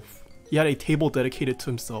table, he had a table dedicated to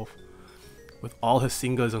himself with all his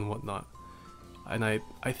Singas and whatnot. And I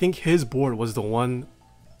think his board was the one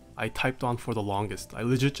I typed on for the longest. I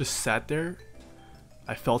legit just sat there,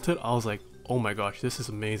 I felt it, I was like, oh my gosh, this is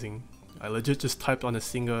amazing. I legit just typed on a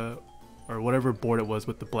Singa or whatever board it was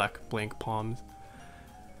with the black blank palms.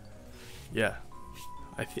 Yeah,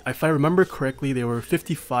 if I remember correctly, they were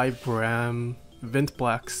 55 gram Vint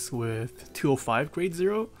Blacks with 205 grade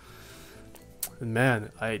 0. And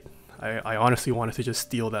man, I honestly wanted to just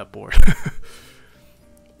steal that board.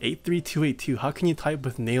 83282, how can you type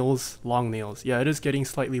with nails, long nails? Yeah, it is getting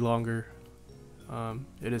slightly longer.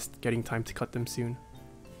 It is getting time to cut them soon.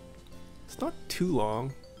 It's not too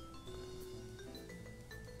long.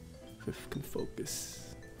 If can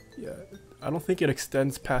focus. Yeah, I don't think it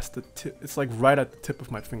extends past the tip. It's like right at the tip of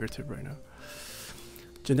my fingertip right now.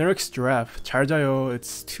 Generics Giraffe, 잘 자요.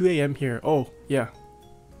 It's 2 AM here. Oh, yeah.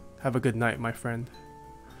 Have a good night, my friend.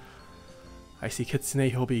 I see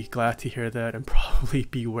Kitsune, he'll be glad to hear that and probably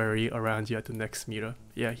be wary around you at the next meetup.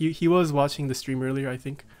 Yeah, he was watching the stream earlier, I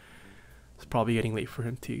think. It's probably getting late for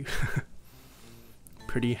him too.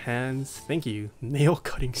 Pretty hands. Thank you. Nail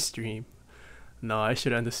cutting stream. No, I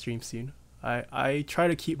should end the stream soon. I try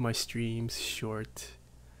to keep my streams short.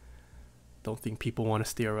 Don't think people want to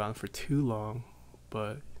stay around for too long.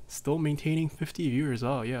 But still maintaining 50 viewers.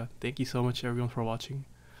 Oh yeah, thank you so much everyone for watching.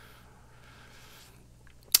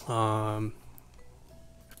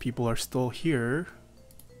 If people are still here,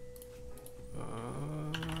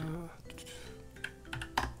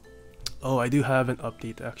 oh, I do have an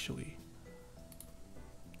update actually.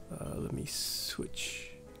 Let me switch.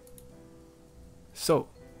 So,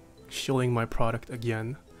 shilling my product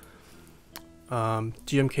again.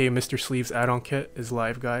 GMK Mr. Sleeves add-on kit is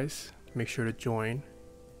live, guys. Make sure to join.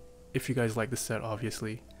 If you guys like the set,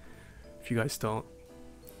 obviously. If you guys don't,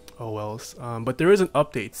 oh wells. But there is an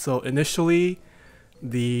update. So initially,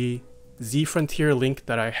 the Z Frontier link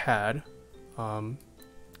that I had,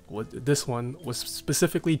 this one was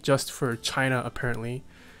specifically just for China apparently.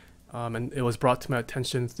 and it was brought to my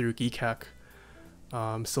attention through GeekHack.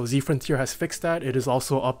 So Z Frontier has fixed that. It is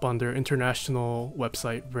also up on their international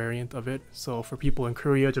website variant of it. So for people in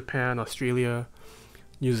Korea, Japan, Australia,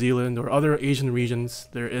 New Zealand, or other Asian regions,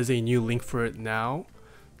 there is a new link for it now.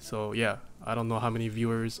 So yeah, I don't know how many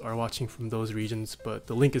viewers are watching from those regions, but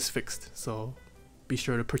the link is fixed. So be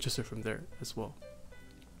sure to purchase it from there as well.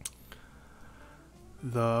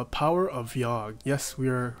 The power of Yogg. Yes, we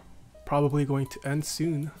are probably going to end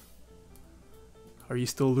soon. Are you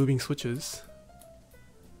still lubing switches?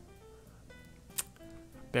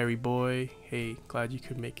 Barry Boy, hey, glad you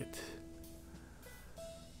could make it.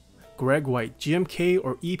 Greg White, GMK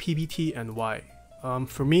or ePBT and why?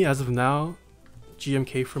 For me, as of now,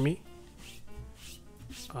 GMK for me.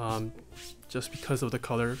 Just because of the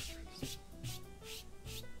color.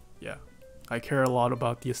 Yeah, I care a lot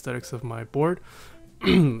about the aesthetics of my board.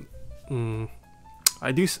 I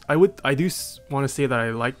do want to say that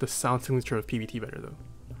I like the sound signature of PBT better though.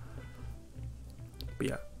 But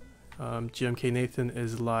yeah. GMK Nathan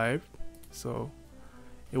is live, so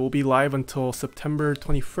it will be live until September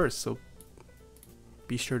 21st, so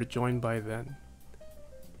be sure to join by then.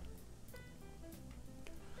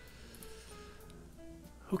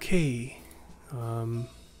 Okay,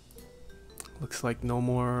 looks like no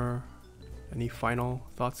more any final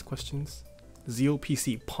thoughts, questions.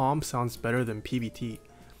 ZOPC, Palm sounds better than PBT.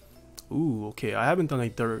 Ooh, okay, I haven't done a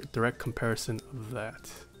direct comparison of that.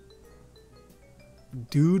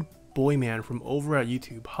 Dude Boyman from over at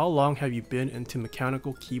YouTube, how long have you been into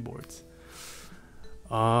mechanical keyboards?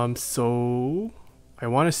 So I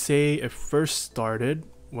want to say it first started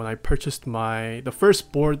when I purchased the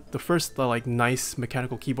first like nice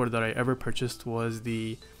mechanical keyboard that I ever purchased was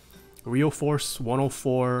the Realforce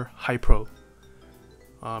 104 High Pro.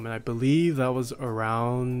 And I believe that was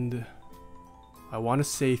around, I want to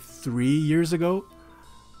say 3 years ago.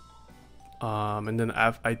 And then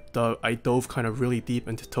I dove kind of really deep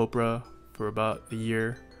into Topra for about a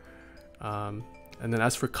year. And then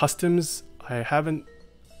as for customs, I've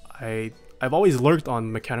always lurked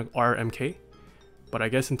on mechanical RMK, but I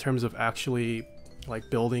guess in terms of actually like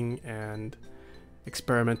building and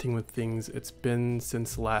experimenting with things, it's been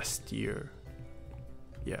since last year.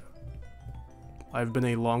 Yeah, I've been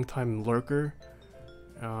a long time lurker,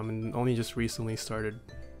 and only just recently started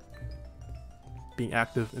being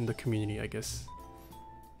active in the community, I guess.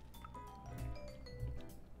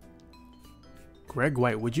 Greg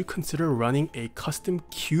White, would you consider running a custom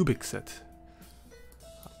cubic set?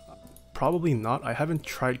 Probably not. I haven't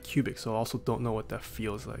tried cubic, so I also don't know what that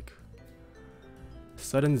feels like.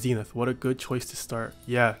 Sudden Zenith, what a good choice to start.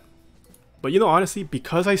 Yeah, but you know, honestly,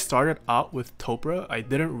 because I started out with Topra, I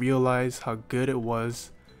didn't realize how good it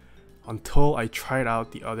was until I tried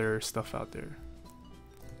out the other stuff out there.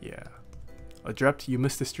 Yeah. Adrept, you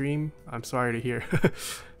missed the stream. I'm sorry to hear.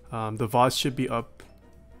 The VOD should be up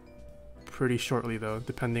pretty shortly though,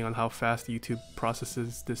 depending on how fast YouTube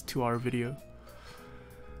processes this 2-hour video.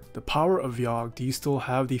 The power of Yogg, do you still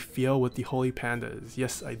have the feel with the Holy Pandas?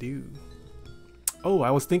 Yes, I do. Oh,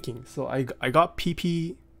 I was thinking, so I got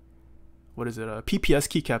PPS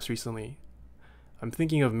keycaps recently. I'm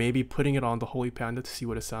thinking of maybe putting it on the Holy Panda to see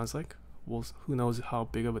what it sounds like. Well, who knows how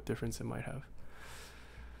big of a difference it might have.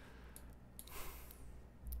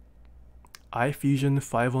 iFusion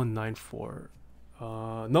 5194.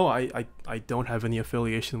 No, I don't have any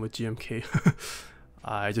affiliation with GMK.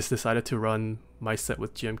 I just decided to run my set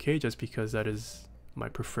with GMK just because that is my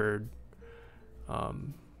preferred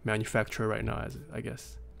manufacturer right now, I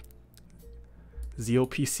guess.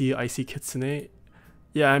 ZOPC IC Kitsune.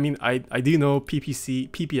 Yeah, I mean, I do know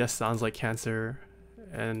PPS sounds like cancer,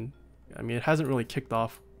 and I mean, it hasn't really kicked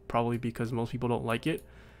off, probably because most people don't like it.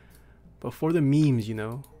 But for the memes, you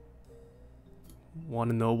know, want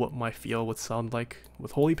to know what my feel would sound like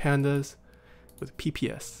with Holy Pandas, with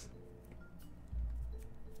PPS.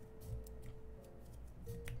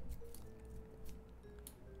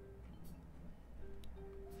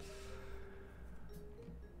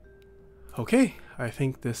 Okay, I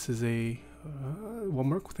think this is a one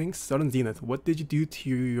more thing. Sudden Zenith, what did you do to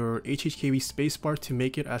your HHKB spacebar to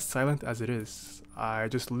make it as silent as it is? I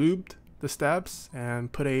just lubed the stabs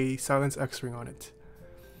and put a silence X-ring on it.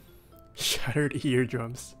 Shattered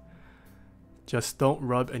eardrums. Just don't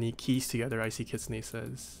rub any keys together, IC Kitsune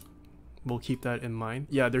says. We'll keep that in mind.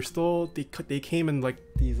 Yeah, they're still, they came in like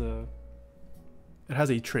these, it has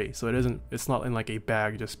a tray, so it's not in like a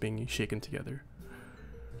bag just being shaken together.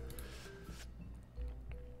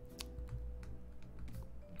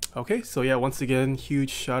 Okay, so yeah, once again, huge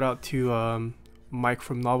shout out to Mike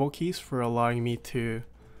from NovelKeys for allowing me to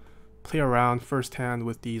play around firsthand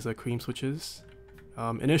with these cream switches.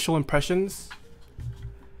 Initial impressions,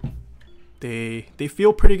 they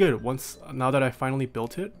feel pretty good now that I finally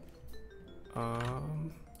built it.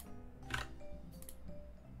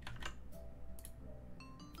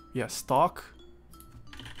 Yeah, stock.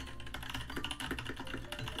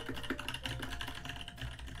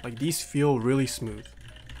 Like, these feel really smooth.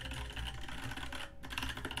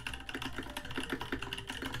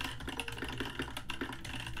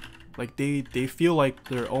 Like they feel like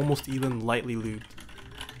they're almost even lightly lubed.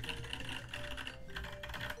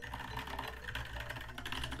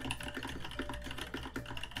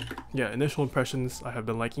 Yeah, initial impressions, I have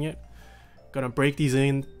been liking it. Gonna break these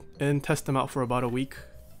in and test them out for about a week.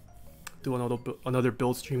 Do another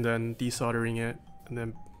build stream, then desoldering it, and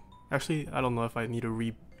then actually I don't know if I need to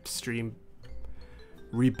re-stream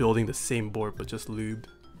rebuilding the same board but just lubed.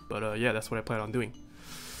 But yeah, that's what I plan on doing.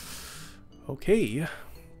 Okay.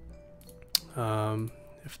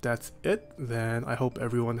 If that's it, then I hope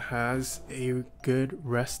everyone has a good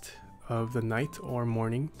rest of the night or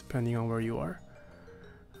morning, depending on where you are.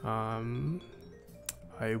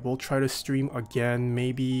 I will try to stream again,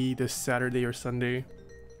 maybe this Saturday or Sunday.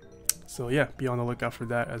 So yeah, be on the lookout for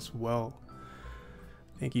that as well.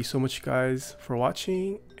 Thank you so much, guys, for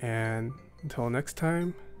watching, and until next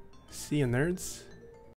time, see ya, nerds.